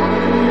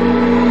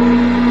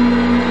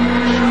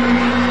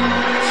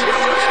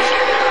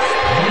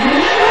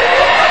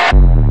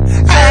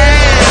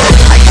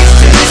 I used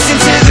to listen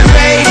to the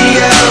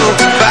radio,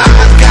 but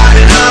I've got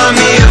an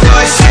army of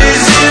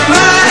voices in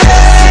my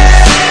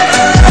head.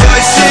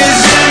 Voices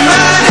in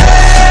my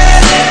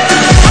head.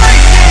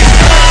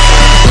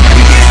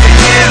 We used to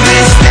live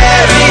in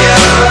stereo,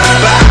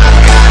 but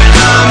I've got an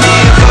army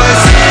of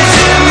voices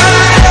in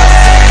my head.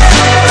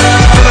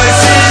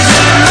 Voices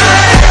in my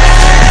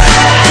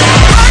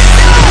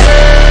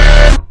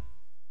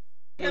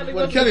head.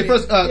 Well, Kelly,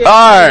 first, All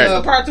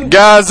right, Part two.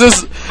 guys,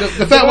 this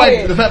the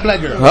fat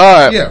black girl. all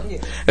right, Yeah.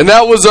 and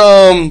that was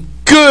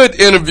good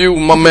interview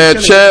with my man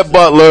Chad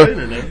Butler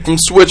from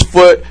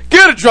Switchfoot.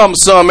 Get a drum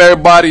some,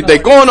 everybody. They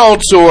going on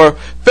tour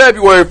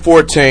February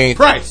 14th.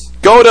 Price.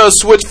 Go to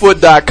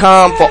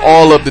switchfoot.com for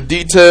all of the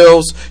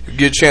details. You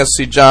get a chance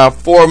to see John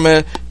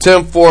Foreman,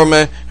 Tim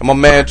Foreman, and my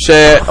man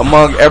Chad,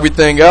 among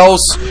everything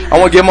else. I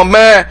want to give my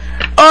man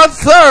a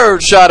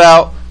third shout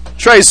out,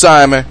 Trey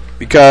Simon,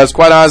 because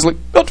quite honestly,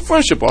 built a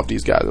friendship off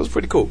these guys. It was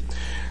pretty cool.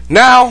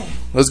 Now,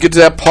 let's get to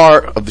that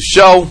part of the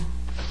show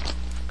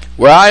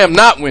where I am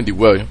not Wendy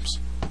Williams.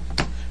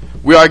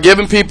 We are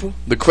giving people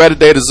the credit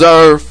they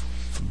deserve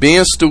for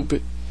being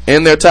stupid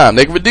in their time.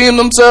 They can redeem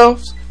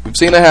themselves. We've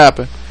seen it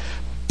happen.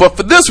 But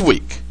for this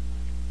week,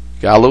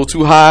 got a little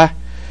too high.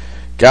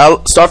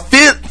 Got to start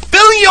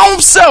feeling your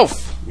own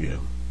self. Yeah.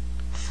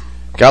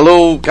 Got a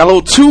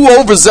little too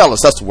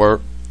overzealous. That's the word.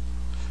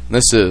 And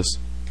this is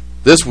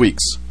this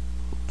week's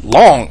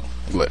long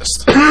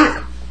list.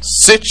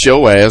 Sit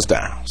your ass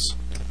down.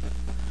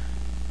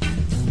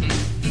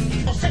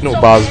 You know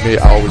what bothers me?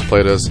 I always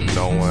play this and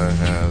no one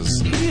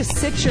has. You just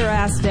sit your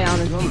ass down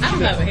and I don't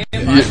have a head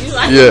Yeah, bar. You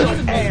like yeah.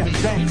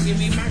 it? Give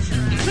me my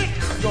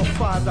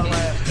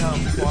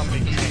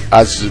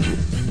I should.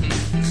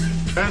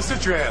 Man,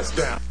 sit your ass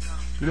down.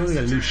 You know they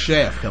got a new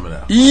Shaft coming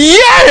out.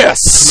 Yes!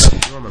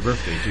 It's on my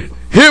birthday, too.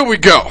 Here we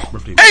go.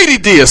 Birthday.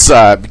 ADD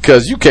aside,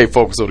 because you can't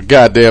focus on the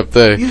goddamn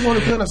thing. You want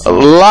to play A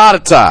lot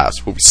of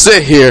times when we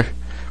sit here,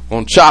 we're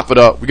going to chop it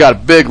up. We got a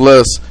big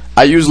list.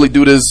 I usually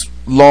do this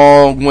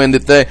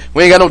long-winded thing.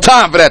 We ain't got no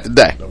time for that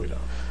today. No, we don't.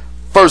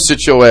 First,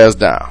 sit your ass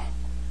down.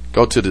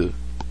 Go to the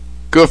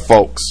good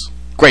folks,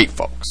 great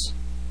folks,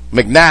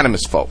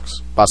 magnanimous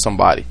folks by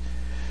somebody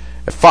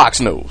at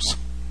Fox News.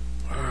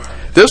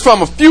 This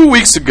from a few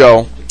weeks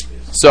ago,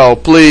 so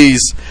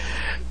please.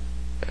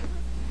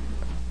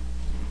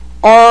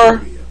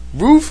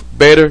 Ruth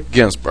Bader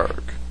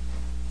Ginsburg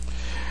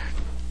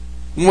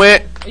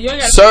went You ain't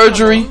gotta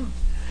surgery.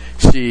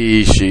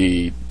 say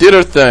She did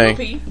her thing,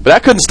 Okay. but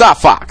that couldn't stop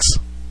Fox.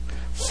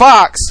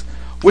 Fox,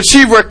 when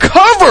she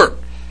recovered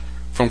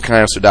from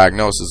cancer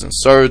diagnosis and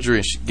surgery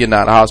and she getting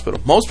out of the hospital,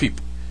 most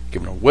people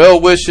giving her well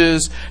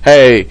wishes.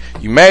 Hey,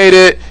 you made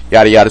it.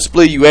 Yada yada.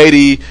 Split. You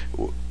 80.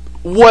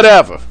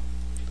 Whatever.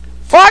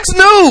 Fox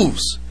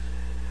News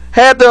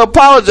had to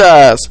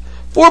apologize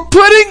for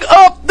putting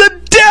up the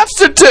death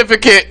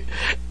certificate.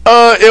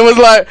 It was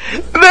like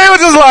they were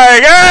just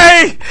like,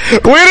 "Hey,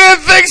 we didn't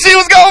think she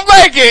was gonna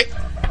make it."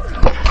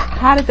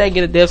 How did they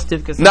get a death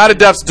certificate? Not a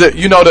death certificate.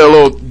 You know the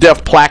little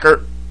death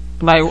placard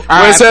Like,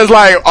 where it says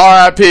like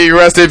R.I.P.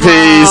 Rest in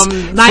peace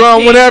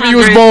from whenever you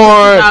was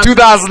born,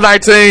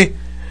 2019.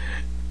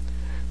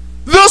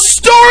 The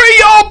story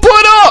y'all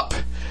put up,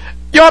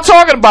 y'all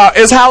talking about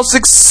is how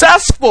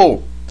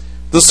successful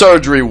the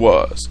surgery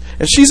was,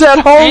 and she's at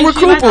home Ain't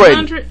she like recuperating.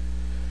 100?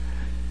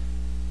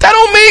 That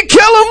don't mean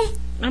kill him.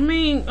 I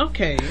mean,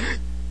 okay.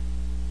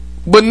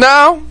 But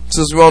now,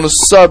 since we're on the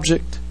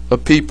subject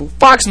of people,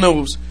 Fox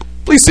News,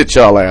 please sit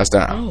y'all ass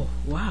down. Oh,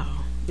 wow.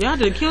 Y'all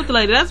done killed the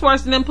lady. That's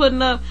worse than them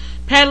putting up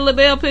Patti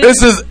LaBelle pictures.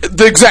 This is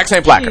the exact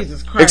same placard,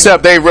 Jesus Christ.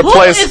 except they Who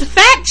replaced. is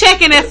fact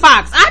checking at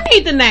Fox? I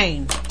need the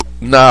name.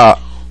 Nah,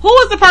 Who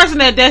is the person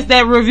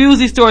that reviews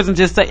these stories and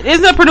just say?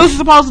 Isn't the producer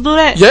supposed to do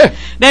that? Yeah.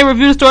 They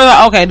review the story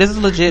like, okay, this is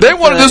legit. They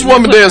wanted this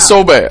woman dead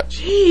so bad.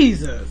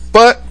 Jesus.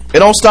 But it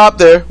don't stop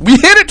there. We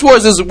hinted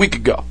towards this a week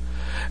ago,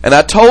 and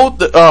I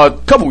told a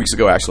couple weeks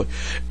ago actually,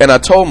 and I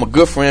told my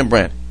good friend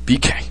Brandon,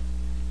 BK,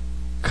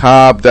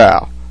 calm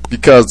down,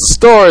 because the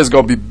story is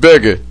gonna be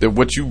bigger than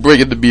what you bring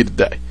it to be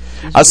today.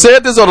 I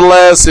said this on the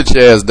last Sit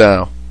Your Ass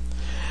Down,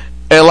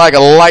 and like a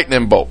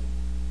lightning bolt,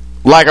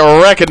 like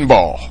a wrecking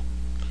ball,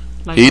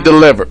 he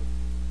delivered.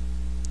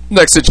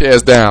 Next Sit Your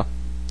Ass Down,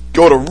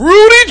 go to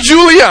Rudy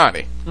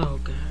Giuliani. Oh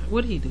God,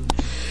 what did he do now?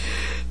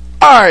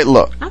 All right,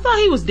 look. I thought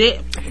he was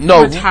dead.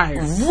 No,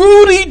 retired.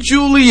 Rudy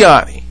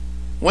Giuliani.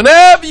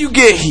 Whenever you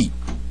get heat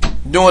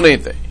doing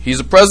anything, he's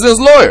the president's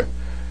lawyer.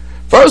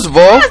 First of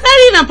all, that's not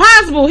even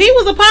possible. He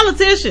was a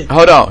politician.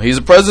 Hold on, he's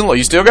a president lawyer.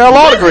 He still got a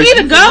law degree. He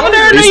the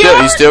governor of New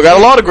York. He still got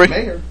a law degree.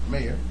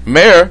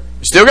 Mayor.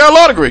 He still got a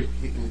law degree.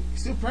 He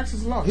still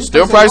practices law. He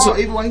still practices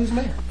practices even while he was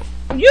mayor.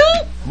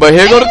 But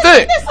here go the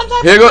thing. Some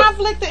type Here of go.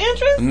 conflict of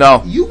interest.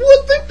 No. You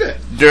would think that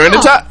During the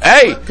time,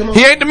 hey,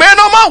 he ain't the mayor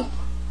no more.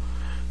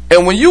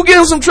 And when you get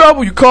in some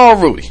trouble, you call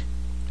Rudy.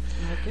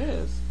 I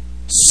guess.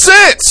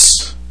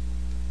 Since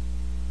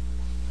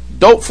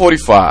Dope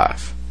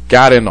 45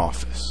 got in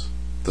office,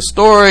 the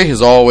story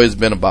has always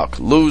been about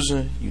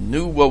collusion. You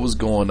knew what was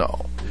going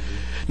on.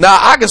 Now,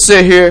 I can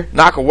sit here and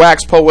I can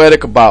wax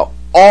poetic about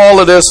all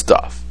of this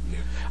stuff.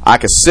 I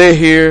can sit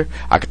here,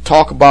 I can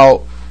talk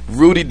about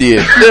Rudy did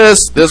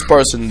this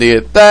person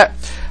did that.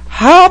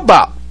 How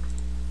about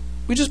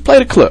we just play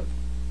the clip?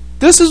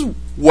 This is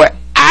what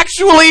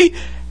actually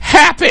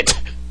happened.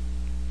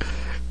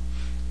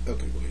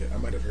 Okay, go ahead. I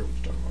might have heard what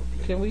you're talking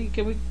about.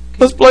 Can we?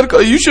 Let's play the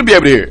clip. You should be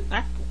able to hear it.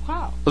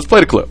 Wow. Let's play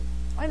the clip.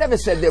 I never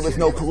said there was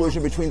no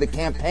collusion between the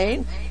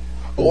campaign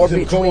or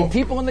between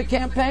people in the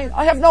campaign.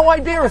 I have no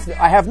idea if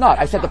I have not.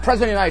 I said the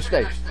President of the United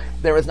States.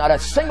 There is not a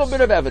single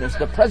bit of evidence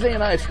the President of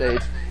the United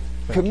States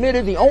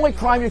committed the only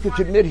crime you could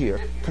commit here,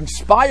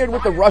 conspired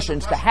with the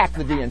Russians to hack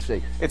the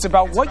DNC. It's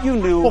about what you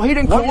knew, Well, he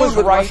didn't what collude was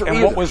with right Russia and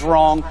either. what was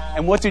wrong,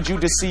 and what did you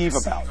deceive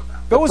about.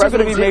 Those are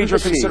going to be major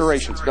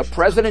considerations. The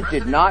president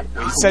did not.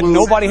 He said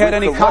nobody had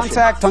any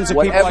contact. Tons of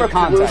people had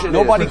contact.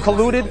 Nobody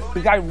colluded. The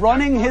guy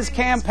running his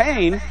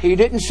campaign, he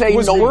didn't say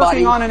was nobody.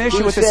 working on an issue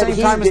He at the said same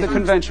he time as the didn't.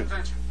 convention.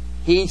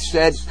 He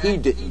said he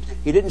didn't.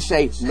 He didn't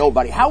say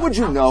nobody. How would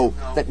you know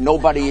that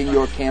nobody in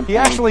your campaign? He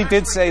actually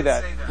did say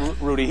that,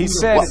 Rudy. He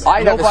said Well,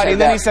 I never nobody, said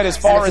and then that. he said, as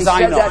And far if as he I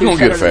said know. that, he You don't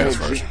said get a it fast in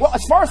his- version. Well,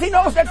 as far as he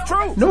knows, that's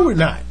true. No, we're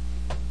not.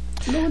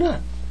 No, we're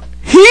not.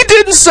 He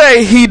didn't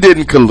say he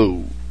didn't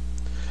collude.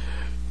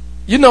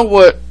 You know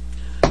what?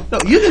 No,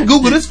 you can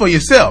Google this for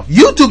yourself.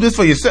 YouTube this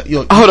for yourself.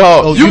 Hold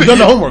on. Oh, you've done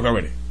the homework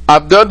already.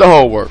 I've done the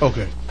homework.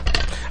 Okay.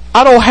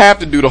 I don't have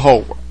to do the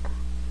homework.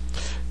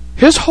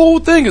 His whole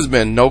thing has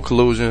been no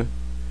collusion.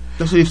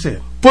 That's what he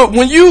said. But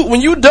when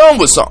you done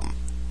with something,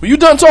 when you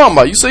done talking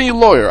about it, you send your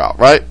lawyer out,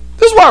 right?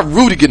 This is why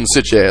Rudy getting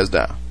sit your ass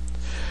down.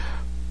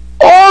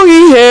 All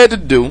he had to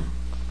do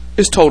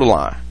is toe the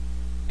line.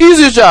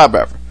 Easiest job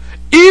ever.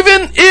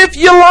 Even if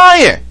you're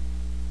lying,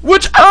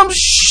 which I'm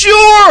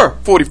sure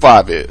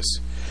 45 is.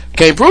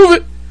 Can't prove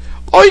it.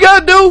 All you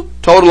gotta do,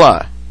 toe the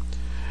line.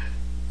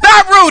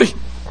 Not Rudy.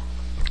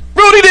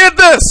 Rudy did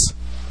this.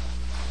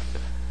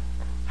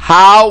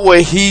 How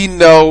would he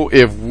know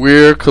if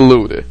we're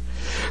colluded?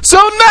 So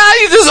now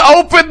you just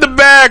open the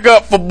bag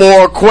up for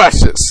more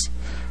questions.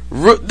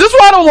 This is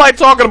why I don't like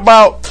talking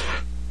about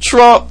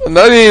Trump and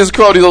none of his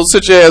cronies don't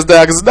sit your ass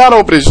down, because it's not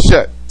open and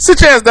shut. Sit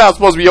your ass down is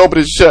supposed to be open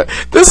and shut.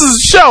 This is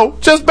a show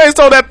just based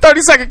on that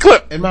 30-second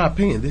clip. In my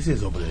opinion, this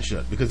is open and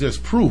shut because there's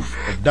proof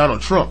of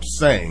Donald Trump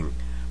saying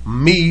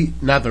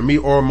neither me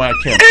or my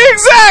campaign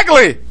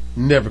Exactly.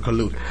 never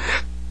colluded.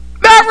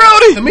 Not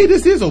Rudy. To me,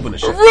 this is open and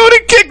shut. Rudy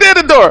kicked in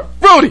the door.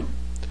 Rudy,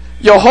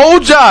 your whole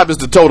job is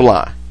to toe the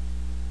line.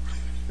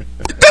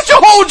 That's your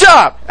whole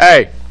job.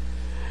 Hey,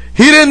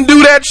 he didn't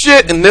do that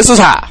shit, and this is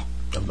how.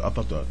 I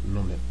thought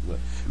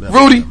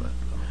Rudy,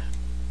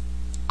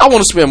 I want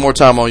to spend more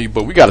time on you,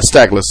 but we got to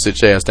stack. Let's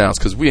sit your ass down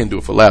because we didn't do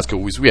it for the last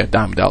couple weeks. We had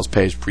Diamond Dallas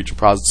Page preaching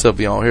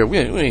positively on here. We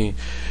ain't.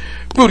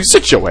 Rudy,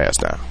 sit your ass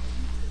down.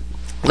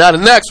 Now the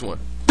next one.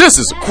 This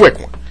is a quick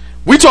one.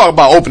 We talk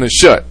about open and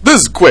shut.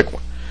 This is a quick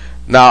one.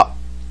 Now,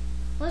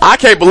 I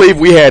can't believe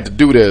we had to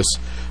do this,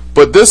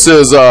 but this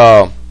is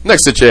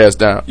next sit your ass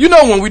down. You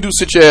know when we do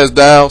sit your ass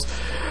downs,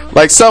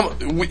 like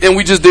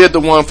we just did the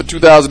one for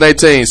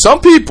 2018. Some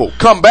people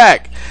come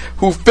back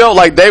who felt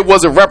like they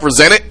wasn't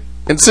represented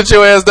in sit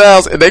your ass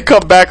downs, and they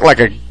come back like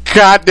a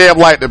goddamn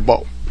lightning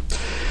bolt.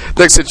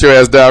 Next sit your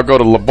ass down, go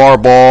to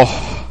LeVar Ball.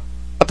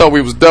 I thought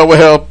we was done with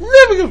him.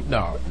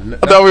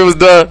 I thought we was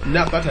done.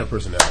 Not that type of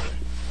personality.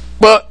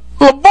 But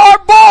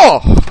LeVar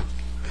Ball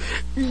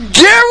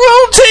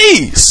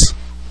guarantees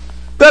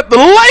that the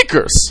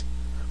Lakers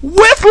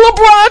with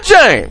LeBron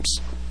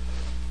James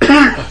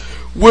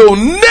will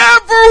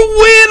never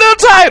win a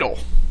title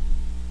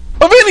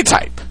of any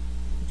type.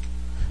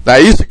 Now,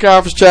 Eastern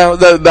Conference champion,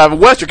 the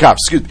Western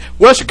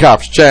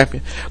Conference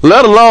champion,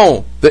 let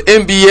alone the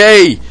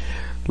NBA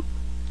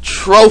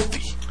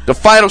trophy. the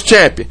finals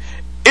champion,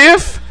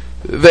 if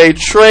they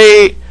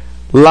trade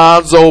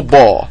Lonzo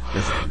Ball.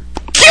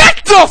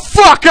 Get the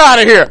fuck out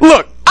of here.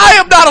 Look, I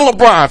am not a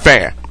LeBron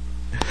fan,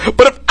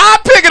 but if I'm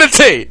picking a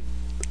team,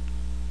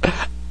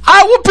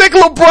 I would pick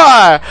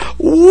LeBron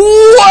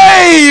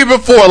way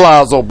before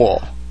Lonzo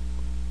Ball.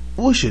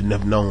 We shouldn't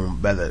have known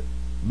by the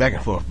back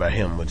and forth by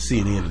him with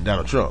CNN and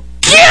Donald Trump.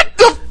 Get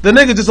the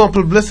nigga just on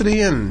publicity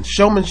and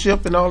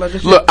showmanship and all that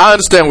shit. Look, I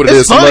understand what it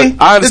is. Funny.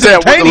 I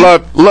understand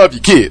what to love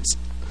your kids.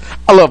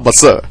 I love my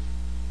son.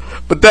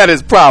 But that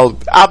is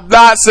probably, I'm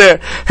not saying,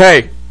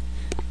 hey, you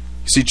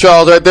see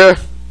Charles right there?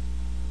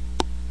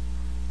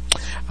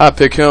 I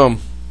pick him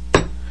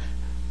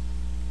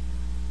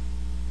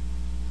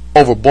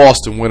over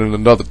Boston winning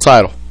another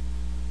title.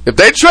 If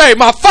they trade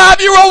my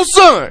 5-year-old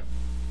son,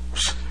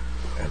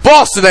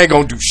 Boston ain't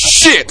gonna do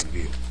shit.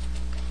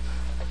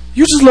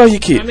 You just love your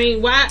kid. I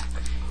mean, why?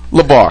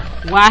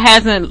 LeVar. Why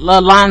hasn't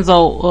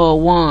Alonzo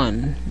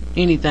won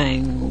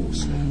anything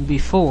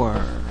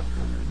before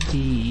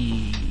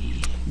the?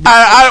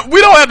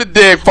 We don't have to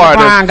dig far.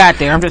 LeBron got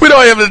there. We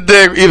don't have to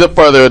dig either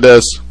further of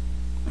this.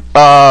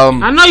 I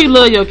know you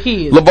love your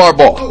kids. LeVar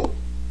Ball,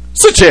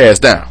 sit your ass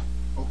down.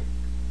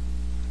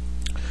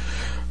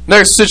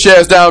 Next, sit your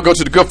ass down. Go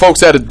to the good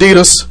folks at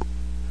Adidas,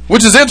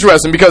 which is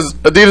interesting because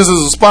Adidas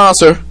is a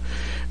sponsor,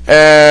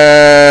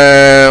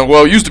 and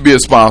well, used to be a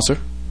sponsor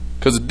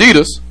because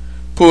Adidas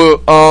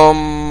put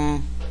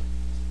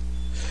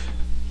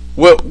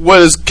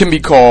what can be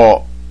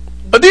called.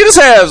 Adidas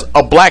has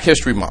a Black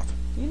History Month.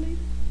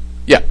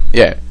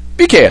 Yeah.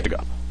 BK had to go.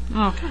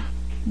 Okay.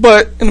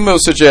 But in the middle,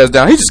 sit your ass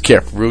down. He just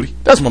cared for Rudy.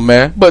 That's my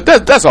man. But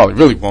that's all he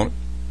really wanted.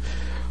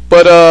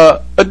 But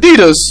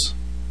Adidas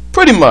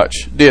pretty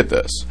much did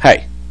this.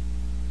 Hey,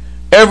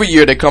 every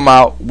year they come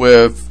out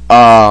with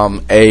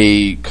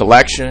a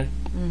collection,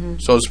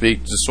 so to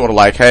speak, just sort of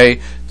like, hey,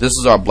 this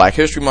is our Black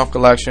History Month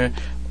collection.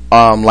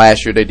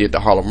 Last year they did the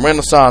Harlem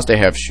Renaissance. They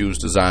have shoes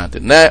designed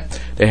in that.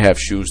 They have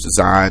shoes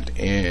designed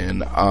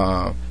in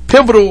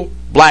pivotal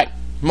black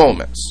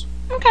moments.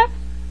 Okay.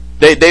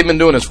 They've been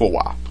doing this for a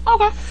while.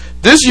 Okay.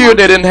 This year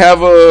they didn't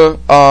have a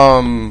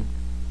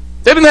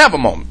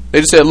moment. They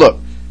just said, look,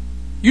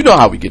 you know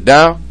how we get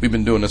down. We've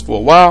been doing this for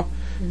a while.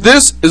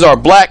 This is our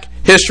Black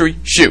History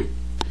shoe.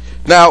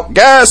 Now,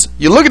 guys,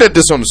 you're looking at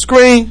this on the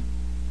screen.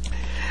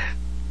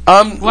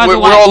 We're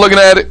all looking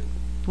at it.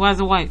 Why is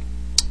it white?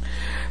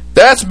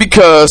 That's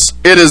because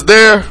it is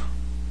their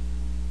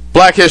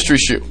Black History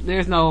shoe.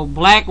 There's no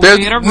black.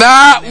 There's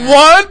not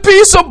one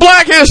piece of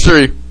Black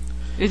history.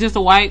 It's just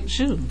a white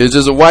shoe. It's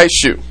just a white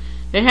shoe.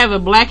 They have a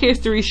Black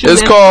History shoe.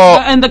 It's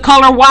called in the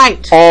color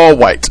white. All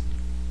white.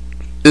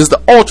 It's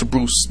the Ultra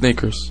Boost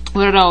sneakers.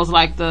 What are those?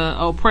 Like the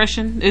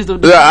oppression? Is the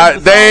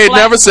they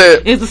never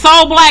said. Is the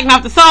soul black?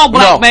 Not the soul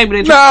black,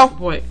 baby.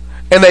 No.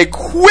 And they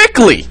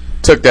quickly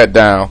took that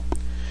down.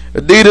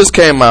 Adidas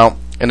came out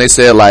and they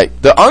said,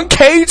 like, the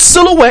Uncaged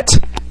Silhouette.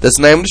 That's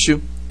the name of the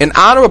shoe in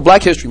honor of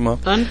Black History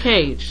Month.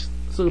 Uncaged.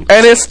 And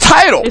it's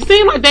titled. It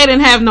seemed like they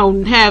didn't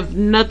have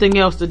nothing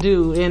else to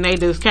do, and they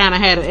just kind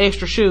of had an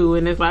extra shoe,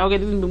 and it's like, okay,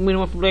 this is we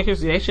want for Black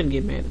History. They shouldn't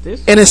get mad at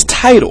this. And it's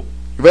titled.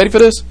 You ready for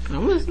this?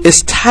 I'm listening.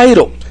 It's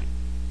titled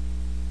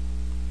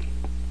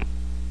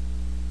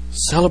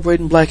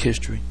Celebrating Black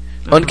History.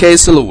 Uncaged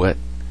Silhouette.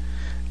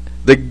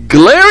 The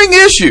glaring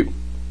issue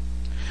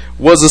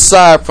was,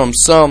 aside from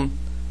some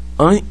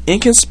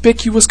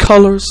inconspicuous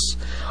colors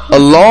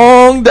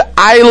along the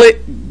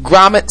eyelet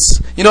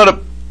grommets, you know,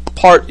 the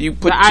part you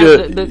put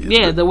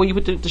the where you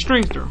put the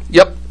strings through.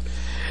 Yep.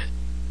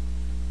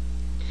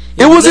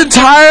 It was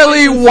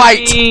entirely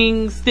white,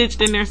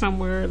 stitched in there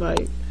somewhere.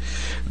 Like,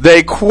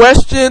 they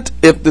questioned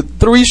if the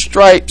three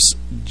stripes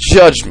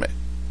judgment.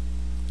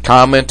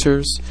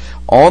 Commenters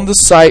on the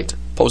site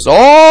posted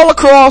all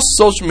across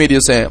social media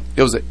saying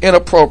it was an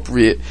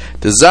inappropriate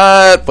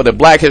design for the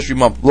Black History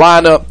Month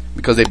lineup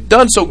because they've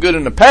done so good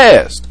in the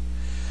past.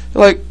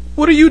 They're like,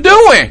 what are you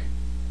doing?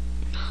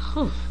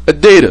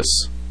 Adidas.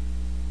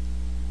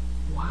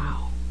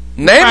 Wow.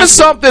 Name is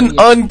something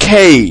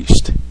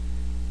uncaged.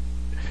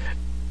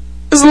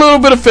 It's a little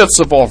bit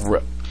offensive off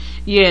rip.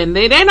 Yeah, and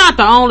they're not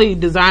the only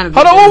designers.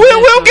 Hold on,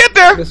 we'll get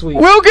there.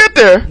 We'll get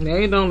there.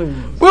 They ain't the only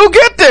ones. We'll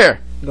get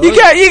there. You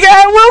got.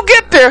 We'll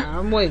get there.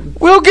 I'm waiting.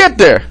 We'll get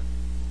there.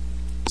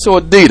 So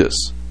Adidas,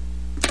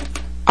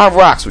 I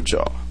rocks with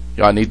y'all.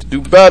 Y'all need to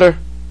do better.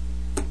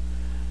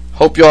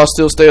 Hope y'all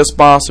still stay a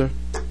sponsor.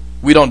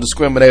 We don't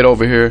discriminate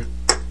over here.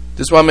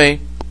 This is what I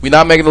mean. We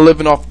not making a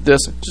living off of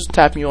this. Just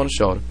tapping you on the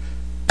shoulder.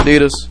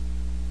 Adidas,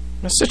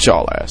 man, sit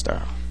y'all ass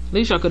down. At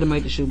least y'all could have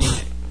made the shoe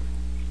black.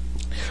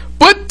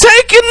 But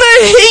taking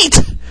the heat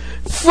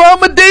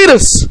from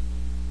Adidas,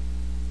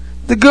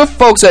 the good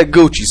folks at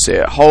Gucci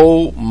said,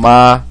 hold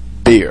my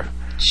beer.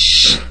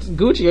 Shh.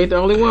 Gucci ain't the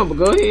only one, but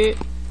go ahead.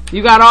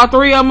 You got all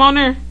three of them on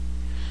there?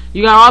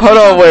 You got all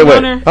three of them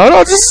on there? Hold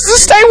on, just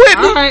stay with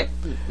me. All right.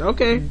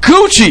 Okay.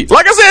 Gucci.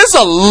 Like I said, it's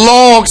a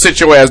long sit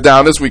your ass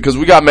down this week because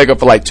we got makeup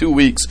for like 2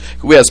 weeks.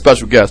 We had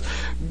special guests.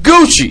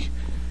 Gucci.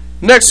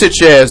 Next sit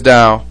your ass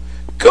down.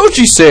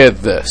 Gucci said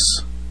this.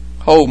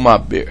 Hold my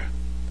beer.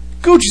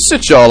 Gucci,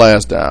 sit y'all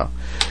ass down.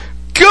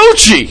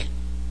 Gucci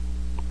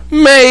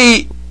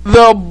made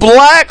the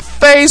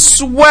blackface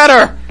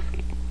sweater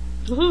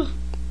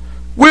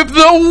with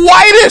the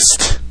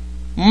whitest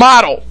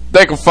model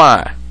they could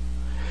find.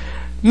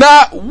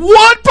 Not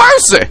one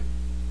person.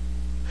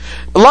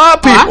 A lot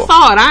of people. I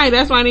saw it.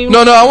 That's why I didn't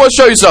even. No, I want to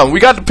show you something. We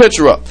got the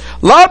picture up.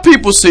 A lot of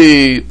people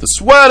see the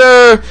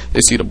sweater,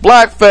 they see the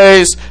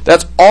blackface.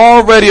 That's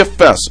already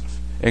offensive.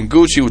 And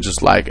Gucci was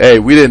just like, hey,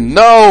 we didn't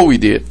know, we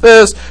did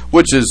this,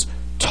 which is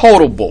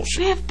total bullshit.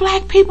 They have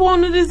black people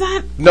on the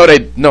design. No, they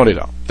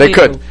don't. They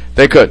couldn't.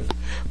 They couldn't.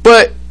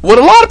 But what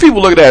a lot of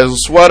people look at is a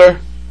sweater.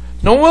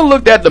 No one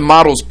looked at the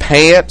model's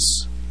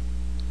pants.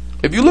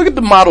 If you look at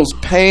the model's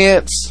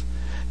pants,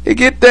 you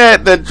get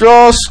that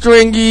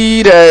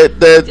drawstringy,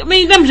 I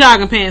mean, them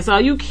jogging pants, so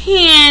you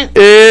can't.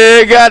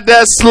 It got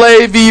that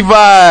slavey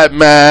vibe,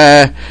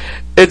 man.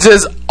 It's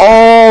just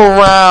all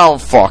around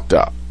fucked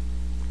up.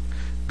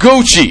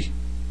 Gucci.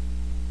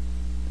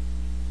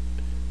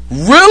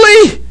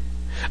 Really?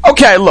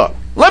 Okay, look.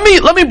 Let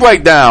me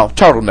break down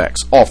turtlenecks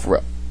off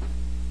rip.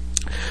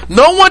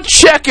 No one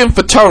checking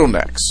for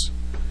turtlenecks.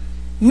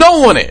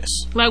 No one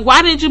is. Like,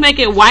 why didn't you make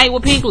it white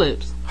with pink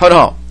lips? Hold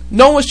on.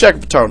 No one's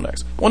checking for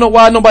turtlenecks. Wanna know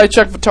why nobody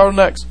checking for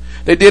turtlenecks?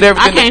 They did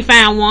everything. I can't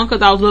find one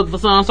because I was looking for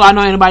some, so I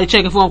know anybody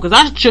checking for them. Because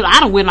I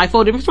done went like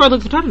 4 different stores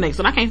looking for turtlenecks,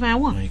 and I can't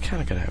find one. You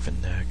kind of gotta have a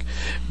neck,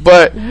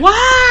 but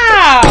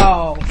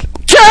wow,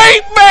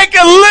 can't make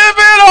a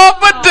living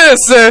off of this.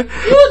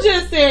 You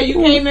just said you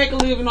can't make a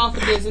living off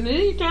of this, and then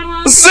you turn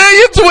around. See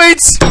your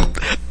tweets.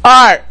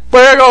 All right,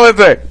 but here go the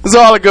thing. It's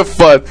all a good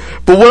fun.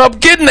 But what I'm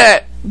getting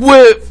at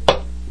with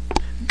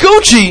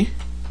Gucci,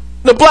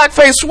 the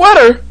blackface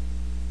sweater.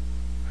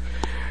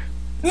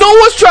 No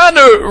one's trying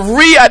to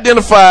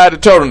re-identify the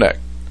turtleneck.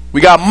 We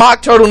got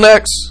mock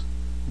turtlenecks.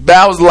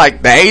 That was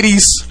like the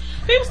 80s.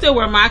 People still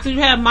wear mocks. You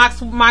have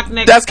mock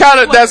necks. That's kind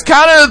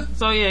of.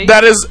 So yeah.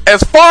 That is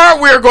as far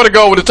we're going to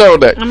go with the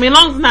turtleneck. I mean, as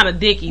long as it's not a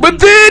dickie. But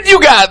then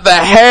you got the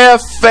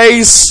half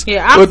face.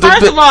 Yeah.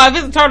 First of all, if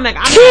it's a turtleneck,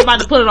 I'm not about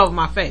to put it over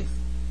my face.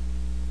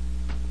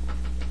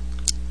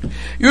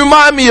 You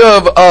remind me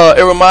of.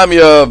 It remind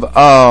me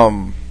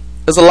of.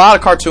 There's a lot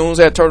of cartoons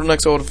that had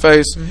turtlenecks over the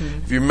face.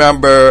 Mm-hmm. If you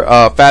remember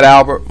Fat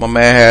Albert, my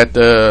man had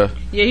the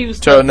he was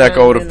turtleneck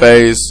over the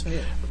face.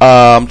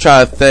 Yeah. I'm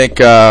trying to think.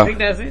 I think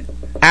that's it.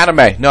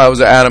 Anime. No, it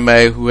was an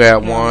anime who had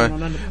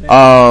one.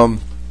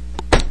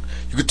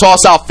 You could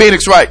toss out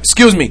Phoenix Wright.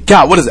 Excuse me.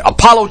 God, what is it?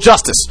 Apollo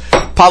Justice.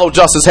 Apollo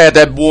Justice had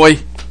that boy.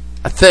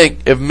 I think,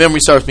 if memory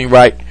serves me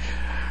right.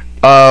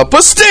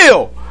 But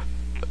still,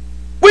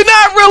 we're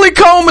not really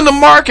combing the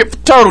market for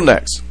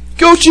turtlenecks.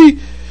 Gucci,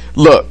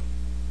 look.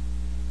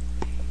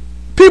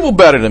 People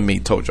better than me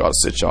told y'all to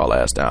sit y'all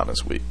ass down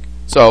this week.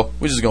 So,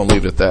 we're just going to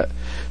leave it at that.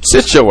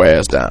 Sit your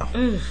ass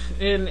down.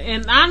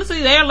 And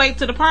honestly, they're late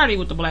to the party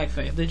with the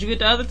blackface. Did you get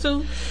the other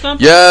two?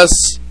 Yes,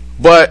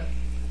 but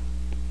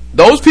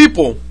those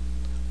people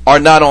are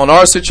not on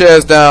our sit your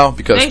ass down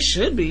because... They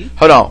should be.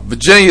 Hold on.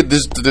 Virginia,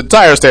 the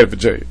entire state of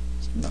Virginia.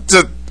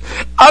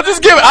 I'll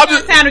just give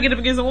it... time to get up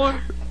against the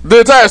water? The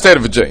entire state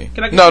of Virginia.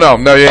 No,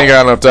 you ain't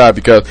got enough time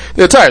because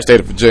the entire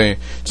state of Virginia...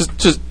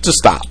 Just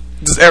stop.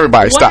 Just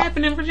everybody stop. What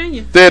happened in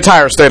Virginia? The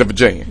entire state of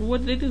Virginia.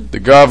 What did they do?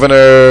 The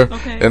governor,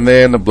 and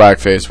then the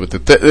blackface with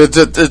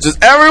it's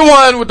just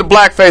everyone with the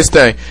blackface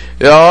thing.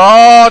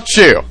 Y'all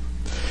chill,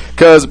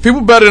 because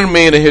people better than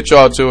me to hit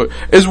y'all to it.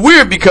 It's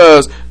weird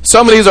because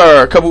some of these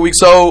are a couple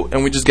weeks old,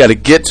 and we just got to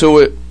get to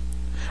it.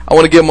 I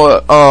want to give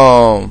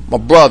my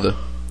brother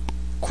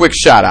quick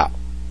shout out,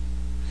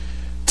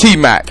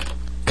 T-Mac,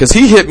 because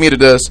he hit me to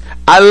this.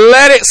 I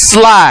let it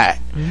slide.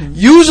 Mm-hmm.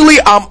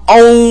 Usually I'm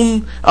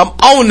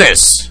on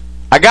this.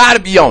 I gotta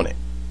be on it.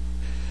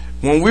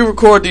 When we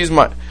record these,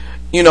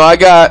 I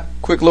got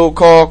quick little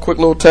call, quick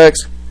little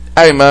text.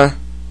 Hey man,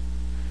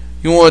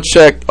 you want to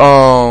check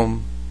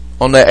on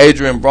that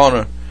Adrian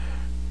Bronner?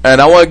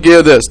 And I want to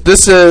give this.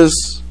 This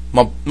is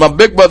my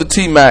big brother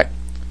T-Mac,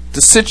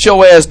 the sit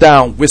your ass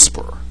down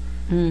whisperer.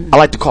 I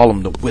like to call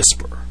him the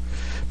whisperer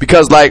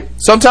because like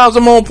sometimes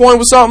I'm on point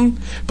with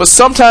something, but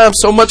sometimes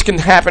so much can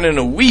happen in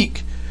a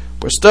week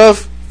where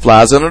stuff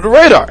flies under the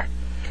radar.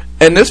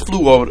 And this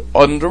flew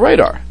under the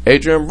radar.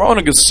 Adrian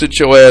Bronner can sit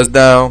your ass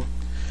down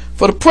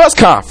for the press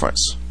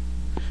conference.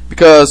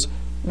 Because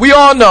we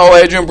all know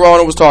Adrian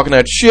Bronner was talking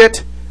that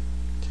shit.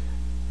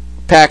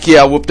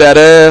 Pacquiao whooped that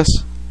ass.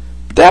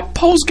 But that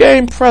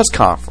post-game press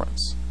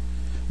conference,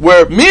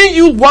 where me and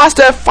you watched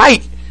that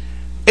fight,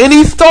 and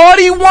he thought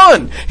he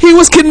won. He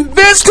was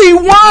convinced he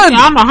won. I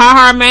don't know how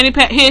hard Manny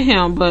hit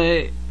him,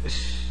 but...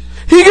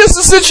 He gets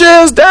to sit your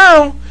ass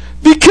down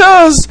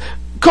because...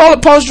 Call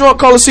it punch drunk,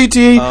 call it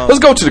CTE. Let's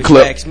go to the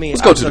clip.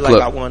 Let's go to the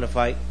clip. I won the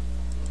fight.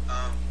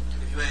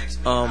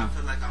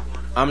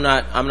 I'm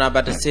not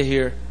about to sit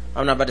here.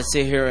 I'm not about to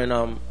sit here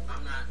and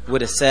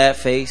with a sad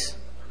face.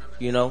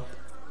 You know,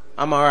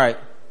 I'm all right.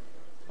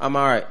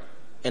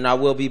 And I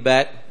will be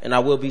back, and I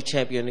will be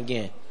champion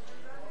again.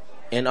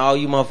 And all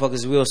you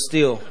motherfuckers will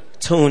still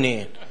tune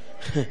in.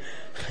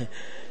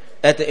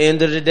 At the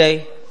end of the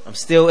day, I'm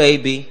still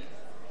AB.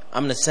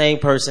 I'm the same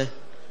person.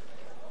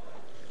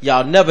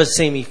 Y'all never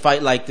seen me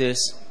fight like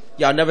this.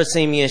 Y'all never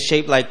seen me in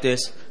shape like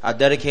this. I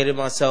dedicated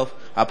myself.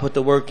 I put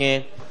the work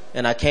in,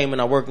 and I came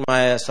and I worked my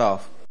ass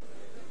off.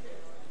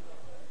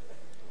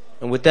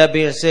 And with that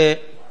being said,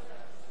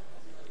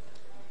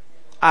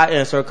 I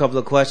answer a couple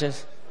of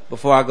questions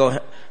before I go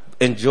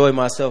enjoy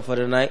myself for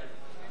the night.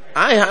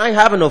 I ain't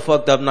having no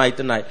fucked up night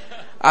tonight.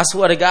 I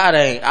swear to God,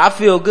 I ain't. I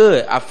feel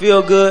good. I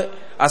feel good.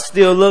 I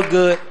still look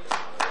good.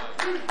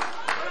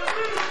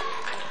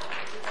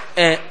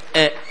 And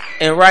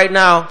right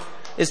now,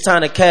 it's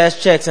time to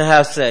cash checks and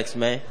have sex,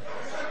 man.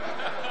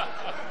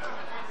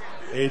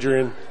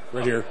 Adrian,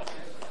 right here.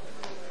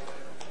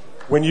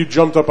 When you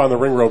jumped up on the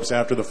ring ropes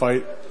after the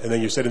fight, and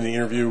then you said in the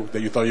interview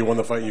that you thought you won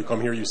the fight, and you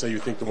come here, you say you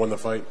think you won the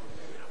fight.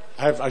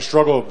 I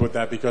struggled with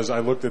that because I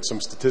looked at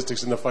some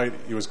statistics in the fight.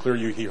 It was clear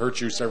he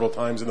hurt you several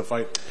times in the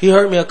fight. He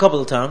hurt me a couple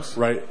of times.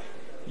 Right.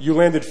 You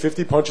landed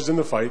 50 punches in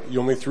the fight. You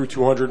only threw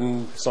 200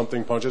 and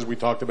something punches. We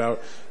talked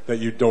about that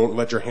you don't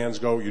let your hands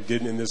go. You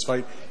didn't in this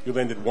fight. You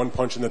landed one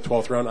punch in the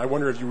 12th round. I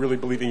wonder if you really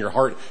believe in your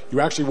heart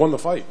you actually won the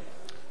fight.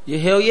 Yeah,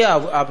 hell yeah,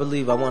 I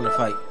believe I won the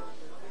fight.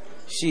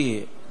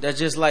 Shit, that's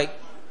just like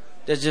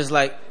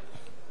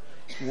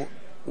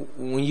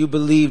when you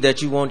believe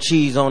that you want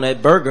cheese on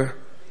that burger.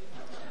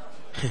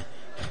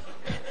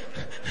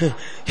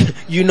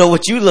 You know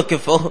what you looking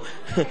for.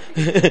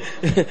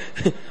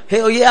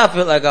 Hell yeah, I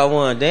feel like I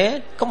won,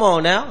 Dan. Come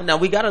on now. Now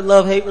we got a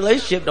love-hate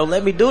relationship. Don't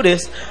let me do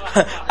this.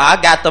 I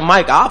got the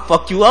mic. I'll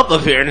fuck you up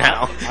here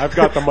now. I've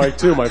got the mic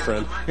too, my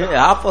friend.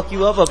 Yeah, I'll fuck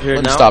you up here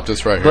now. Let me stop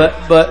this right here.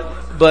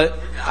 But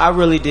I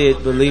really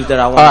did believe that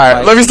I won. All right, the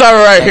fight. let me start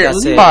right Like here. I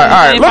said, All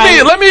right.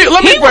 Let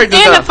me break this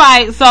in down. the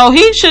fight, so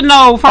he should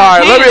know. All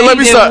right, let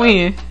me start.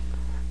 Win.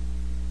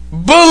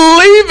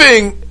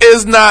 Believing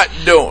is not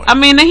doing. I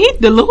mean, he's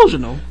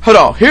delusional. Hold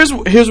on. Here's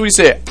what he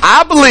said.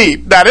 I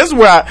believe. Now, this is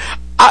where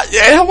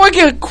I want to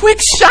give a quick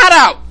shout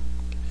out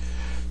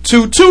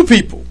to two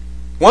people.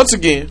 Once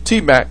again,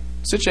 T-Mac,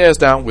 sit your ass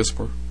down,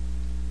 whisper.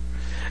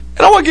 And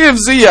I want to give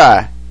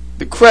Z.I.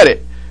 the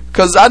credit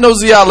because I know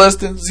Z.I.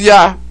 listening.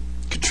 Z.I.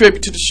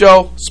 contribute to the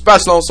show,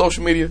 especially on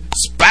social media,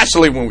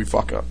 especially when we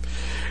fuck up.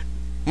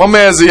 My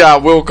man Z.I.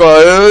 will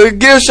call.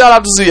 Give a shout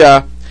out to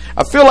Z.I.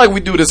 I feel like we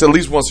do this at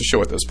least once a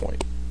show at this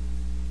point.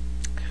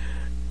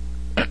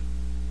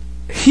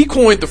 He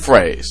coined the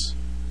phrase,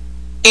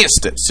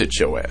 instant sit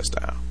your ass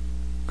down.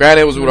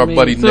 Granted, it was with our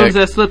buddy Nick. As soon as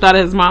that slipped out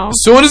of his mouth.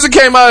 As soon as it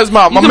came out of his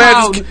mouth. My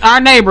man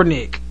our neighbor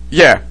Nick.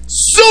 Yeah. As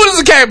soon as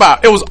it came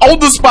out, it was on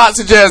the spot,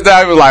 sit your ass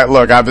down. He was like,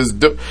 look,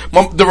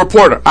 the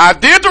reporter, I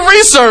did the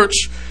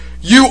research.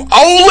 You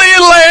only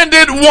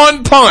landed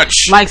one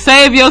punch. Like,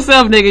 save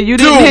yourself, nigga. You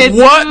didn't hit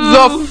what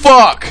the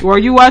fuck? Were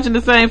you watching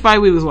the same fight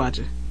we was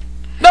watching?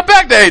 Now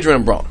back to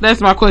Adrian Brown. That's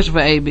my question for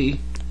AB.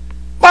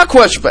 My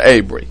question for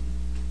Abry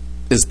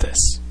is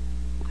this.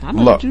 I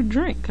know what you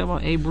drink. Come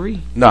on,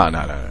 Abry. No.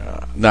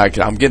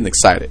 I'm getting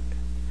excited.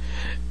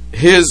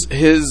 Here's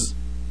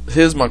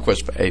my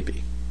question for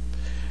AB.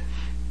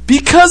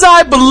 Because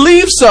I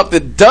believe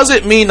something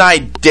doesn't mean I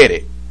did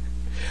it.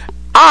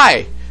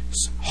 I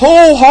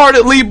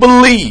wholeheartedly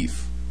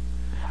believe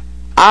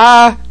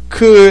I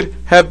could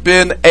have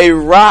been a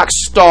rock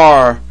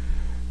star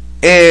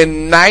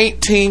in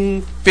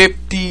 1950s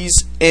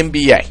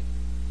NBA.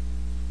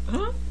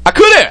 Huh? I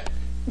could have.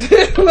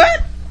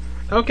 What?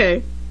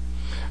 Okay.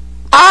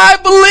 I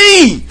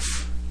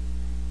believe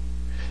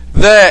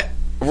that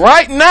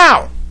right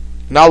now,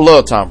 and I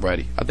love Tom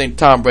Brady. I think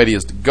Tom Brady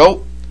is the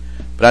GOAT,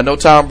 but I know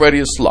Tom Brady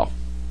is slow.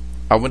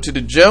 I went to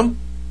the gym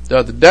the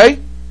other day.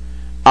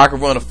 I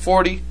could run a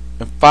 40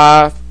 in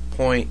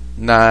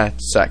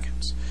 5.9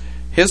 seconds.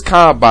 His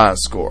combine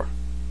score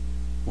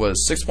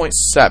was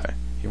 6.7.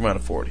 He ran a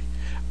 40.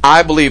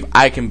 I believe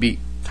I can beat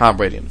Tom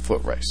Brady in the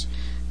foot race.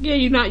 Yeah,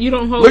 you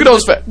don't hold. Look at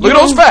those facts. Look at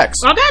those facts.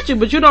 I got you,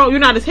 but you're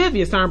not as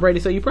heavy as Tom Brady,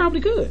 so you probably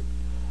could.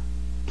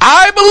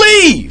 I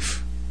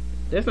believe.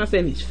 That's not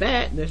saying he's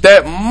fat.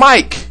 That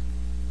Mike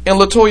and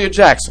LaToya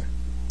Jackson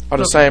are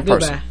the same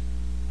person. Goodbye.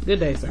 Good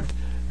day, sir.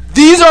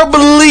 These are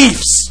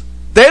beliefs.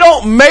 They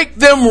don't make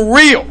them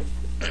real.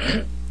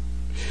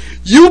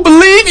 You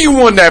believe you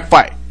won that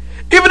fight.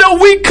 Even though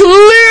we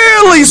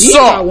clearly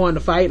saw. I won the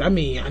fight. I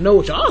mean, I know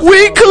what y'all saw.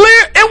 We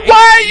clear. And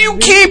why you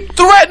keep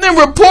threatening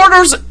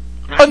reporters,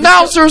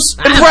 announcers,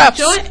 and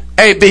refs?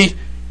 AB.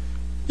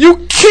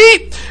 You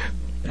keep.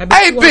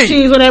 AB.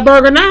 Cheese on that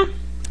burger now?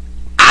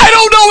 I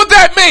don't know what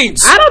that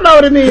means. I don't know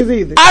what it means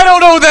either. I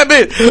don't know what that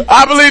means.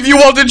 I believe you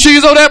want the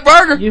cheese on that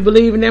burger. You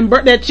believe in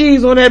that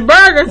cheese on that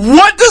burger?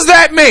 What does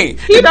that mean?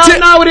 You don't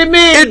know what it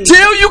means.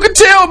 Until you can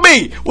tell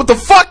me what the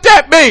fuck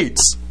that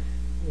means,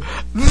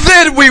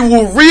 then we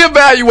will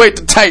reevaluate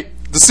the tape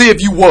to see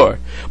if you won.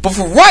 But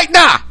for right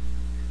now,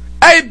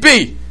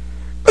 AB,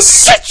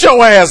 sit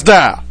your ass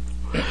down.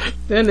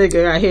 That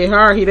nigga got hit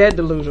hard. He that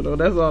delusional.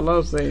 That's all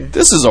I'm saying.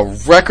 This is a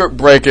record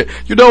breaker.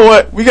 You know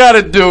what? We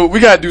gotta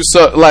do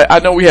something. Like, I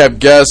know we have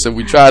guests and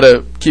we try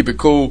to keep it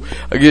cool.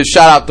 Again,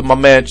 shout out to my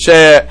man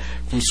Chad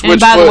from Switchfoot.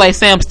 And by the way,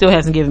 Sam still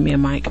hasn't given me a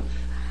mic.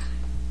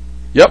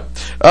 Yep.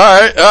 All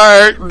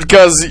right.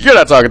 Because you're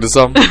not talking to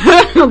something.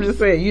 I'm just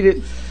saying, you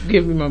didn't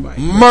give me my mic.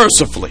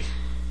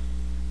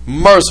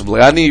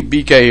 Mercifully, I need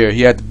BK here.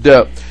 He had to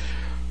duck,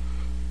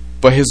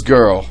 but his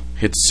girl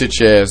had to sit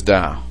your ass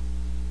down.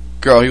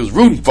 Girl, he was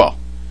rooting for.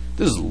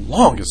 This is the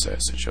longest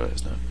ass sit your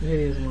ass down. It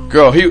is long.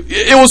 Girl,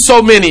 it was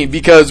so many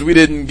because we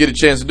didn't get a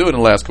chance to do it in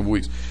the last couple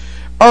weeks.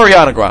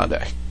 Ariana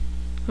Grande.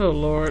 Oh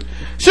Lord.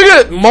 She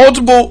got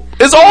multiple.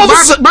 It's all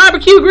the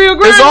barbecue grill.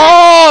 It's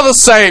all the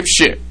same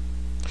shit.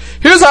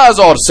 Here's how it's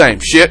all the same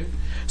shit.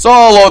 It's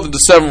all over the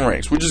 7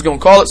 rings. We're just gonna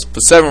call it for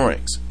 7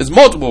 rings. It's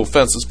multiple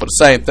offenses for the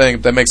same thing.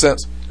 If that makes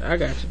sense. I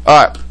got you.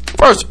 All right.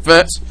 First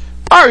offense: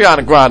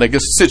 Ariana Grande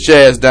gets to sit your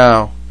ass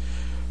down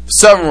for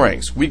 7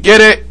 rings. We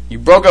get it. You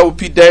broke up with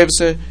Pete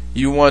Davidson.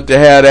 You wanted to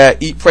have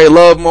that eat, pray,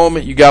 love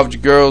moment. You got with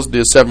your girls.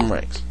 Did 7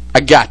 rings. I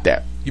got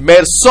that. You made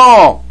a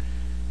song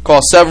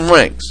called 7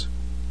 Rings.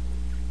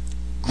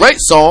 Great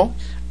song.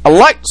 I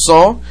like the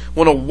song.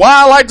 Wanna know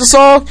why I like the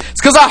song? It's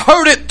because I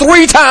heard it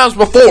 3 times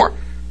before.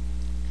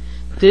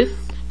 This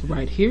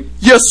right here.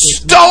 You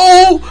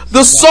stole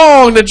the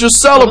song that you're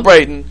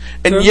celebrating,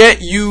 and yet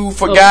you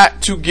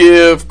forgot to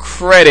give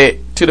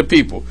credit to the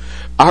people.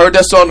 I heard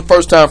that song the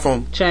first time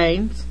from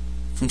Chains,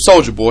 from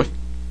Soulja Boy.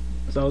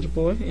 Soulja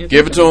Boy.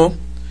 Give it to him.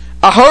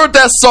 I heard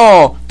that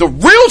song the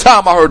real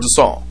time I heard the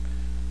song.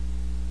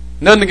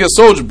 Nothing against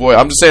Soulja Boy.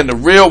 I'm just saying the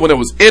real, when it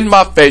was in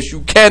my face,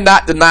 you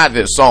cannot deny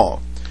this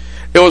song.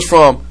 It was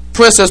from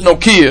Princess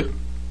Nokia.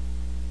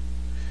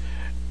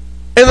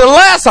 And the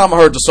last time I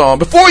heard the song,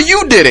 before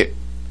you did it,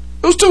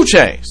 it was 2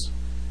 Chainz.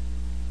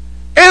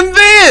 And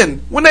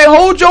then, when they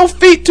hold your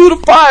feet to the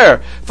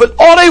fire, but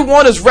all they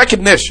want is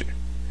recognition.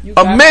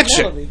 A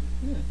mention.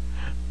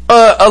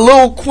 A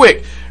little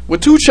quick.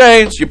 With 2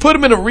 Chainz, you put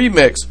him in a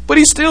remix, but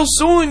he's still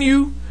suing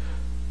you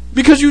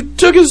because you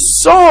took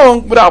his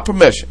song without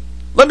permission.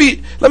 Let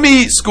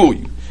me school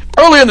you.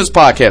 Earlier in this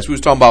podcast, we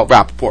was talking about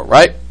Rappaport,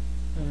 right?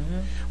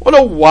 Wanna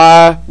know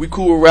why we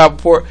cool with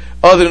Rappaport?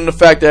 Other than the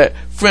fact that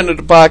friend of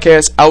the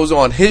podcast, I was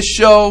on his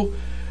show.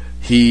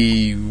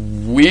 He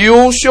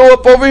will show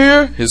up over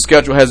here. His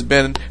schedule has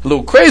been a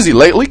little crazy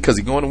lately because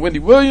he's going to Wendy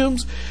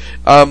Williams.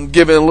 I'm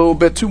giving a little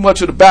bit too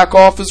much of the back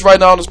office right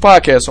now on this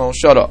podcast, so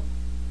shut up.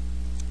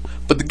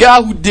 But the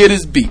guy who did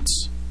his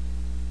beats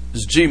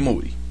is G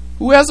Moody,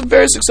 who has a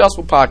very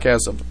successful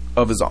podcast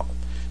of his own.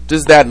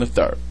 This, that, and the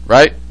third,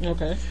 right?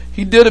 Okay.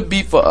 He did a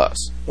beat for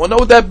us. Want to know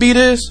what that beat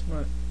is?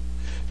 Right.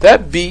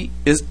 That beat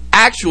is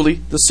actually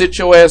the Sit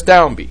Your Ass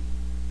Down beat.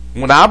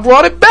 When I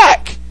brought it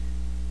back,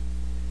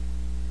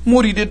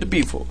 Moody did the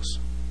beat for us.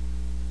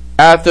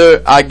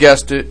 After I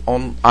guessed it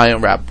on I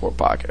Am Rappaport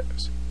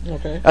podcast.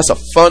 Okay. That's a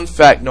fun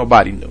fact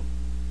nobody knew.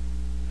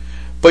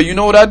 But you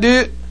know what I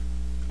did?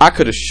 I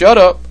could have shut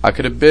up. I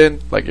could have been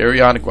like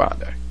Ariana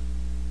Grande.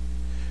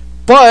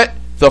 But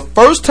the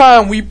first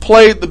time we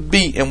played the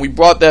beat and we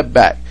brought that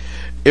back,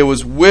 it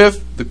was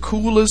with the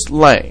Coolest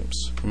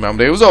Lames.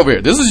 Remember, they was over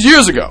here. This is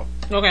years ago.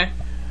 Okay.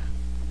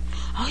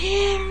 Oh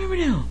yeah, I remember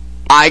now.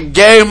 I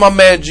gave my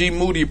man G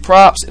Moody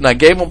props, and I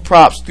gave him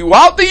props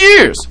throughout the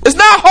years. It's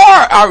not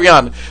hard,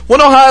 Ariana.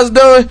 Wanna know how it's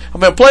done?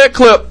 I'm gonna play a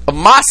clip of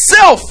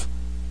myself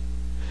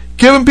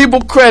giving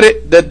people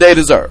credit that they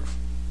deserve.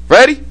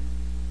 Ready?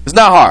 It's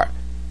not hard.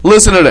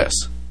 Listen to this.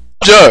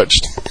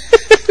 Judged.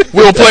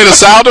 We'll play the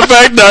sound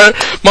effect.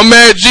 My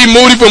man G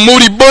Moody from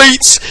Moody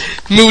Beats.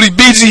 Moody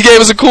Beats, he gave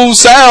us a cool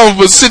sound,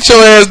 but sit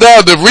your ass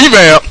down. The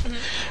revamp.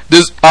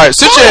 Alright,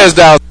 sit your ass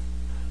down.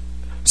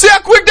 See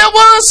how quick that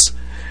was?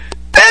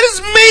 That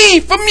is me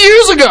from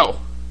years ago.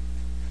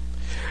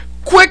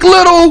 Quick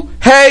little,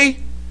 hey,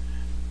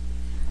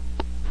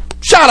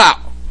 shout out.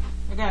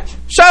 I got you.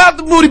 Shout out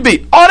to Moody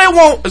Beat. All they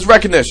want is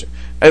recognition.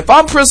 And if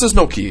I'm Princess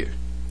Nokia,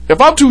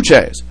 if I'm 2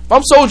 Chainz, if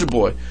I'm Soulja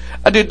Boy,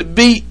 I did the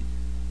beat.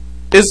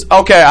 Is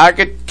okay. I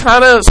could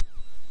kind of.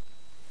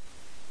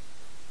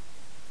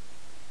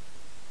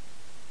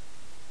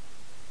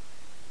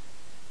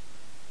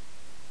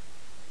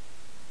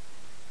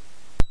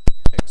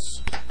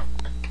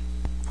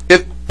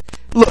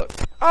 Look,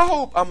 I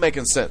hope I'm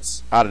making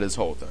sense out of this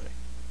whole thing.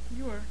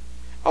 You are.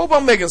 I hope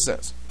I'm making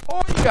sense.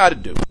 All you gotta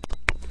do.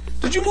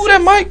 Did you move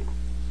that mic?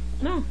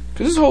 No.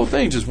 Because this whole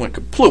thing just went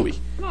kaplooey.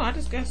 No, I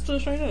just got stood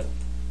straight up.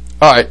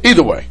 Alright,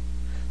 either way.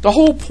 The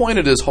whole point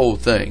of this whole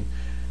thing,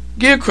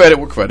 give credit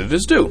where credit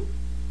is due.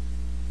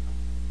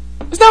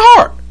 It's not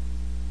hard.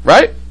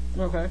 Right?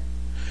 Okay.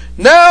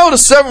 Now the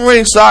 7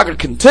 Ring saga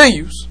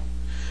continues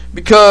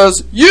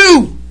because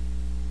you,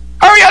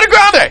 Ariana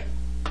Grande,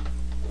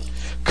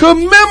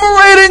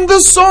 commemorating the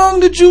song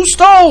that you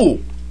stole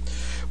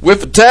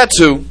with a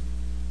tattoo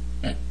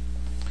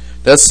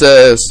that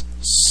says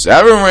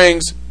 7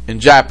 rings in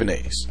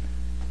Japanese.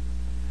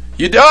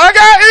 You don't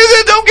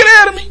get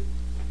ahead of me.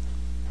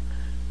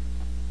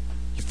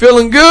 You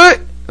feeling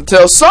good?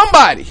 Until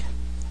somebody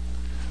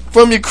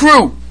from your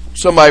crew,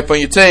 somebody from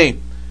your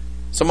team,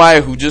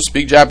 somebody who just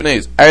speak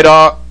Japanese, hey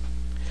dog,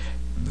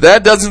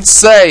 that doesn't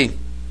say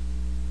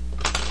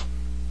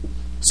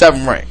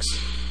 7 rings.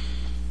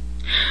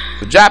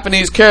 The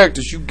Japanese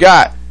characters you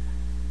got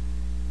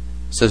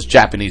says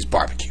Japanese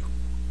barbecue.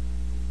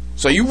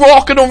 So you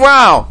walking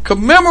around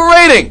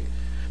commemorating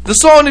the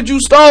song that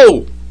you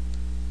stole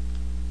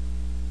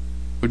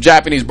with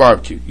Japanese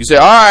barbecue. You say,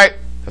 alright,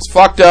 that's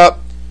fucked up.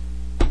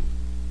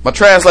 My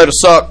translator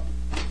sucked.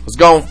 Let's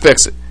go and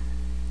fix it.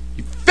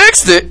 You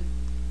fixed it,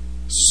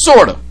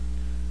 sorta.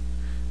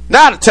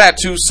 Now the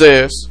tattoo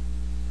says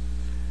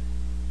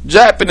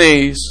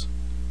Japanese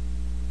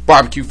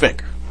barbecue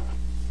finger.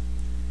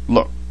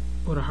 Look.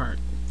 With a heart.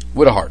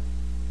 With a heart.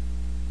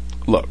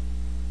 Look.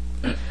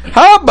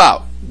 How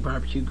about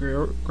barbecue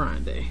grill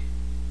grande?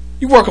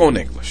 You work on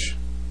English.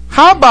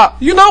 How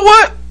about, you know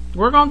what?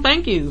 Work on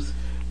thank yous.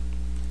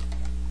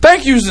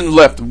 Thank yous in the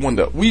left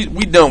window. We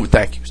done with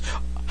thank yous.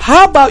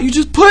 How about you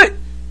just put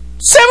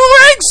 7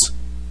 rings?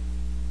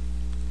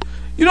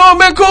 You know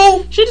what I mean?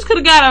 Cool. She just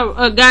could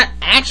have got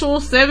actual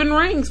 7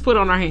 rings put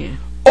on her hand.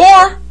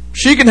 Or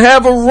she can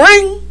have a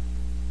ring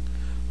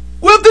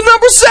with the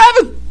number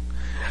 7.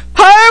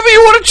 However you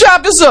want to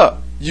chop this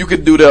up. You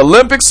could do the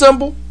Olympic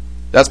symbol.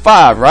 That's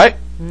 5, right?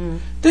 Mm.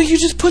 Then you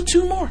just put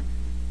 2 more.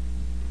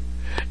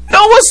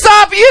 No one's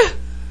stopping you.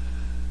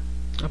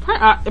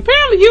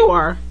 Apparently you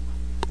are.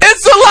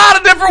 It's a lot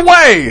of different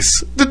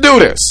ways to do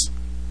this.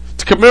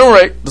 To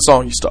commemorate the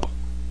song you stole.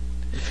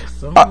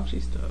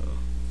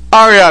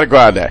 Ariana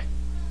Grande,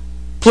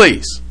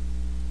 please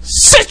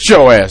sit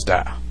your ass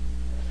down.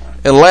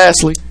 And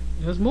lastly,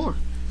 there's more.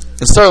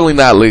 And certainly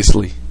not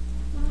leastly,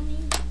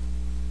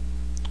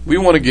 we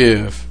want to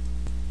give,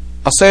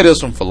 I'll say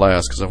this one for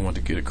last because I want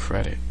to get a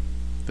credit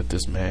that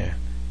this man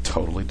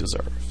totally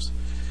deserves.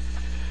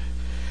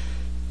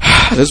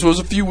 This was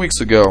a few weeks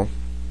ago,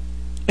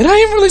 and I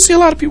didn't really see a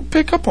lot of people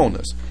pick up on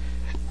this,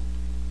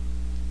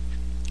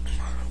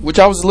 which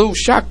I was a little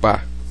shocked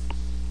by,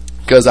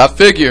 because I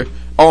figure,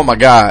 oh my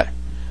God,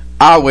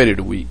 I waited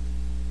a week.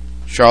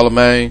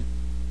 Charlemagne,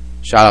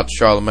 shout out to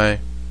Charlemagne,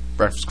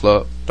 Breakfast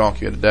Club,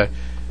 Donkey of the Day.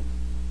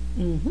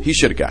 Mm-hmm. He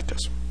should have got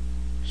this one.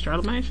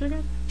 Charlemagne should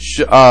have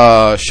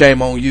got it?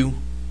 Shame on You.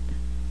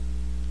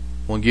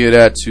 Want to give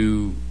that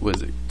to, what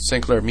is it,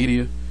 Sinclair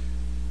Media?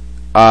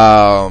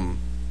 Conrad.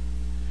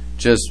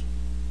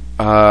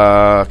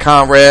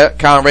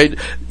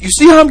 You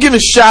see how I'm giving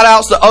shout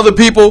outs to other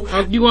people?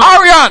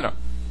 Ariana,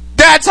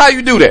 that's how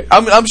you do that.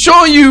 I'm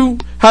showing you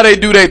how they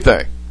do their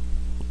thing.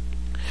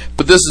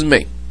 But this is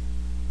me.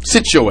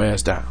 Sit your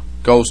ass down.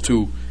 Goes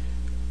to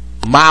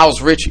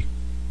Miles Ritchie.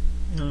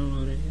 I don't know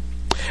who that is.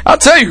 I'll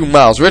tell you who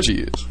Miles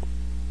Ritchie is.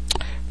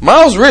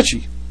 Miles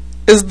Ritchie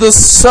is the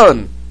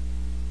son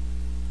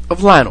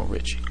of Lionel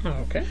Richie. Oh,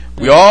 okay.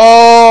 We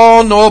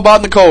all know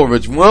about Nicole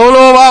Richie. We don't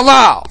know about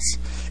Miles.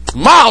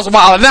 Miles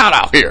wilding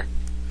out here.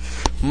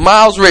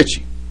 Miles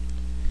Ritchie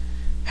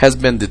has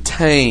been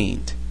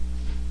detained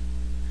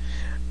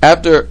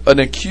after an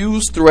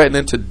accused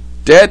threatening to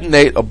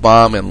detonate a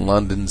bomb in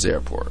London's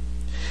airport.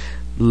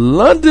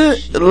 Lionel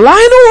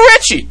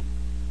Richie.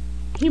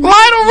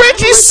 Lionel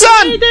Richie's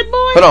son.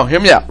 Hold on, hear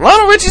me out.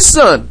 Lionel Richie's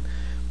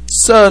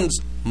son's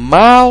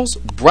Miles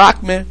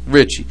Brockman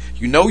Ritchie.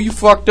 You know you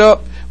fucked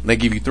up when they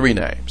give you 3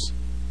 names.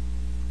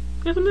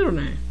 That's a middle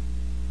name,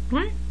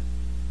 right?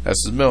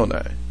 That's his middle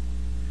name.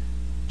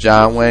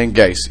 John Wayne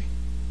Gacy.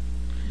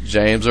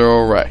 James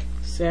Earl Ray.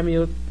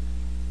 Samuel.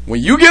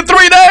 When you get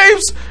 3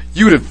 names,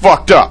 you done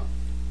fucked up.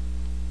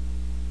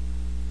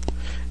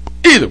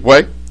 Either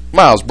way,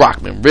 Miles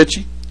Brockman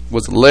Ritchie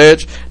was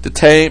alleged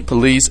detained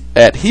police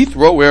at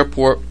Heathrow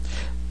Airport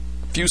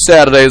a few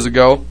Saturdays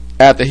ago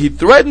after he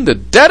threatened to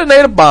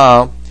detonate a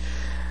bomb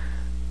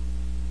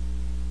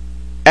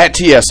at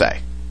TSA.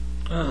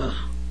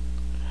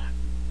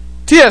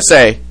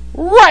 TSA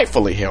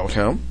rightfully held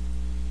him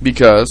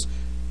because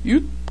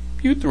you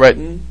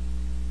threatened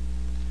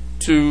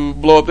to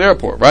blow up the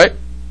airport, right?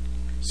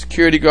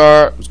 Security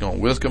guard was going to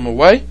whisk him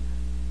away.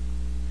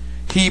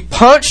 He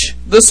punched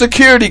the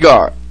security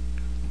guard.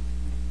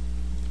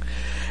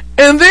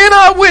 And then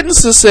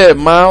eyewitnesses said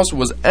Miles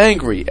was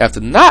angry after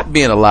not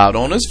being allowed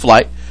on his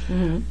flight.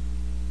 Mm-hmm.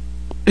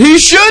 He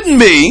shouldn't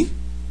be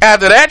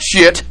after that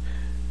shit.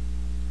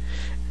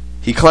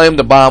 He claimed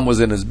the bomb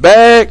was in his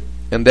bag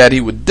and that he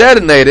would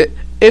detonate it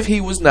if he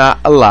was not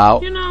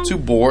allowed to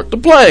board the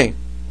plane.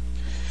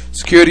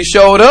 Security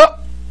showed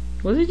up.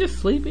 Was he just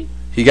sleepy?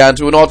 He got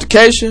into an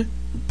altercation,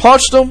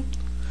 punched him,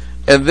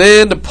 and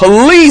then the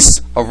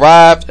police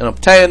arrived and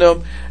obtained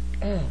him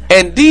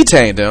and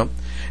detained him,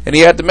 and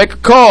he had to make a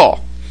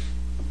call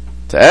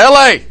to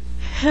LA.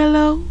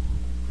 Hello?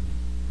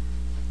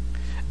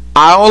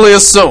 I only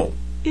assume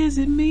Is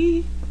it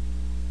me?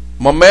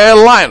 my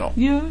man Lionel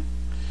Yeah.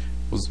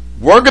 was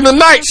working the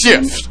night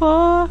shift.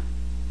 For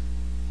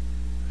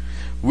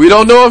We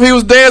don't know if he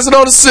was dancing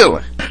on the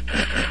ceiling.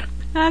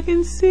 I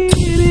can see it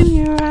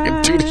in your eyes.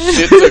 I can do this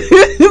shit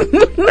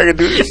too. I can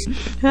do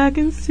this. I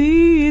can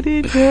see it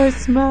in your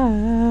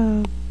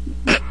smile.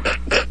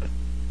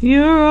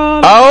 You're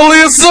all I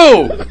only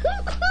assume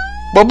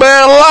my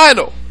man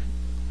Lionel.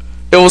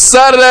 It was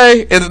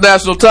Saturday,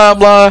 International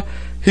Timeline.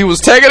 He was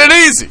taking it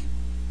easy.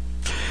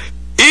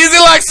 Easy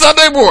like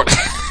Sunday morning.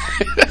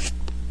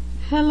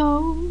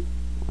 Hello.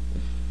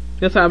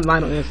 That's how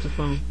Lionel answered the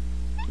phone.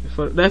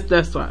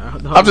 That's why.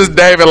 I'm just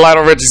naming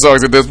Lionel Richie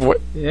songs at this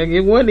point. Yeah,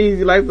 it wasn't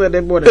easy like Sunday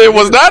morning. It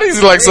was not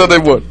easy like Sunday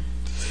morning.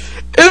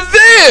 And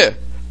then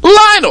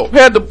Lionel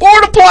had to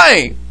board a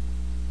plane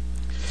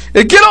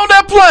and get on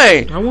that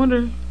plane. I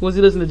wonder, was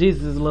he listening to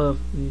Jesus is Love?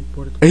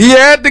 He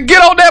had to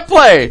get on that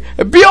plane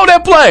and be on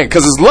that plane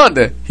because it's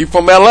London. He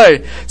from LA,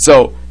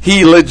 so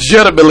he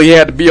legitimately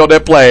had to be on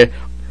that plane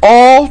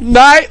all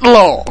night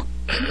long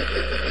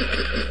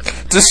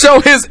to show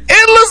his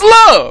endless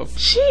love.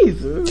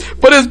 Jesus.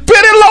 But it's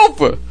Benny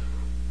Loafer,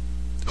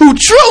 who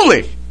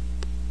truly,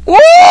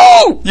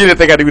 woo! You didn't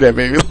think I knew that,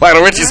 baby.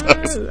 Lionel Richie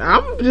songs.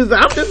 I'm just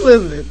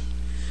listening.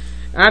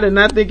 I did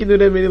not think you knew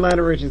that many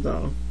Lionel Richie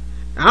songs.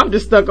 I'm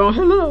just stuck on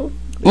Hello.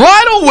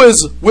 Lionel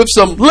was with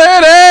some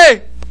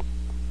lady.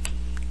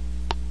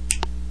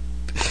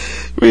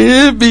 We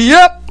hit me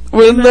up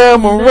when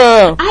I'm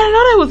around. I didn't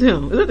know that was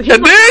him. And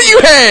then you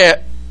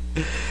had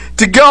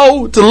to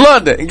go to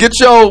London and get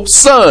your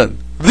son,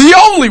 the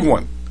only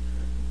one.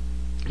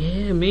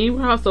 Yeah,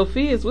 meanwhile,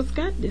 Sophia's what's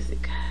got this?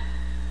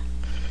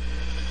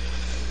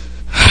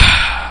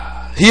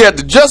 He had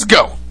to just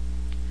go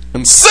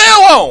and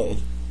sail on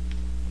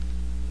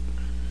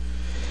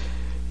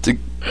to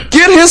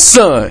get his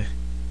son,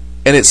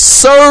 and it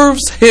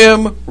serves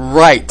him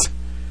right.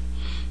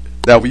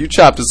 Now, when you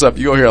chop this up,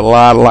 you're going to hear a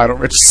lot of Lionel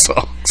Richie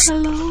songs.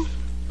 Hello.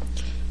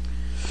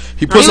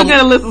 He put some. Are you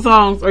going to list of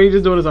songs, or are you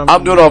just doing it off memory?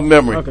 I'm doing it off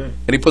memory. Okay.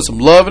 And he put some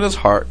love in his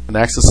heart and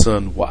asked his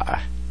son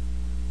why.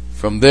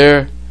 From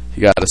there,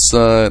 he got his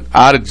son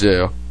out of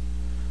jail.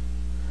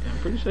 I'm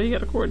pretty sure he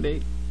got a court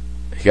date.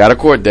 He got a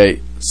court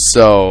date,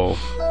 so.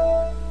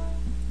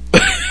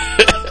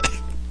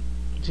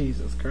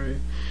 Jesus Christ.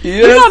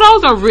 Yes. You know,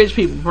 those are rich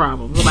people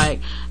problems. Like,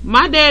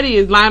 my daddy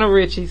is Lionel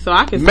Richie, so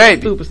I can say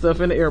stupid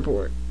stuff in the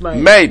airport. Like,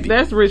 maybe.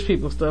 That's rich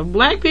people stuff.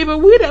 Black people,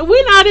 we're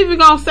not even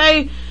going to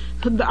say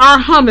our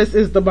hummus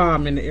is the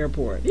bomb in the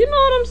airport. You know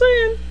what I'm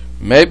saying?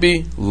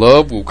 Maybe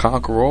love will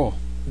conquer all.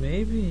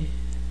 Maybe.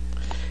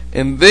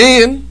 And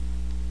then,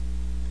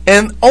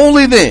 and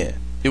only then,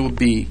 it would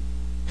be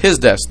his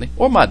destiny,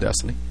 or my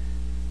destiny,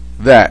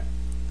 that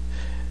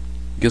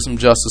get some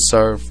justice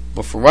served.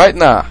 But for right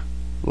now,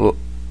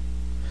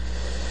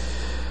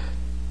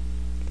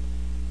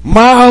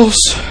 Miles,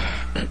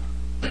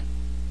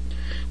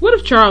 what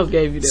if Charles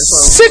gave you that phone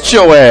call? Sit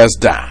your ass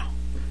down.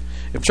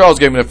 If Charles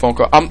gave me that phone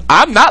call,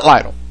 I'm not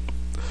Lionel.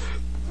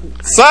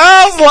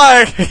 Sounds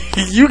like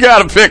you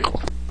got a pickle.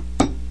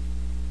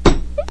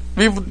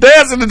 People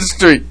dancing in the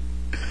street.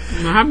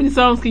 Now, how many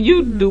songs can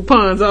you do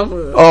puns off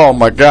of? Oh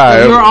my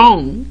God! Your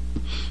own.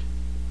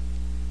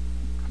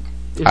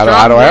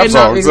 I don't have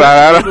songs.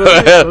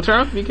 So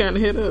Charles be kind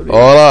of hit up. Yeah.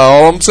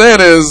 All I'm saying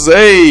is,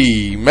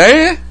 hey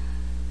man,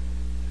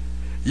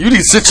 you need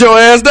to sit your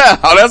ass down.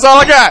 That's all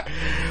I got.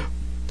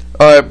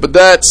 All right, but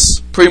that's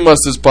pretty much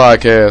this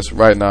podcast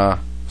right now.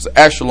 It's an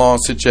extra long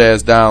sit your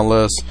ass down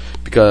list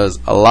because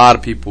a lot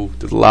of people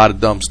did a lot of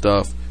dumb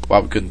stuff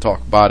while we couldn't talk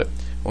about it.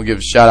 I want to give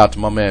a shout out to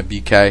my man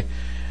BK,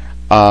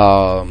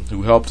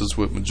 who helped us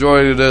with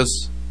majority of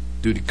this.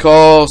 Duty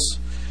calls.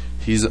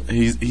 He's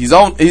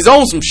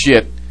on some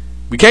shit.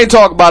 We can't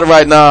talk about it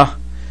right now.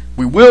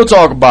 We will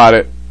talk about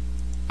it.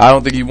 I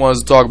don't think he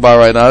wants to talk about it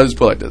right now. I'll just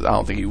put it like this. I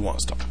don't think he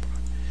wants to talk about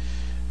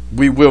it.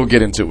 We will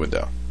get into it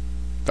though.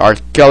 Our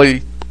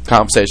Kelly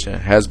conversation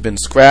has been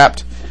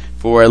scrapped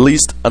for at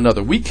least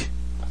another week.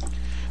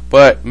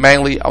 But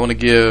mainly I want to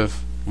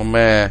give my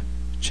man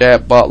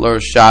Chad Butler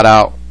a shout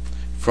out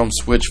from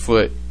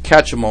Switchfoot.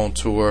 Catch him on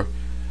tour.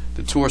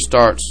 The tour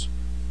starts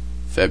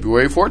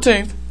February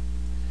 14th.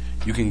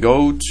 You can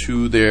go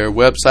to their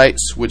website,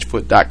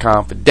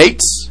 switchfoot.com, for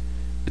dates.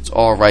 It's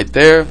all right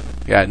there.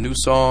 We got a new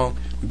song.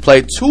 We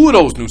played 2 of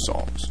those new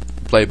songs.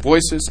 We played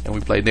Voices and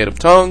we played Native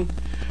Tongue.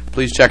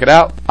 Please check it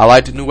out. I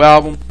like the new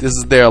album. This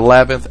is their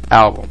 11th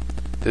album.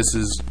 This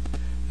is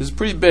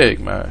pretty big,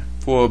 man.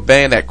 For a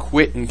band that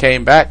quit and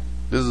came back,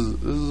 this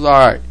is all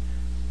right.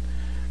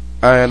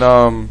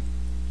 And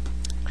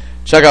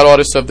check out all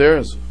this stuff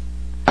there.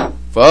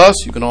 For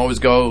us, you can always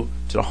go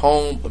to the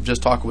home of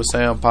Just Talking with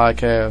Sam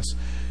podcast.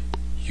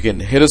 You can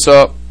hit us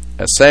up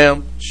at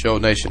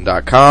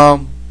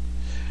samshownation.com.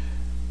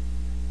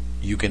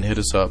 You can hit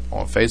us up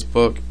on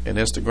Facebook and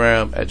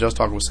Instagram at Just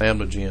Talking with Sam,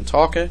 no G and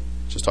Talking.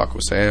 Just Talking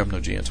with Sam, no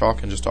G and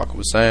Talking. Just Talking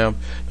with Sam,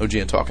 no G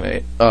and Talking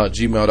at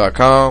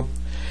gmail.com.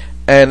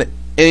 And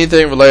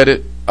anything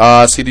related,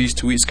 I see these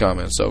tweets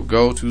coming. So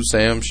go to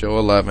Sam Show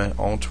 11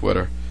 on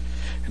Twitter.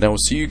 And then we'll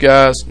see you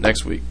guys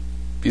next week.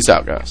 Peace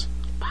out, guys.